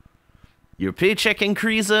 hoorays! Your paycheck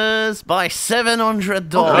increases by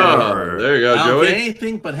 $700. Oh, there you go, I don't Joey. get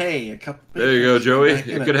anything, but hey, a couple. There you go, Joey. Back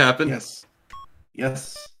in It could happen. Yes.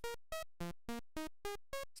 Yes.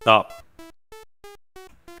 Stop.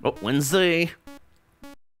 Oh, Wednesday.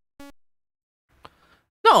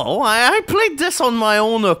 No, I played this on my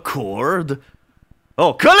own accord.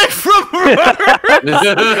 Oh, collect from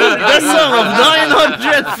the sum of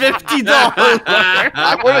 $950.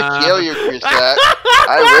 I'm gonna kill you, Chris. I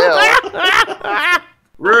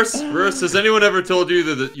will. Russ, has anyone ever told you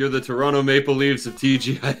that you're the Toronto Maple Leafs of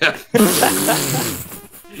TGIF?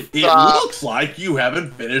 It looks like you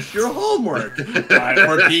haven't finished your homework. Time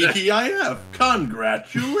for TGIF.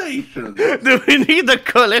 Congratulations. Do we need the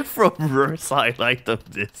collect from Russ highlight of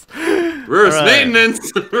this? Russ,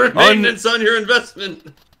 maintenance! Maintenance on your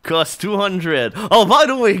investment! Cost 200. Oh, by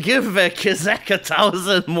the way, give Kazak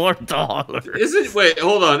 $1,000 more dollars. Wait,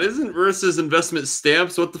 hold on. Isn't Russ's investment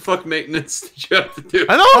stamps? What the fuck maintenance did you have to do?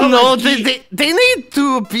 I don't know. They need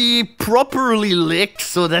to be properly licked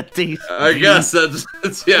so that they. I guess that's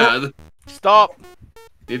yeah. Stop.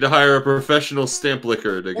 Need to hire a professional stamp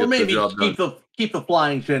licker to get the job done. Keep the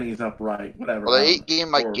flying shinnies upright. Whatever. Well, I game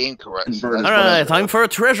my game correct. All right, time for a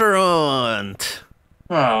treasure hunt.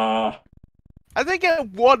 I think I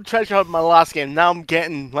had 1 treasure hunt in my last game. Now I'm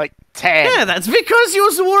getting like 10. Yeah, that's because you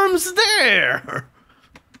worms there.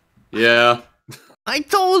 Yeah. I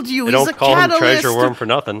told you, They he's don't a call him catalyst. treasure worm for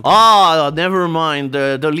nothing. Ah, never mind.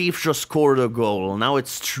 The Leaf just scored a goal. Now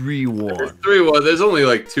it's 3-1. 3-1. There's only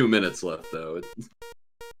like 2 minutes left, though.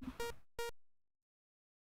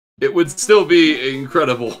 It would still be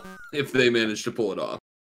incredible if they managed to pull it off.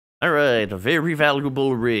 All right, a very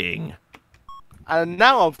valuable ring. And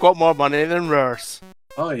now I've got more money than Russ.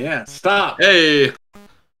 Oh yeah, stop. Hey.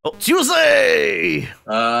 Oh, Tuesday.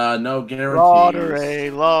 No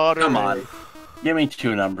guarantees. Lottery. Come on. Give me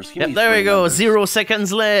 2 numbers. Give me There we go. numbers. 0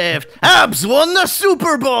 seconds left. Habs won the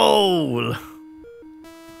Super Bowl.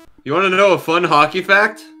 You want to know a fun hockey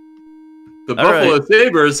fact? The Buffalo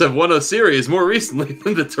Sabres have won a series more recently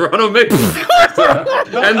than the Toronto Maple Leafs.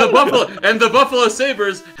 and the Buffalo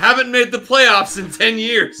Sabres haven't made the playoffs in 10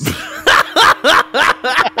 years.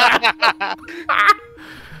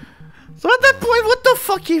 So at that point, what the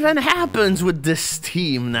fuck even happens with this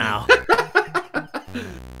team now?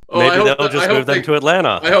 Maybe they'll just move them to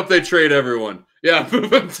Atlanta. I hope they trade everyone. Yeah, move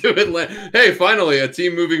them to Atlanta. Hey, finally, a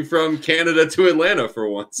team moving from Canada to Atlanta for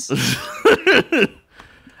once.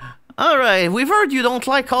 All right, we've heard you don't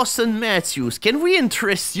like Austin Matthews. Can we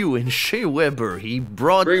interest you in Shea Weber? Bring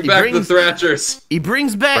back the Thrashers. He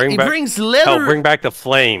brings back. brings Hell, leather. bring back the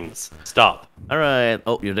Flames. Stop. All right.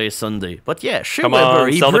 Oh, your day's Sunday. But yeah, Shea Come Weber.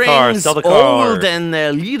 on, He sell the brings car, sell the car. old and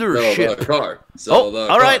leadership. Sell the car. Sell the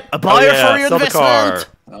all right. car. A buyer yeah, for your sell the investment.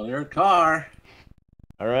 Sell your car.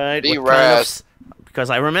 All right. Be what kind of rest. because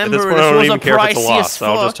I At remember this this point, I don't was even a care if it's a pricey loss. as So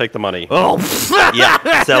I'll fuck. just take the money. Oh,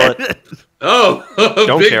 Yeah, sell it. Oh,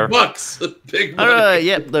 Don't big care. bucks. Big all money. right.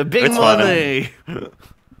 Yep, the big It's fine. money.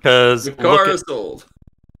 Because The car is sold.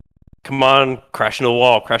 come on, crashing the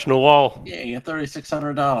wall, crashing the wall. Yeah, you get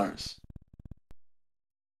 $3,600.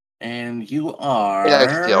 And you are. Yeah,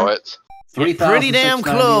 I steal it. Pretty damn 3,690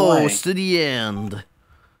 close to the end.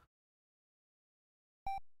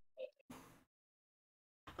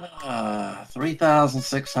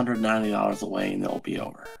 $3,690 away, and it'll be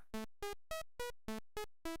over.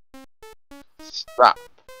 Stop.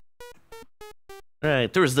 All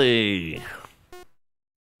right, Thursday.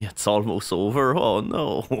 Yeah, it's almost over. Oh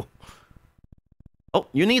no. Oh,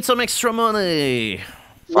 you need some extra money.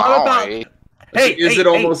 What about? Fine. Hey, Is it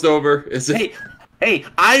almost over? Is it? Hey,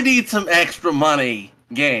 I need some extra money.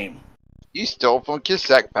 Game. You stole from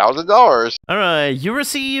Kisak $1,000. All right, you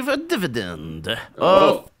receive a dividend Oh.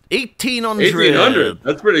 of 1,800. 1,800.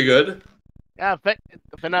 That's pretty good. Yeah,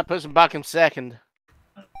 if that puts him back in second.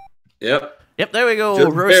 Yep. Yep, there we go.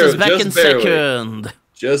 Just Russ is back just in barely. second.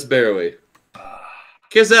 Just barely.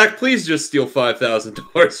 Kizak, please just steal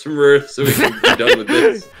 $5,000 from her so we can be done with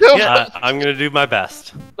this. I'm gonna do my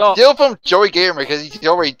best. Steal from Joey Gamer because he's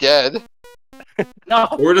already dead. No.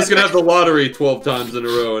 We're just gonna have the lottery 12 times in a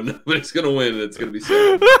row and nobody's gonna win and it's gonna be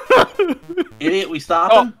sad. Idiot, we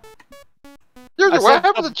stopping? Dude, what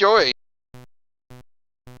happened to Joey?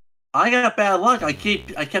 I got bad luck. I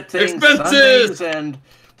kept saying Expenses! Sundays and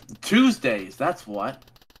Tuesdays. That's what.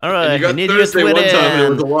 All right, you got an idiot Thursday with one time and it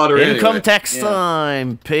was a lottery Income anyway. tax Yeah.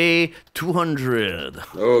 time. Pay 200.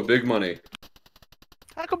 Oh, big money.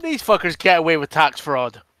 How come these fuckers get away with tax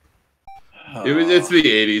fraud? It's the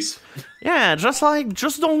 80s. Yeah, just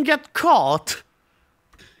don't get caught.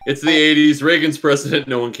 It's the 80s. Reagan's president.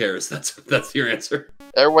 No one cares. That's your answer.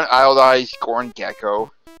 Everyone idolized Gorn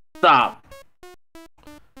Gecko. Stop.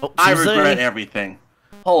 Oh, I Tuesday? regret everything.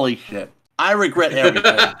 Holy shit. I regret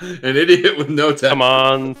everything. An idiot with no tax. Come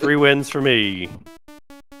on, 3 wins for me.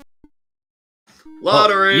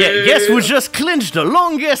 Lottery. Yeah, guess who just clinched the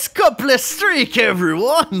longest cupless streak,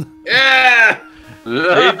 everyone? Yeah. They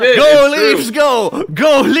did, Go it's true. Leafs, go!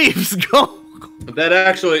 Go Leafs, go!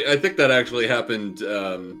 I think that actually happened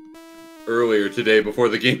earlier today before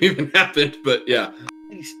the game even happened. But yeah.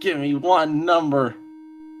 Please give me one number.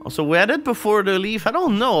 Also, we had it before the Leaf. I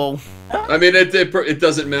don't know. I mean, it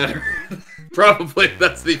doesn't matter. Probably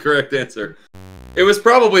that's the correct answer. It was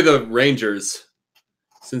probably the Rangers,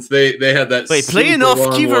 since they had that. Wait, play an super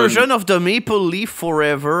off-key long one. version of the Maple Leaf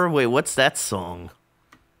Forever. Wait, what's that song?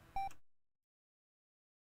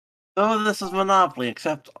 Oh, this is Monopoly,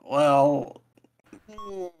 except, well...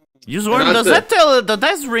 Does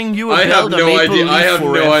that ring you a I bell? have the no Maple idea. Leaf I have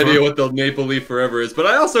no Forever? idea what the Maple Leaf Forever is, but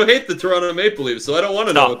I also hate the Toronto Maple Leafs, so I don't want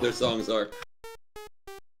to know what their songs are.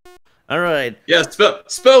 All right. Yeah,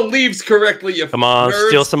 spell leaves correctly, you Come on, nerds.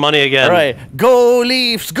 steal some money again. All right, go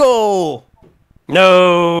Leafs, go!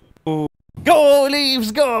 No. Go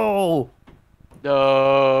Leafs, go!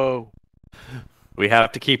 No. We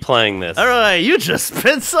have to keep playing this. All right, you just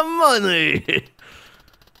spent some money.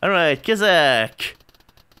 All right, Kazak.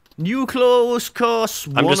 New clothes cost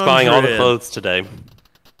 100. I'm just buying all the clothes today.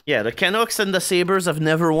 Yeah, the Canucks and the Sabres have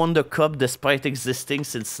never won the Cup despite existing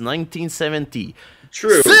since 1970.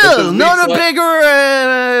 True. Still, not a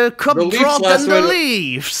bigger Cup drop than the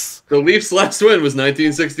Leafs. The Leafs' last win was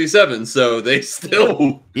 1967, so they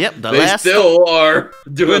still. Yep, they still are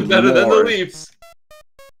doing better than the Leafs.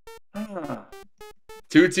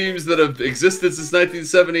 Two teams that have existed since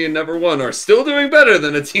 1970 and never won are still doing better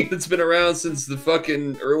than a team that's been around since the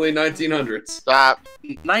fucking early 1900s. Stop.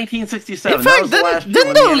 1967. In fact,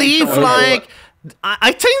 didn't the Leaf, like...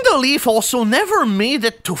 I think the Leaf also never made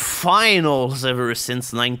it to finals ever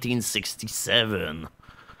since 1967.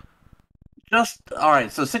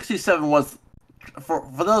 Alright, so 67 was... For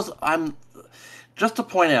those, just to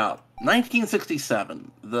point out,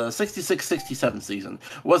 1967, the 66-67 season,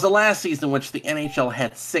 was the last season in which the NHL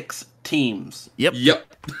had 6 teams. Yep.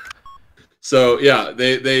 So, yeah,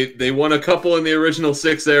 they won a couple in the original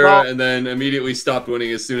 6 era and then immediately stopped winning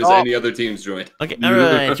as soon as any other teams joined. Okay,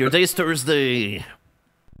 alright, your day's Thursday.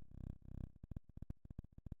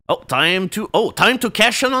 Time to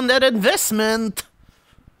cash in on that investment.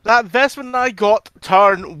 That investment I got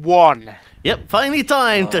turn 1. Yep, finally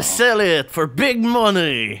time to sell it for big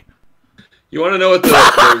money. You want to know what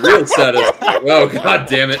the real status? Oh, god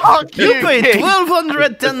damn it! You paid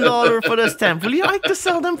 $1,210 for the stamp. Will you like to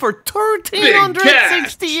sell them for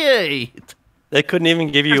 $1,368? They couldn't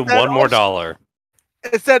even give you one more dollar.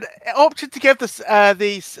 It said option to give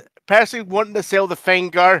the person wanting to sell the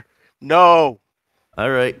finger. No. All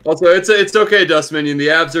right. Also, it's okay, Dust Minion. The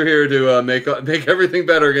Abs are here to make everything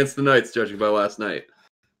better against the Knights, judging by last night.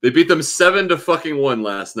 They beat them 7-1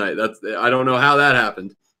 last night. I don't know how that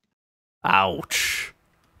happened. Ouch.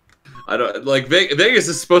 I don't like Vegas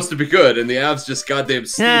is supposed to be good, and the Avs just goddamn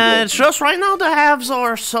steamrolled. Yeah, it's just right now the Avs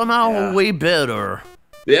are somehow way better.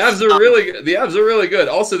 The Avs are really good.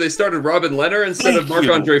 Also, they started Robin Lehner instead of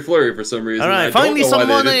Marc-Andre Fleury for some reason. All right, finally some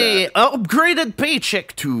money. Upgraded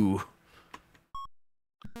paycheck too.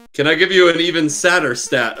 Can I give you an even sadder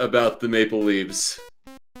stat about the Maple Leafs?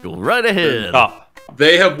 Go right ahead.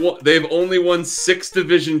 They've only won 6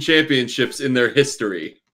 division championships in their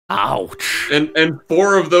history. Ouch. And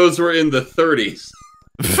 4 of those were in the 30s.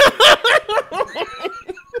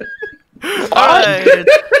 Alright.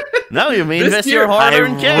 Now you may invest your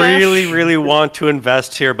hard-earned cash. I really want to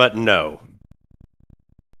invest here, but no.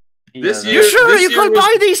 This year, you sure you could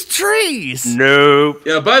buy these trees? Nope.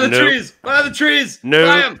 Yeah, buy the trees. Buy the trees. Nope.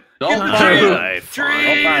 Buy them. Don't buy them.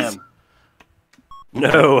 Trees.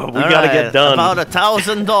 No, we gotta get done. About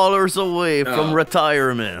 $1,000 away from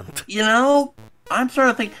retirement. You know, I'm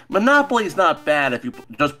starting to think Monopoly's not bad if you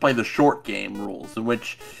just play the short game rules, in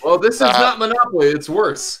which... Well, this is not Monopoly, it's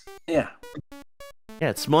worse. Yeah.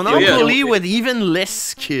 Yeah, it's Monopoly with even less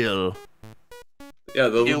skill. Yeah,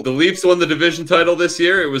 the Leafs won the division title this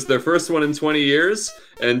year. It was their first one in 20 years.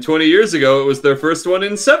 And 20 years ago, it was their first one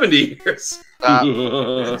in 70 years.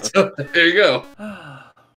 So, there you go.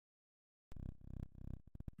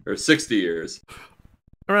 Or 60 years.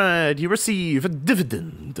 Alright, you receive a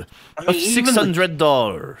dividend of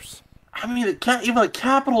 $600. I mean, even the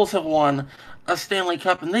Capitals have won a Stanley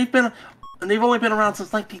Cup, and they've only been around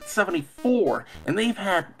since 1974, and they've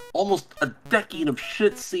had almost a decade of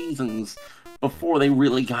shit seasons before they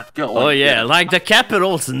really got going. Oh yeah, like the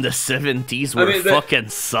Capitals in the 70s were fucking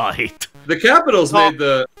sight. The Capitals made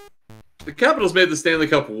the Stanley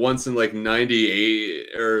Cup once in like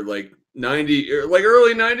 98 or like 90 or like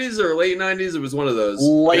early 90s or late 90s. It was one of those.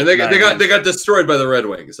 And they got destroyed by the Red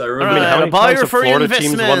Wings. I remember. All right, a buyer for your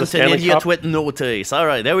investment, an idiot Cup? with no taste. All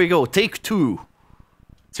right, there we go. Take 2.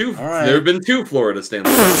 There have been 2 Florida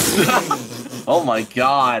Stanley Cups. Oh my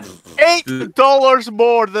god. $8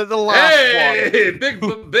 more than the last one. Hey, big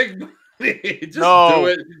money. Just do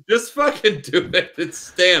it. Just fucking do it. It's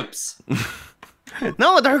stamps.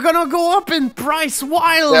 No, they're gonna go up in price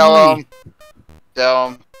wildly. Tell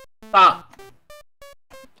 'em. Stop.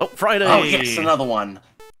 Oh, Friday. Oh, yes, another one.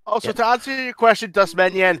 Also, to answer your question,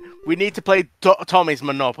 Dustmanian, we need to play Tommy's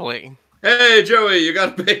Monopoly. Hey, Joey, you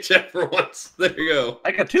got a paycheck for once. There you go.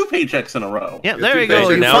 I got 2 paychecks in a row. Yeah, there you go. So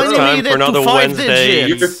You now it's finally time made for it another to 5 Wednesday.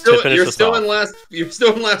 digits. You're still in last. You're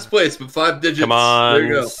still in last place, but 5 digits. Come on. There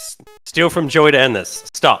you go. Steal from Joey to end this.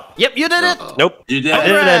 Stop. Yep, you did it. Nope. You did I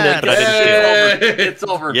didn't end it, but I didn't steal. It's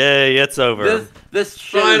over. Yay, it's over. This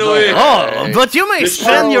shit Finally. is over. Oh, but you may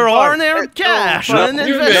spend your hard-earned cash on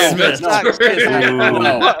You may investment.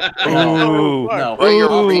 Ooh. No,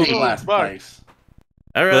 Ooh. you're last place.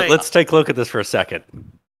 All right. Let's take a look at this for a second.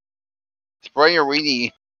 Spray your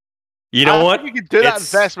weenie. You know what? You can do that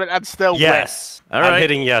It's- investment and still Yes. All I'm right.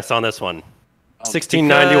 hitting yes on this one. Because,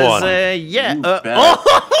 1691. yeah.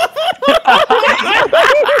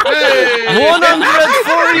 Hey!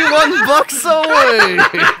 141 bucks away.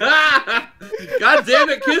 God damn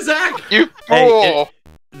it, Kizak! You Hey, fool!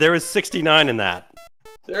 there was 69 in that.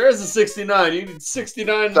 There is a 69. You need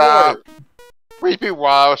 69 Stop. more. Repeat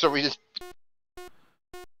wow, so we just.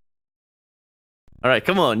 All right,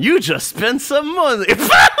 come on. You just spent some money.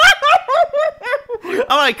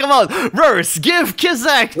 All right, come on. Rurs, give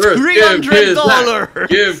Kizak $300.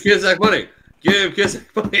 Give Kizak money. Give Kizak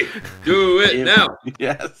money. Do it now.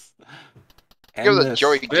 Yes. Give the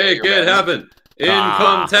Joey. Make it happen.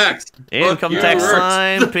 Income tax. Income Fuck tax you, Rurs.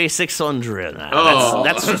 time, pay 600. Nah, Oh.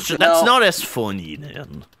 that's not as funny,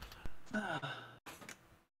 then. I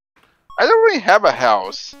don't really have a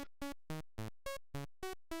house.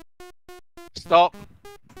 Stop.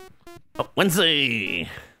 Oh, Wednesday.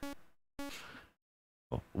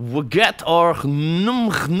 We get our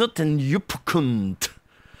numgnut and yupkunt.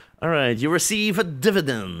 Alright, you receive a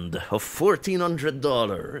dividend of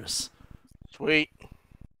 $1,400. Sweet.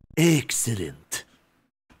 Excellent.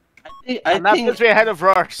 And that puts me ahead of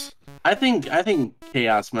Rurs. I think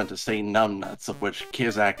Chaos meant to say numbnuts, of which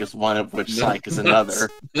Kizak is one, of which Psych is another.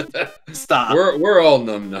 Stop. We're all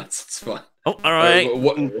numbnuts. It's fine. Oh, alright.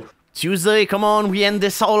 What? Tuesday, come on, we end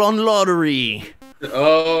this all on lottery.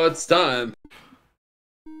 Oh, it's time.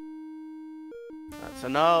 That's a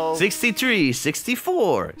no. 63,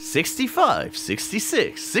 64, 65,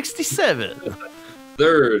 66, 67.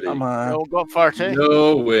 30. Come on. No, got 40.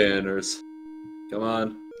 No winners. Come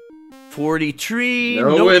on. 43. No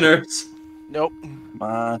nope. winners. Nope. Come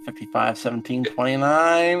on, 55, 17,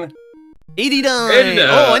 29. 89.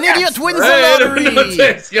 Oh, an idiot wins the lottery.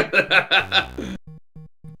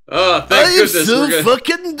 Oh, thank I am goodness. so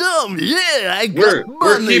fucking dumb. Yeah, I got money.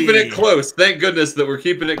 We're keeping it close. Thank goodness that we're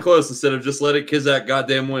keeping it close instead of just letting Kizak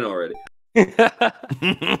goddamn win already.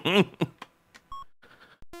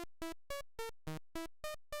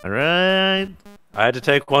 Alright. I had to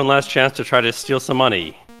take one last chance to try to steal some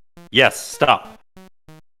money. Yes, stop.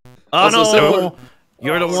 Oh Also, no! someone-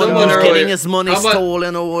 You're the one someone who's earlier- getting his money how much-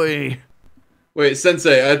 stolen away. Wait,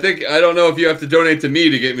 Sensei, I don't know if you have to donate to me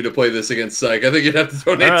to get me to play this against Psych. I think you'd have to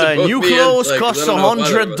donate to Alright, both new me and clothes Psych, 'cause cost I don't know if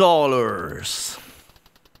either of us- $100.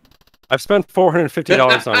 I've spent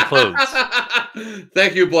 $450 on clothes.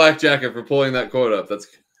 Thank you, Black Jacket, for pulling that quote up. That's.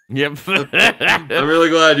 Yep. I'm really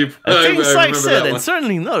glad you. I think remember Sykes said that it's one.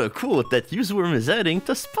 certainly not a quote that Useworm is adding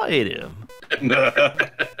to spite him.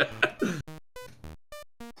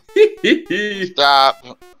 Stop.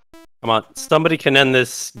 Come on, somebody can end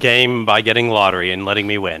this game by getting lottery and letting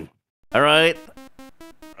me win. Alright.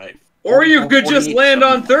 Right. Or you could just land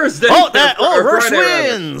on Thursday. Oh, that! or Oh, Rurs Friday,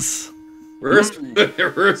 rather. wins!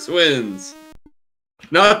 Rurs wins.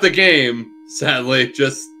 Not the game, sadly.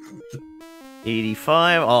 Just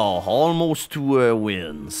 85. Oh, almost 2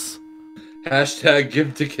 wins. hashtag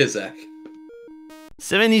give to Kizak.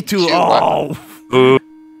 72. Oh!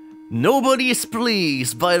 Nobody is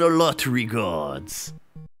pleased by the lottery gods.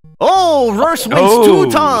 Oh, Rurs wins 2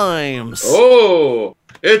 times! Oh,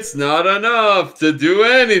 it's not enough to do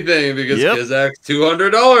anything because Yep. Kizak's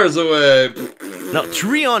 $200 away. No,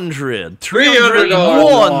 300.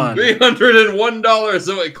 $301. $301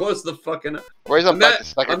 away. Close to fucking. Where's the back to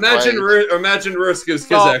second Imagine place? Imagine Rurs gives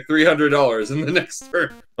Kizak $300 in the next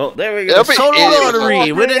turn. Oh, there we go. It'll be Solo idiot.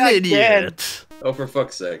 lottery with an Again. idiot. Oh, for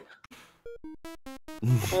fuck's sake.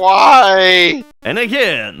 Why? And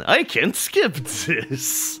again, I can't skip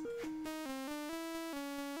this.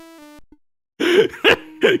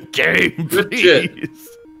 Game, Good shit. please.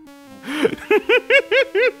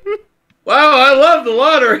 Wow, I love the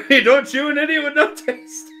lottery. Don't you, an idiot with no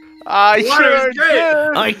taste? I Water sure is great.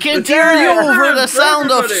 do. I can It's hear you all over the for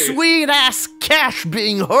sound of everybody. sweet-ass cash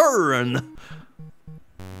being earned.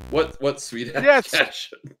 What sweet ass Yes.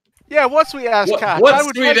 cash? Yeah, what sweet ass cash? I What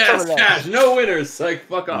would sweet like some ass of that. cash? No winners. Like,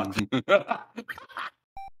 fuck off.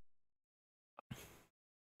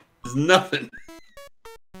 There's nothing.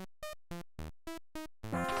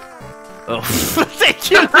 Oh,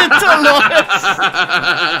 thank you, Little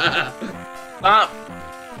Stop.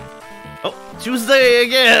 Oh, Tuesday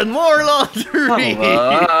again. More laundry.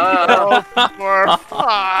 Oh, for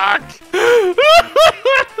fuck.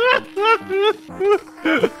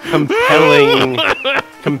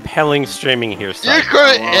 compelling streaming here. You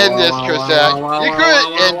couldn't end this, Kazak. You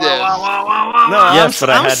couldn't end this. No, Yes,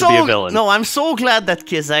 but I had to be a villain. No, I'm so glad that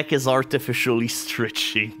Kazak is artificially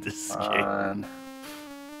stretching this game.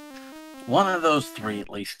 One of those three at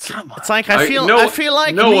least. Come on. It's like I feel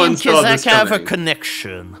like no me one and saw Kazak this have a coming.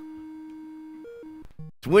 connection.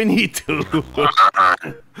 We need to. The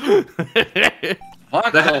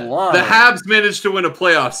Habs managed to win a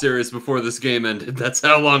playoff series before this game ended. That's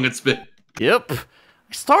how long it's been. Yep.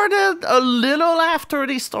 I started a little after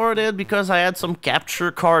they started because I had some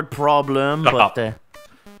capture card problem, but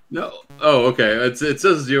No. Oh, okay. It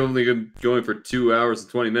says you're only going for 2 hours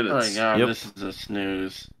and 20 Oh minutes. my god, Yep. this is a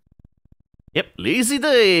snooze. Yep, lazy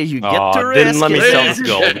day. You get Aw, to rest. didn't let me sell Kazak. this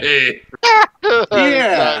gold. Hey.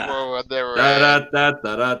 Yeah. Da, da,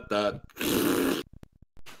 da, da, da.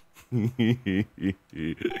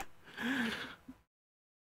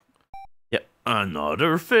 Yep,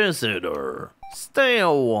 another visitor. Stay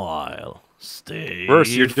a while. Stay.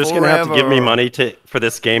 Bruce, you're just gonna have to give me forever. money for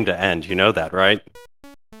this game to end. You know that, right?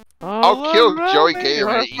 I'll kill Joey Gator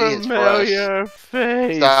and eat his breast.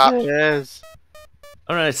 Stop.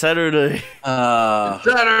 Alright, Saturday.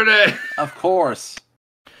 Saturday! Of course.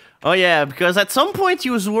 Oh yeah, because at some point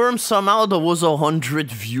use worm somehow there was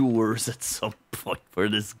 100 viewers at some point for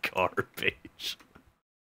this garbage.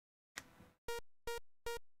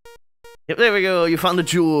 Yep, there we go, you found the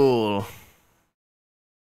jewel.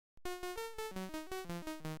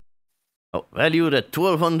 Oh, valued at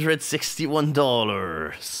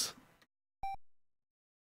 $1,261.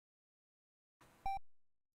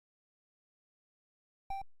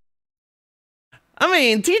 I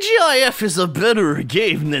mean, TGIF is a better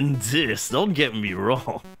game than this, don't get me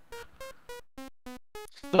wrong.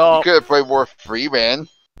 You could have played more free, man.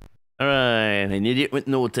 Alright, an idiot with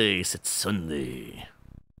no taste, it's Sunday.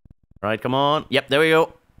 Alright, come on. Yep, there we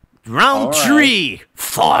go. Round 3,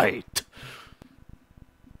 fight!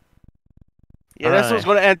 Yeah, this was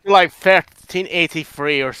going to end like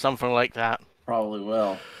 1383 or something like that. Probably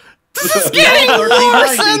will. This is getting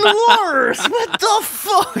worse and worse! What the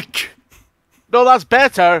fuck? No, that's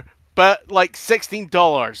better, but like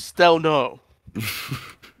 $16. Still no.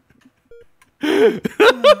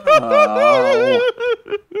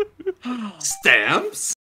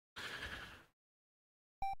 Stamps?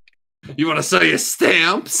 You want to sell your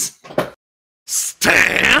stamps?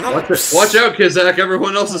 Stamps? Watch out, Kazak.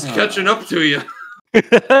 Everyone else is catching up to you.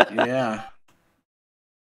 Yeah.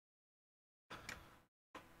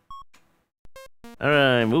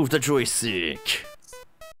 Alright, move the joystick.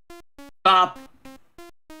 Stop.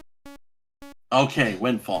 Okay,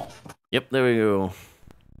 windfall. Yep, there we go.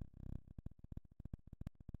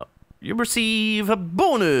 You receive a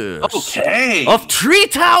bonus. Okay. Of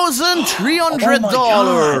 $3,300.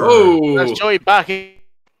 Oh, Let's Joey back.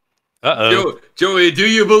 Joey, do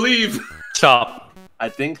you believe? Stop. I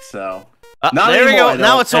think so. There we go.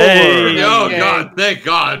 Now it's over. Oh God! Thank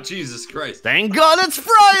God! Jesus Christ! Thank God it's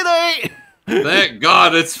Friday. Thank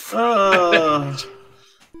God it's Friday.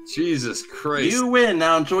 Jesus Christ! You win.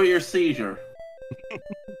 Now enjoy your seizure.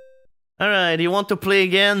 Alright, you want to play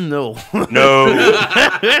again? No. No. You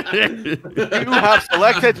have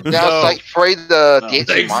selected. Now it's like play the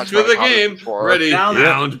Thanks for the game. Ready? Down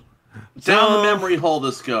Round. Down the memory hole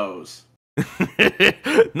this goes.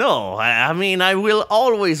 No, I mean, I will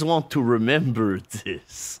always want to remember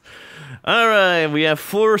this. Alright, we have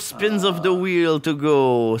 4 spins of the wheel to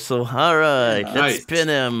go. So, alright, let's Nice. spin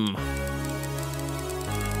him.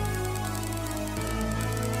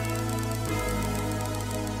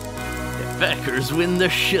 The Packers win the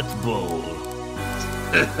shit bowl.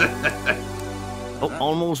 Oh,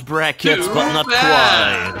 almost brackets, Too but not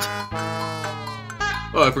bad. quite.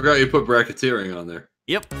 Oh, I forgot you put bracketeering on there.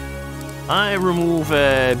 Yep. I remove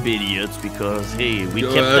idiots because hey, we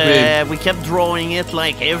kept drawing it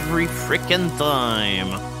like every frickin' time.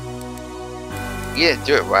 You didn't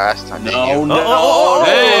do it last time, did you? Hey,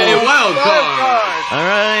 wild card! All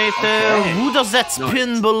right, who does that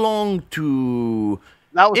spin belong to?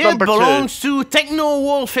 That was it number 2. belongs to Techno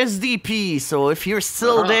Wolf SDP. So if you're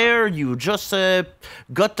still there, you just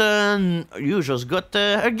got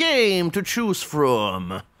a game to choose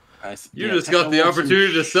from. You just got the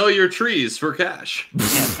opportunity to sell your trees for cash.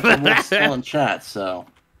 I'm still in chat, so.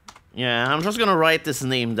 Yeah, I'm just gonna write this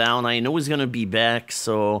name down. I know he's gonna be back,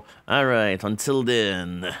 so alright, until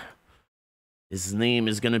then. His name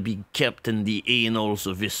is gonna be kept in the annals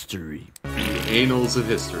of history. The annals of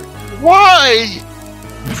history. Why?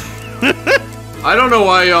 I don't know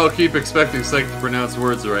why y'all keep expecting Psych to pronounce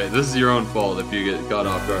words right. This is your own fault if you get caught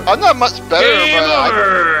off guard. I'm not much better. Game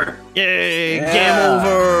over! Yay! Game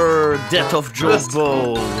over! Death of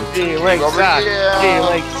Jobo. Feeling sad.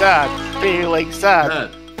 Feeling sad. Feeling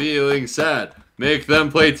sad. Feeling sad. Make them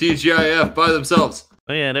play TGIF by themselves.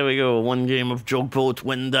 Oh yeah, there we go. One game of Joke Boat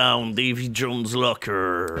went down. Davy Jones'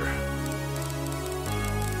 locker.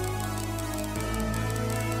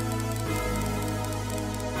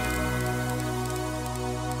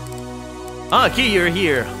 Okay, you're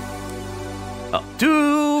here. Oh,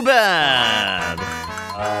 too bad.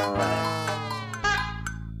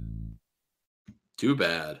 Too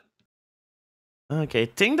bad. Okay,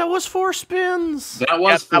 think that was 4 spins. That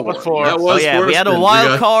was 4. That was 4. That was oh yeah, 4 we had a spins.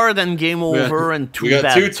 wild card and game over and 2 we got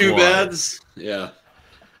bad two twice. bads. Yeah.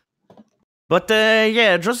 But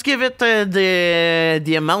yeah, just give it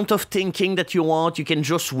the amount of thinking that you want. You can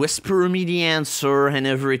just whisper me the answer and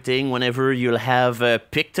everything whenever you'll have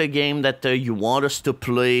picked a game that you want us to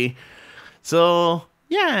play. So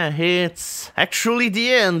yeah, it's actually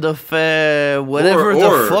the end of whatever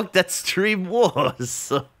the fuck that stream was.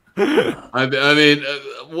 So. I mean,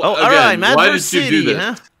 all right, Mad why vs. did you do City, this?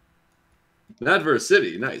 huh? Mad vs.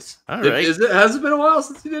 City, nice. All right. Has it been a while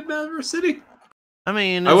since you did Mad vs. City? I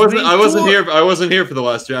mean, I wasn't here. I wasn't here for the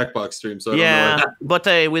last Jackbox stream, so I don't know. But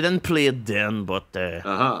we didn't play it then. But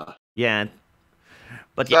yeah,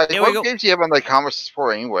 but yeah, Like, what games do you have on the conference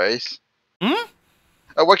for, anyways?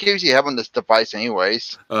 What games do you have on this device,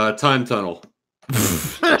 anyways? Time Tunnel.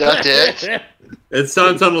 That's it. It's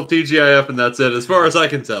Time Tunnel, TGIF, and that's it, as far as I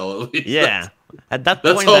can tell, at least. Yeah. At that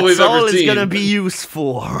That's point, all that's we've all ever it's seen. gonna be used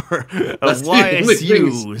for. That's Of the why only it's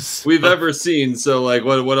things used. we've ever seen. So, like,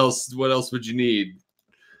 what else? What else would you need?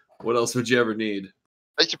 What else would you ever need?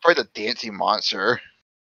 I should play the Dancing Monster.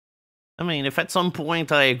 I mean, if at some point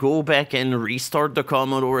I go back and restart the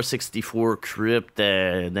Commodore 64 crypt,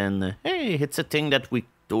 then hey, it's a thing that we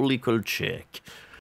totally could check.